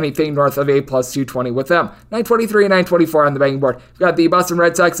to take anything north of a plus 220 with them. 923 and 924 on the betting board. We've got the Boston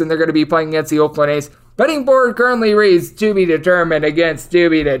Red Sox, and they're going to be playing against the Oakland A's. Betting board currently reads to be determined against to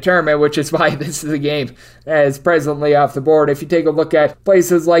be determined, which is why this is a game that is presently off the board. If you take a look at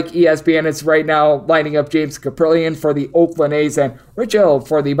places like ESPN, it's right now lining up James Caprillion for the Oakland A's and Rich Hill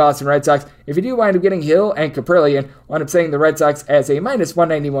for the Boston Red Sox. If if you do wind up getting Hill and Caprillion, wind up saying the Red Sox as a minus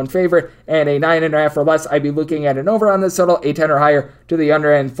 191 favorite and a 9.5 or less, I'd be looking at an over on this total, a 10 or higher to the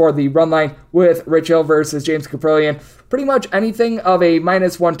under end for the run line with Rich Hill versus James Caprillion. Pretty much anything of a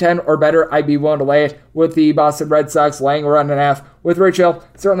minus 110 or better, I'd be willing to lay it with the Boston Red Sox laying a run and a half with Rich Hill.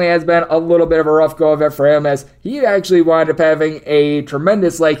 Certainly has been a little bit of a rough go of it for him, as he actually wound up having a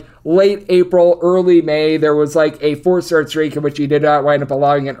tremendous, late April, early May. There was a 4-start streak in which he did not wind up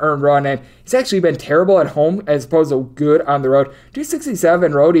allowing an earned run, and he's actually been terrible at home as opposed to good on the road.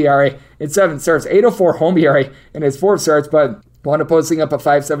 267 road ERA in 7 starts, 804 home ERA in his 4 starts, but wound up posting up a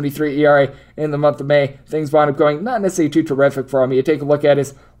 5.73 ERA in the month of May. Things wound up going not necessarily too terrific for him. You take a look at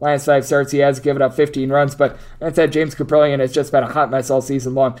his last 5 starts, he has given up 15 runs, but that said, James Caprillion has just been a hot mess all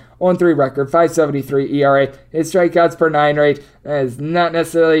season long. 0-3 record, 5.73 ERA. His strikeouts per 9 rate is not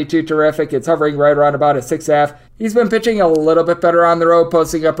necessarily too terrific. It's hovering right around about a 6.5. He's been pitching a little bit better on the road,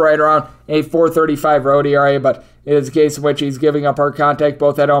 posting up right around a 4.35 road ERA, but it is a case in which he's giving up hard contact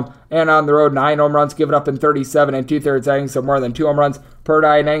both at home and on the road. 9 home runs given up in 37 and 2/3 innings, so more than 2 home runs per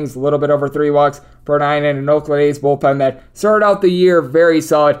 9 innings, a little bit over 3 walks per 9 in an Oakland A's bullpen that started out the year very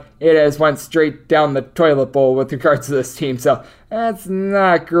solid. It has went straight down the toilet bowl with regards to this team, so that's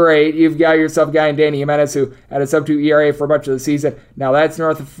not great. You've got yourself a guy in Danny Jimenez who had a sub-2 ERA for much of the season. Now that's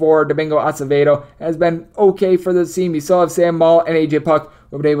north of 4. Domingo Acevedo has been okay for this team. You still have Sam Maul and AJ Puck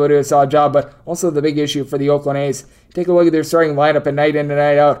who have been able to do a solid job, but also the big issue for the Oakland A's. Take a look at their starting lineup and night in and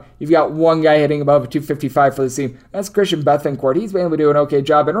night out. You've got one guy hitting above a 255 for the team. That's Christian Bethancourt. He's been able to do an okay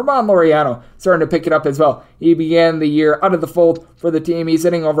job. And Ramon Laureano starting to pick it up as well. He began the year out of the fold for the team. He's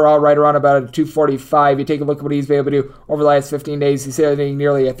hitting overall right around about a 245. You take a look at what he's been able to do over the last 15 days. He's hitting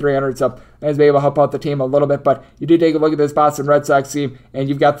nearly a 300, so he's been able to help out the team a little bit. But you do take a look at this Boston Red Sox team, and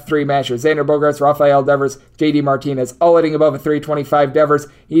you've got the 3 mashers. Xander Bogaerts, Rafael Devers, JD Martinez, all hitting above a 325. Devers,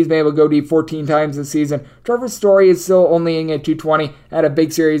 he's been able to go deep 14 times this season. Trevor Story is still only in at 220. Had a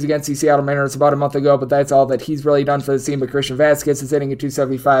big series against the Seattle Mariners about a month ago, but that's all that he's really done for the team. But Christian Vasquez is hitting at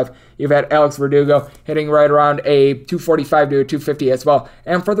 275. You've had Alex Verdugo hitting right around a 245 to a 250 as well.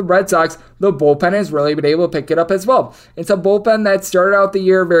 And for the Red Sox, the bullpen has really been able to pick it up as well. It's a bullpen that started out the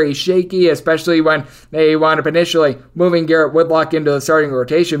year very shaky, especially when they wound up initially moving Garrett Whitlock into the starting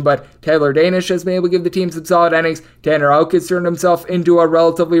rotation, but Tyler Danish has been able to give the team some solid innings. Tanner Houck has turned himself into a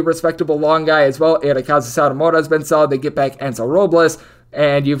relatively respectable long guy as well. Erikazu Sadamoto has been solid. They get back Ansel Robles.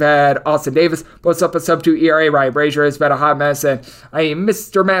 And you've had Austin Davis post up a sub-2 ERA. Ryan Brazier has been a hot mess. And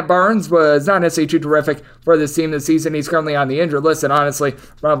Mr. Matt Barnes was not necessarily too terrific for this team this season. He's currently on the injured list, and honestly,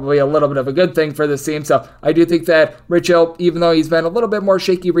 probably a little bit of a good thing for this team. So I do think that Rich Hill, even though he's been a little bit more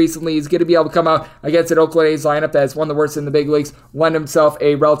shaky recently, he's going to be able to come out against an Oakland A's lineup that is one of the worst in the big leagues, lend himself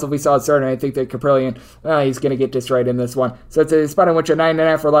a relatively solid start. And I think that Caprillion, he's going to get destroyed in this one. So it's a spot in which a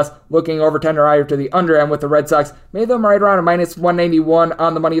 9.5 or less, looking over 10 or higher to the under end with the Red Sox. Made them right around a minus 191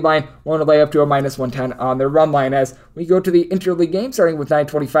 on the money line. Want to lay up to a minus 110 on their run line as we go to the interleague game starting with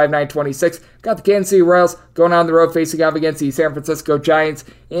 9:25, 9:26. Got the Kansas City Royals going on the road facing off against the San Francisco Giants.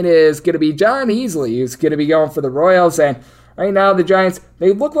 It is going to be John Heasley who's going to be going for the Royals, and right now the Giants,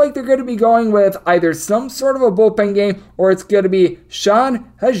 they look like they're going to be going with either some sort of a bullpen game or it's going to be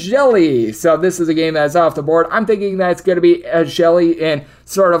Sean Hageli. So this is a game that's off the board. I'm thinking that it's going to be Hageli in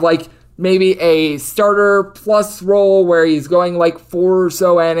sort of like maybe a starter plus role where he's going like 4 or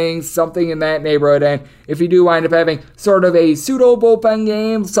so innings, something in that neighborhood. And if you do wind up having sort of a pseudo bullpen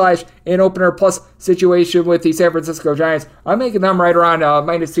game / an opener plus situation with the San Francisco Giants, I'm making them right around a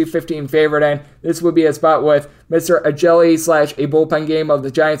minus 215 favorite. And this would be a spot with Mr. Hageli / a bullpen game of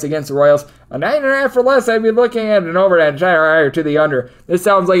the Giants against the Royals. A 9.5 or less, I'd be looking at an over and higher to the under. This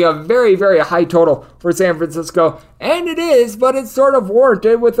sounds like a very, very high total for San Francisco, and it is, but it's sort of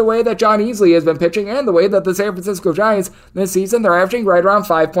warranted with the way that John Heasley has been pitching and the way that the San Francisco Giants this season, they're averaging right around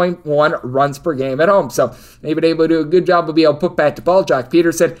 5.1 runs per game at home. So they've been able to do a good job of being able to put back the ball. Jock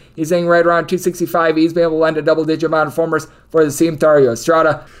Peterson, he's hitting right around 265. He's been able to lend a double-digit amount of homers for the team. Thairo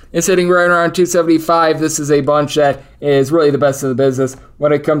Estrada is hitting right around 275. This is a bunch that is really the best in the business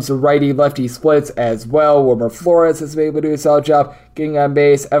when it comes to righty-lefty splits as well. Wilmer Flores has been able to do a solid job getting on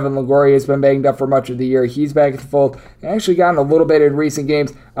base. Evan Longoria has been banged up for much of the year. He's back at the fold. And actually gotten a little bit in recent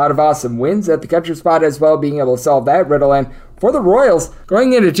games out of Austin Wins at the catcher spot as well, being able to solve that riddle. And for the Royals,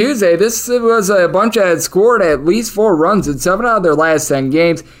 going into Tuesday, this was a bunch that had scored at least 4 runs in 7 out of their last 10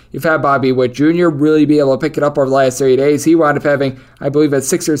 games. You've had Bobby Witt Jr. really be able to pick it up over the last 30 days. He wound up having, I believe, a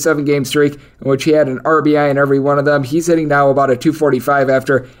 6 or 7 game streak in which he had an RBI in every one of them. He's hitting now about a 245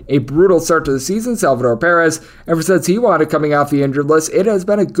 after a brutal start to the season. Salvador Perez, ever since he wound up coming off the injured list, it has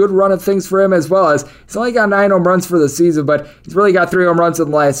been a good run of things for him, as well as he's only got 9 home runs for the season, but he's really got 3 home runs in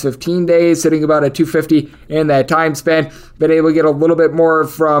the last 15 days, hitting about a 250 in that time span. Been able to get a little bit more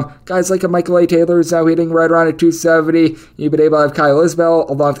from guys like a Michael A. Taylor, who's now hitting right around a 270. You've been able to have Kyle Isbell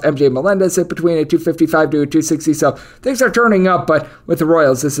along with MJ Melendez hit between a 255 to a 260. So things are turning up, but with the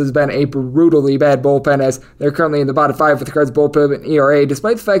Royals, this has been a brutally bad bullpen as they're currently in the bottom 5 with the Cards bullpen and ERA,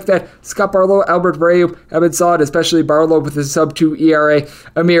 despite the fact that Scott Barlow, Albert Abreu have been solid, especially Barlow with his sub-2 ERA.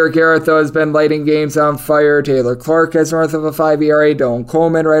 Amir Garrett, though, has been lighting games on fire. Taylor Clark has north of a 5 ERA. Dylan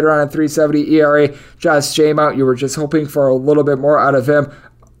Coleman right around a 370 ERA. Josh Jamont, you were just hoping for a little bit more out of him.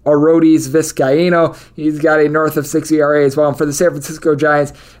 Arodys Vizcaíno, he's got a north of 6 ERA as well. And for the San Francisco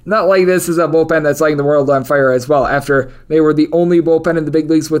Giants, not like this is a bullpen that's lighting the world on fire as well, after they were the only bullpen in the big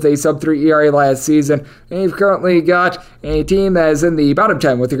leagues with a sub-3 ERA last season. And you've currently got a team that is in the bottom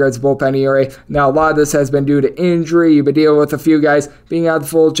 10 with regards to bullpen ERA. Now, a lot of this has been due to injury. You've been dealing with a few guys being out the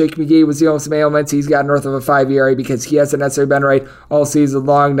full. Jake McGee was dealing with some ailments. He's got north of a 5 ERA because he hasn't necessarily been right all season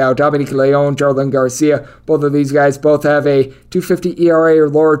long. Now, Dominic Leon, Jarlin Garcia, both of these guys both have a 250 ERA or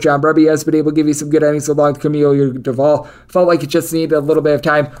lower. John Brebbie has been able to give you some good innings along with Camilo Duvall. Felt like it just needed a little bit of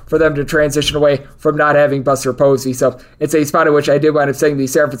time for them to transition away from not having Buster Posey. So it's a spot in which I did wind up saying the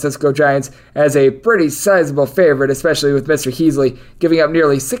San Francisco Giants as a pretty sizable favorite, especially with Mr. Heasley giving up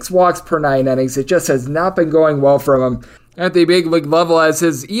nearly 6 walks per 9 innings. It just has not been going well from him at the big league level, as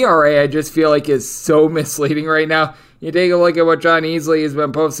his ERA I just feel like is so misleading right now. You take a look at what John Heasley has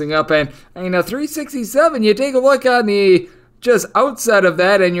been posting up, and I mean, a 367, you take a look on the just outside of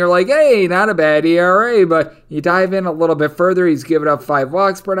that, and you're like, hey, not a bad ERA, but you dive in a little bit further, he's given up 5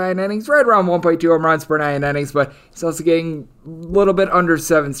 walks per 9 innings, right around 1.2 home runs per 9 innings, but he's also getting a little bit under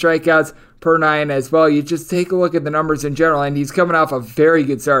 7 strikeouts per 9 as well. You just take a look at the numbers in general, and he's coming off a very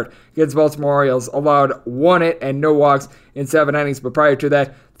good start against Baltimore Orioles, allowed 1 hit and no walks in 7 innings, but prior to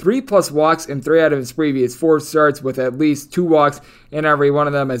that, 3+ walks in 3 out of his previous 4 starts, with at least 2 walks in every one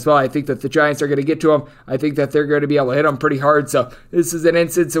of them as well. I think that the Giants are going to get to him. I think that they're going to be able to hit him pretty hard. So this is an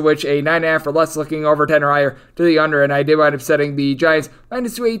instance in which a 9.5 or less looking over 10 or higher to the under, and I did wind up setting the Giants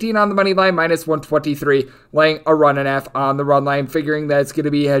minus 218 on the money line, minus 123, laying a 1.5 on the run line, figuring that it's going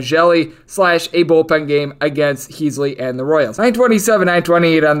to be Hegeli / a bullpen game against Heasley and the Royals. 927,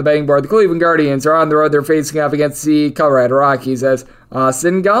 928 on the betting board. The Cleveland Guardians are on the road. They're facing off against the Colorado Rockies, as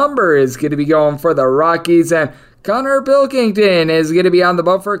Austin Gomber is going to be going for the Rockies, and Connor Pilkington is going to be on the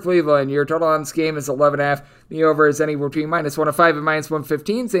bump for Cleveland. Your total on this game is 11.5. The over is anywhere between minus 105 and minus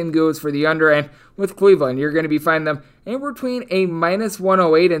 115. Same goes for the under. And with Cleveland, you're going to be finding them anywhere between a minus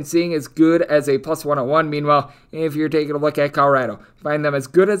 108 and seeing as good as a plus 101. Meanwhile, if you're taking a look at Colorado, find them as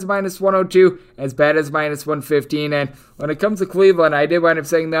good as minus 102, as bad as minus 115. And when it comes to Cleveland, I did wind up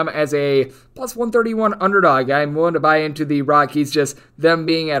saying them as a plus 131 underdog. I'm willing to buy into the Rockies. Just them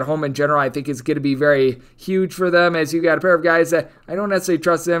being at home in general, I think is going to be very huge for them, as you got a pair of guys that I don't necessarily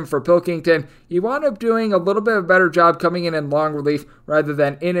trust them. For Pilkington, you wound up doing a little bit of a better job coming in long relief rather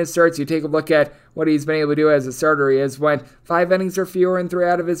than in his starts. You take a look at what he's been able to do as a starter. He has went 5 innings or fewer in 3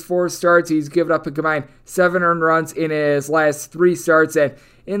 out of his 4 starts. He's given up a combined 7 earned runs in his last 3 starts, and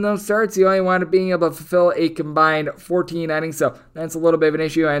in those starts, he only wound up being able to fulfill a combined 14 innings, so that's a little bit of an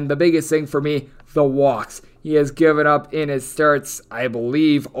issue. And the biggest thing for me, the walks. He has given up in his starts, I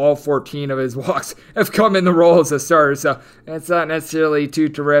believe all 14 of his walks have come in the role as a starter, so that's not necessarily too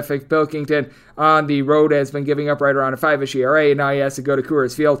terrific. Pilkington on the road has been giving up right around a 5-ish ERA, and now he has to go to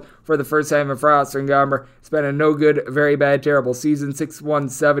Coors Field for the first time in for Austin Gomber. It's been a no good, very bad, terrible season,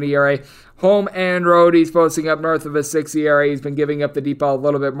 6.17 ERA. Home and road, he's posting up north of a 6 ERA. He's been giving up the deep ball a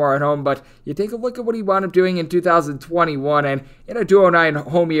little bit more at home, but you take a look at what he wound up doing in 2021, and in a 2.09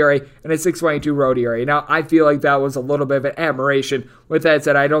 home ERA and a 6.22 road ERA. Now, I feel like that was a little bit of an aberration. With that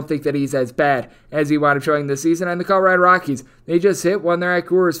said, I don't think that he's as bad as he wound up showing this season. And the Colorado Rockies, they just hit when they're at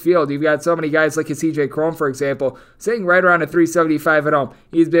Coors Field. You've got so many guys like a CJ Cron, for example, sitting right around a 375 at home.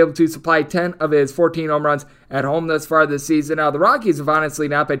 He's been able to supply 10 of his 14 home runs at home thus far this season. Now, the Rockies have honestly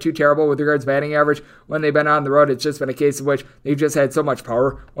not been too terrible with regards to batting average when they've been on the road. It's just been a case of which they've just had so much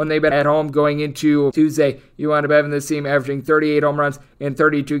power. When they've been at home going into Tuesday, you wind up having this team averaging 38 home runs in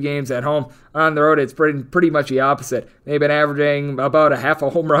 32 games at home. On the road, it's pretty much the opposite. They've been averaging about a half a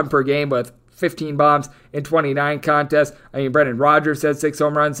home run per game with 15 bombs in 29 contests. I mean, Brendan Rodgers has 6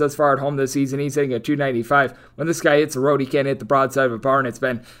 home runs thus far at home this season. He's hitting at .295. When this guy hits the road, he can't hit the broadside of a barn. It's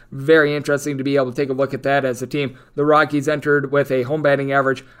been very interesting to be able to take a look at that as a team. The Rockies entered with a home batting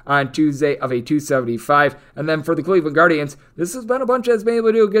average on Tuesday of a .275. And then for the Cleveland Guardians, this has been a bunch that's been able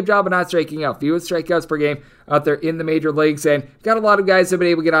to do a good job of not striking out. Fewest strikeouts per game out there in the major leagues, and got a lot of guys that have been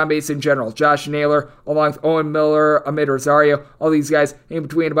able to get on base in general. Josh Naylor, along with Owen Miller, Amid Rosario, all these guys in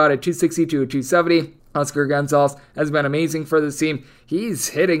between about a .260 to a .270. Oscar Gonzalez has been amazing for this team. He's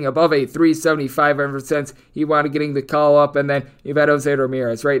hitting above a .375 ever since he wanted getting the call up. And then you've had Jose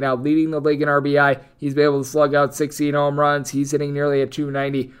Ramirez right now leading the league in RBI. He's been able to slug out 16 home runs. He's hitting nearly a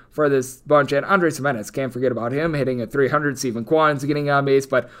 .290 for this bunch. And Andres Gimenez, can't forget about him, hitting at .300. Stephen Kwan's getting on base.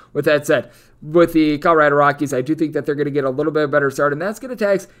 But with that said, with the Colorado Rockies, I do think that they're going to get a little bit better start, and that's going to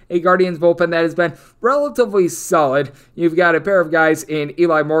tax a Guardians bullpen that has been relatively solid. You've got a pair of guys in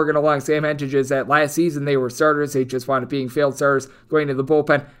Eli Morgan along Sam Hentges that last season they were starters. They just wound up being failed starters. Going to the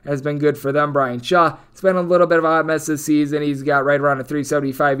bullpen has been good for them. Brian Shaw, it's been a little bit of a hot mess this season. He's got right around a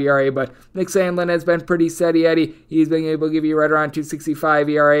 .375 ERA, but Nick Sandlin has been pretty steady Eddie. He's been able to give you right around .265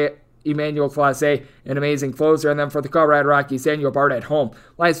 ERA. Emmanuel Clase, an amazing closer. And then for the Colorado Rockies, Daniel Bard at home.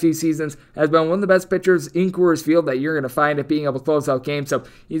 Last few seasons has been one of the best pitchers in Coors Field that you're going to find at being able to close out games. So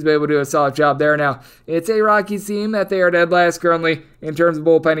he's been able to do a solid job there. Now, it's a Rockies team that they are dead last currently in terms of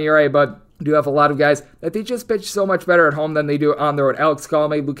bullpen ERA, but do have a lot of guys that they just pitch so much better at home than they do on the road. Alex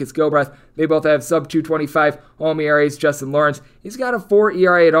Colomé, Lucas Gilbreth, they both have sub .225 home ERAs. Justin Lawrence, he's got a 4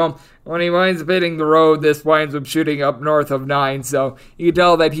 ERA at home. When he winds up hitting the road, this winds up shooting up north of 9. So you can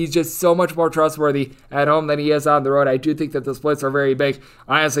tell that he's just so much more trustworthy at home than he is on the road. I do think that the splits are very big.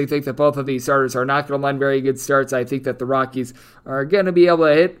 I honestly think that both of these starters are not going to lend very good starts. I think that the Rockies are going to be able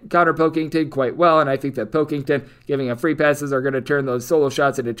to hit Connor Pilkington quite well, and I think that Pilkington giving him free passes are going to turn those solo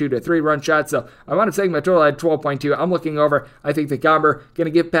shots into 2 to 3 run shots. So I want to say my total at 12.2. I'm looking over. I think that Gomber going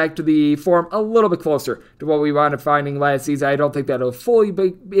to get back to the form a little bit closer to what we wound up finding last season. I don't think that he'll fully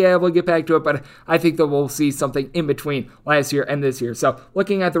be able to get back to it, but I think that we'll see something in between last year and this year. So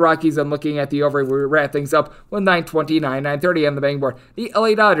looking at the Rockies and looking at the over, we wrap things up with 9:29, 9:30 on the betting board. The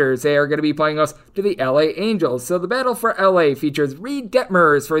LA Dodgers, they are going to be playing us to the LA Angels. So the battle for LA features Reed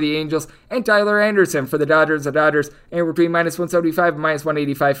Detmers for the Angels and Tyler Anderson for the Dodgers. The Dodgers anywhere between -175 and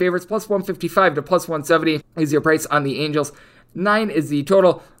 -185 favorites, +155 to +170 is your price on the Angels. 9 is the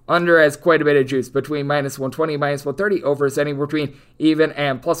total. Under has quite a bit of juice between -120, -130. Over is anywhere between even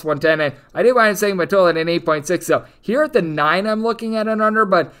and +110. And I did wind up saying my total at an 8.6. So here at the 9, I'm looking at an under.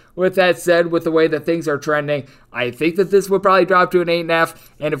 But with that said, with the way that things are trending, I think that this would probably drop to an 8.5.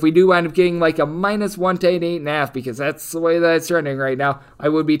 And if we do wind up getting like a -1 to an 8.5, because that's the way that it's trending right now, I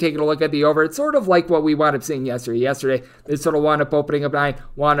would be taking a look at the over. It's sort of like what we wound up seeing yesterday. Yesterday, this sort of wound up opening up 9,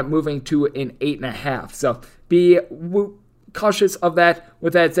 wound up moving to an 8.5. So be cautious of that.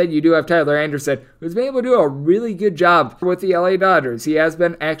 With that said, you do have Tyler Anderson, who's been able to do a really good job with the LA Dodgers. He has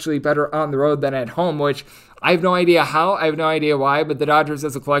been actually better on the road than at home, which I have no idea how, I have no idea why, but the Dodgers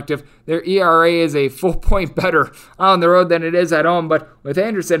as a collective, their ERA is a full point better on the road than it is at home. But with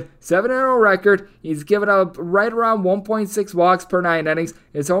Anderson, 7-0 record, he's given up right around 1.6 walks per 9 innings.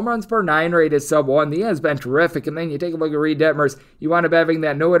 His home runs per 9 rate is sub 1. He has been terrific. And then you take a look at Reed Detmers, you wind up having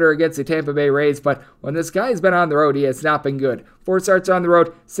that no-hitter against the Tampa Bay Rays, but when this guy has been on the road, he has not been good. 4 starts on the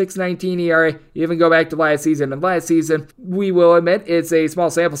road, 6.19 ERA. You even go back to last season, and last season, we will admit, it's a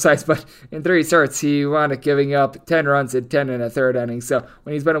small sample size, but in 3 starts, he wound up giving up 10 runs in 10 1/3 innings. So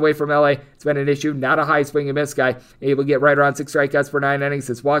when he's been away from LA, it's been an issue. Not a high swing and miss guy. Able to get right around 6 strikeouts per 9 innings.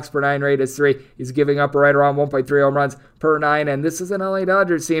 His walks per 9 rate is 3. He's giving up right around 1.3 home runs per 9. And this is an LA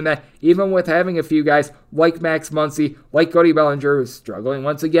Dodgers team that, even with having a few guys like Max Muncy, like Cody Bellinger, who's struggling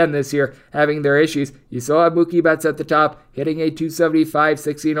once again this year, having their issues, you still have Mookie Betts at the top, hitting a 275,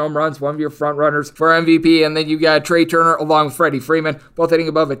 16 home runs, one of your front runners for MVP. And then you got Trey Turner along with Freddie Freeman, both hitting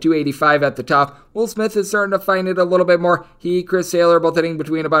above a 285 at the top. Will Smith is starting to find it a little bit more. Chris Taylor, both hitting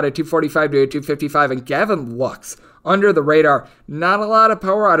between about a 245 to a 255. And Gavin Lux, under the radar. Not a lot of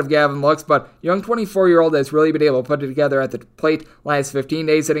power out of Gavin Lux, but young 24-year-old has really been able to put it together at the plate last 15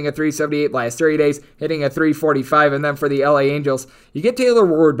 days, hitting a 378, last 30 days, hitting a 345. And then for the LA Angels, you get Taylor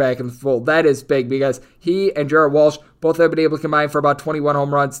Ward back in the fold. That is big because he and Jared Walsh both have been able to combine for about 21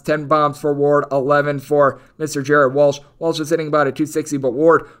 home runs, 10 bombs for Ward, 11 for Mr. Jared Walsh. Walsh is hitting about a 260, but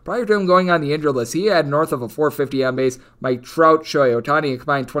Ward, prior to him going on the injured list, he had north of a 450 on base. Mike Trout, Shohei Ohtani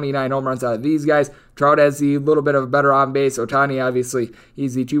combined 29 home runs out of these guys. Trout has the little bit of a better on base. Ohtani, obviously,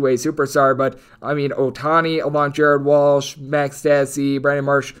 he's the two-way superstar. But, I mean, Ohtani along Jared Walsh, Max Stassi, Brandon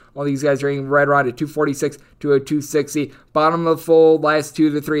Marsh, all these guys are right around at 246 to a 260. Bottom of the fold, last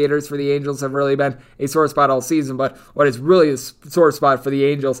 2 to 3 hitters for the Angels have really been a sore spot all season. But what is really a sore spot for the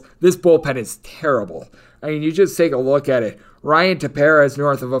Angels, this bullpen is terrible. I mean, you just take a look at it. Ryan Tepera is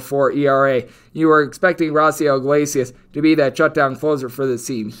north of a 4 ERA. You were expecting Raisel Iglesias to be that shutdown closer for this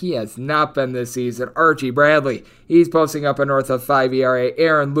team. He has not been this season. Archie Bradley, he's posting up a north of 5 ERA.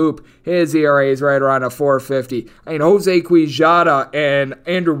 Aaron Loop, his ERA is right around a 4.50. I mean, Jose Quijada and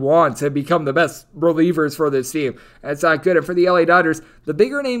Andrew Wantz have become the best relievers for this team. That's not good. And for the LA Dodgers, the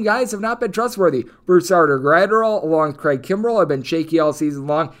bigger name guys have not been trustworthy. Bruce Gratterall along with Craig Kimbrell have been shaky all season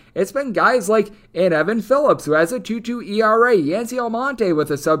long. It's been guys like Evan Phillips, who has a 2.2 ERA. Yancy Almonte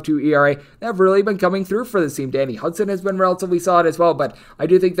with a sub-2 ERA that have really been coming through for this team. Danny Hudson has been relatively solid as well, but I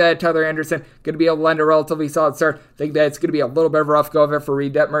do think that Tyler Anderson going to be able to lend a relatively solid start. I think that it's going to be a little bit of a rough go of it for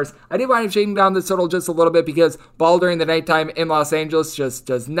Reed Detmers. I did wind up shading down this total just a little bit because ball during the nighttime in Los Angeles just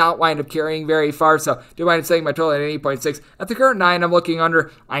does not wind up carrying very far, so I do wind up setting my total at 8.6. At the current 9, I'm looking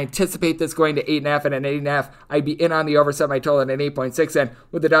under. I anticipate this going to 8.5, and at 8.5, I'd be in on the over, set my total at an 8.6, and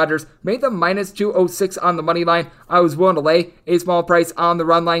with the Dodgers, made them minus 206 on the money line. I was willing to lay a small price on the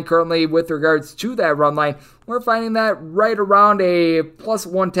run line. Currently, with regards to that run line, we're finding that right around a plus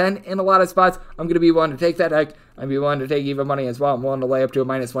 110 in a lot of spots. I'm going to be willing to take that. Heck, I'd be willing to take even money as well. I'm willing to lay up to a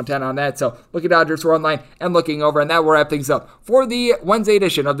minus 110 on that. So look at Dodgers run line and looking over, and that will wrap things up for the Wednesday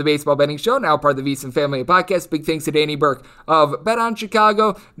edition of the Baseball Betting Show, now part of the VSiN Family Podcast. Big thanks to Danny Burke of Bet on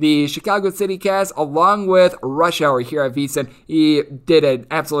Chicago, the Chicago City Cast, along with Rush Hour here at VSiN. He did an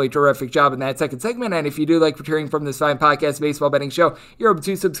absolutely terrific job in that second segment, and if you do like hearing from this fine podcast, Baseball Betting Show, you're able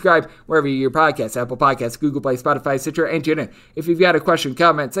to subscribe wherever you get your podcasts, Apple Podcasts, Google Play, Spotify, Stitcher, and TuneIn. If you've got a question,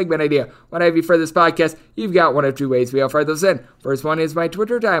 comment, segment idea, what have you for this podcast, you've got one of two ways we offer those in. First one is my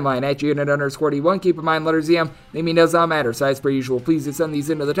Twitter timeline at unit_D1. Keep in mind, letters EM, naming does not matter. So as per usual, please do send these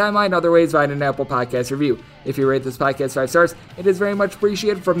into the timeline. Other ways, find an Apple Podcast review. If you rate this podcast 5 stars, it is very much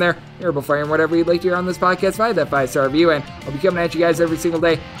appreciated. From there, you're able to fire in whatever you'd like to hear on this podcast via that 5-star review. And I'll be coming at you guys every single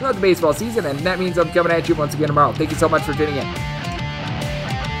day throughout the baseball season, and that means I'm coming at you once again tomorrow. Thank you so much for tuning in.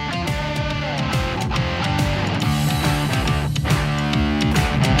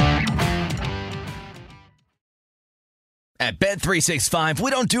 At Bet365, we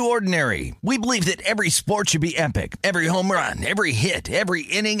don't do ordinary. We believe that every sport should be epic. Every home run, every hit, every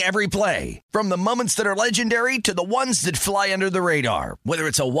inning, every play. From the moments that are legendary to the ones that fly under the radar. Whether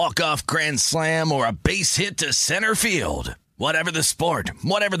it's a walk-off grand slam or a base hit to center field. Whatever the sport,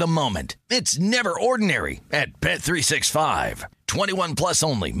 whatever the moment. It's never ordinary at Bet365. 21 plus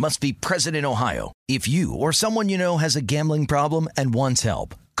only. Must be present in Ohio. If you or someone you know has a gambling problem and wants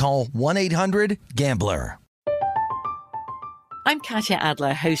help, call 1-800-GAMBLER. I'm Katya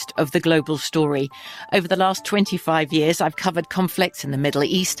Adler, host of The Global Story. Over the last 25 years, I've covered conflicts in the Middle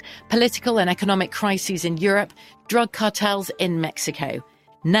East, political and economic crises in Europe, drug cartels in Mexico.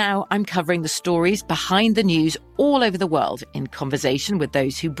 Now I'm covering the stories behind the news all over the world in conversation with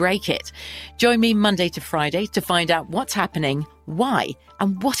those who break it. Join me Monday to Friday to find out what's happening, why,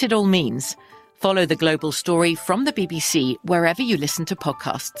 and what it all means. Follow The Global Story from the BBC wherever you listen to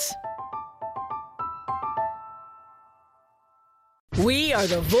podcasts. We are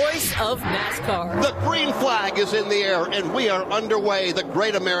the voice of NASCAR. The green flag is in the air, and we are underway. The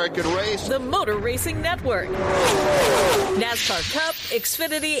Great American Race. The Motor Racing Network. NASCAR Cup,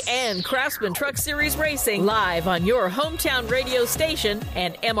 Xfinity, and Craftsman Truck Series Racing live on your hometown radio station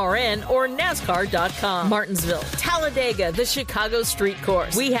and MRN or NASCAR.com. Martinsville, Talladega, the Chicago Street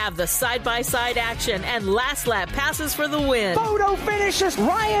Course. We have the side-by-side action and last lap passes for the win. Photo finishes,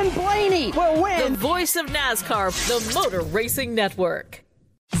 Ryan Blaney will win. The voice of NASCAR, the Motor Racing Network.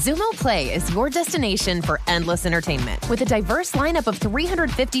 Xumo Play is your destination for endless entertainment. With a diverse lineup of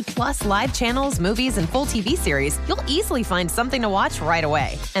 350 plus live channels, movies, and full TV series, you'll easily find something to watch right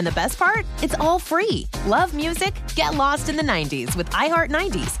away. And the best part? It's all free. Love music? Get lost in the 90s with iHeart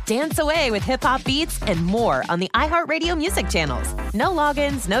 90s, dance away with hip-hop beats, and more on the iHeartRadio music channels. No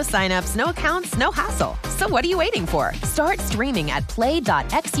logins, no signups, no accounts, no hassle. So what are you waiting for? Start streaming at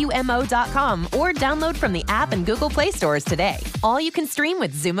play.xumo.com or download from the app and Google Play stores today. All you can stream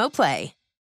with Xumo Play.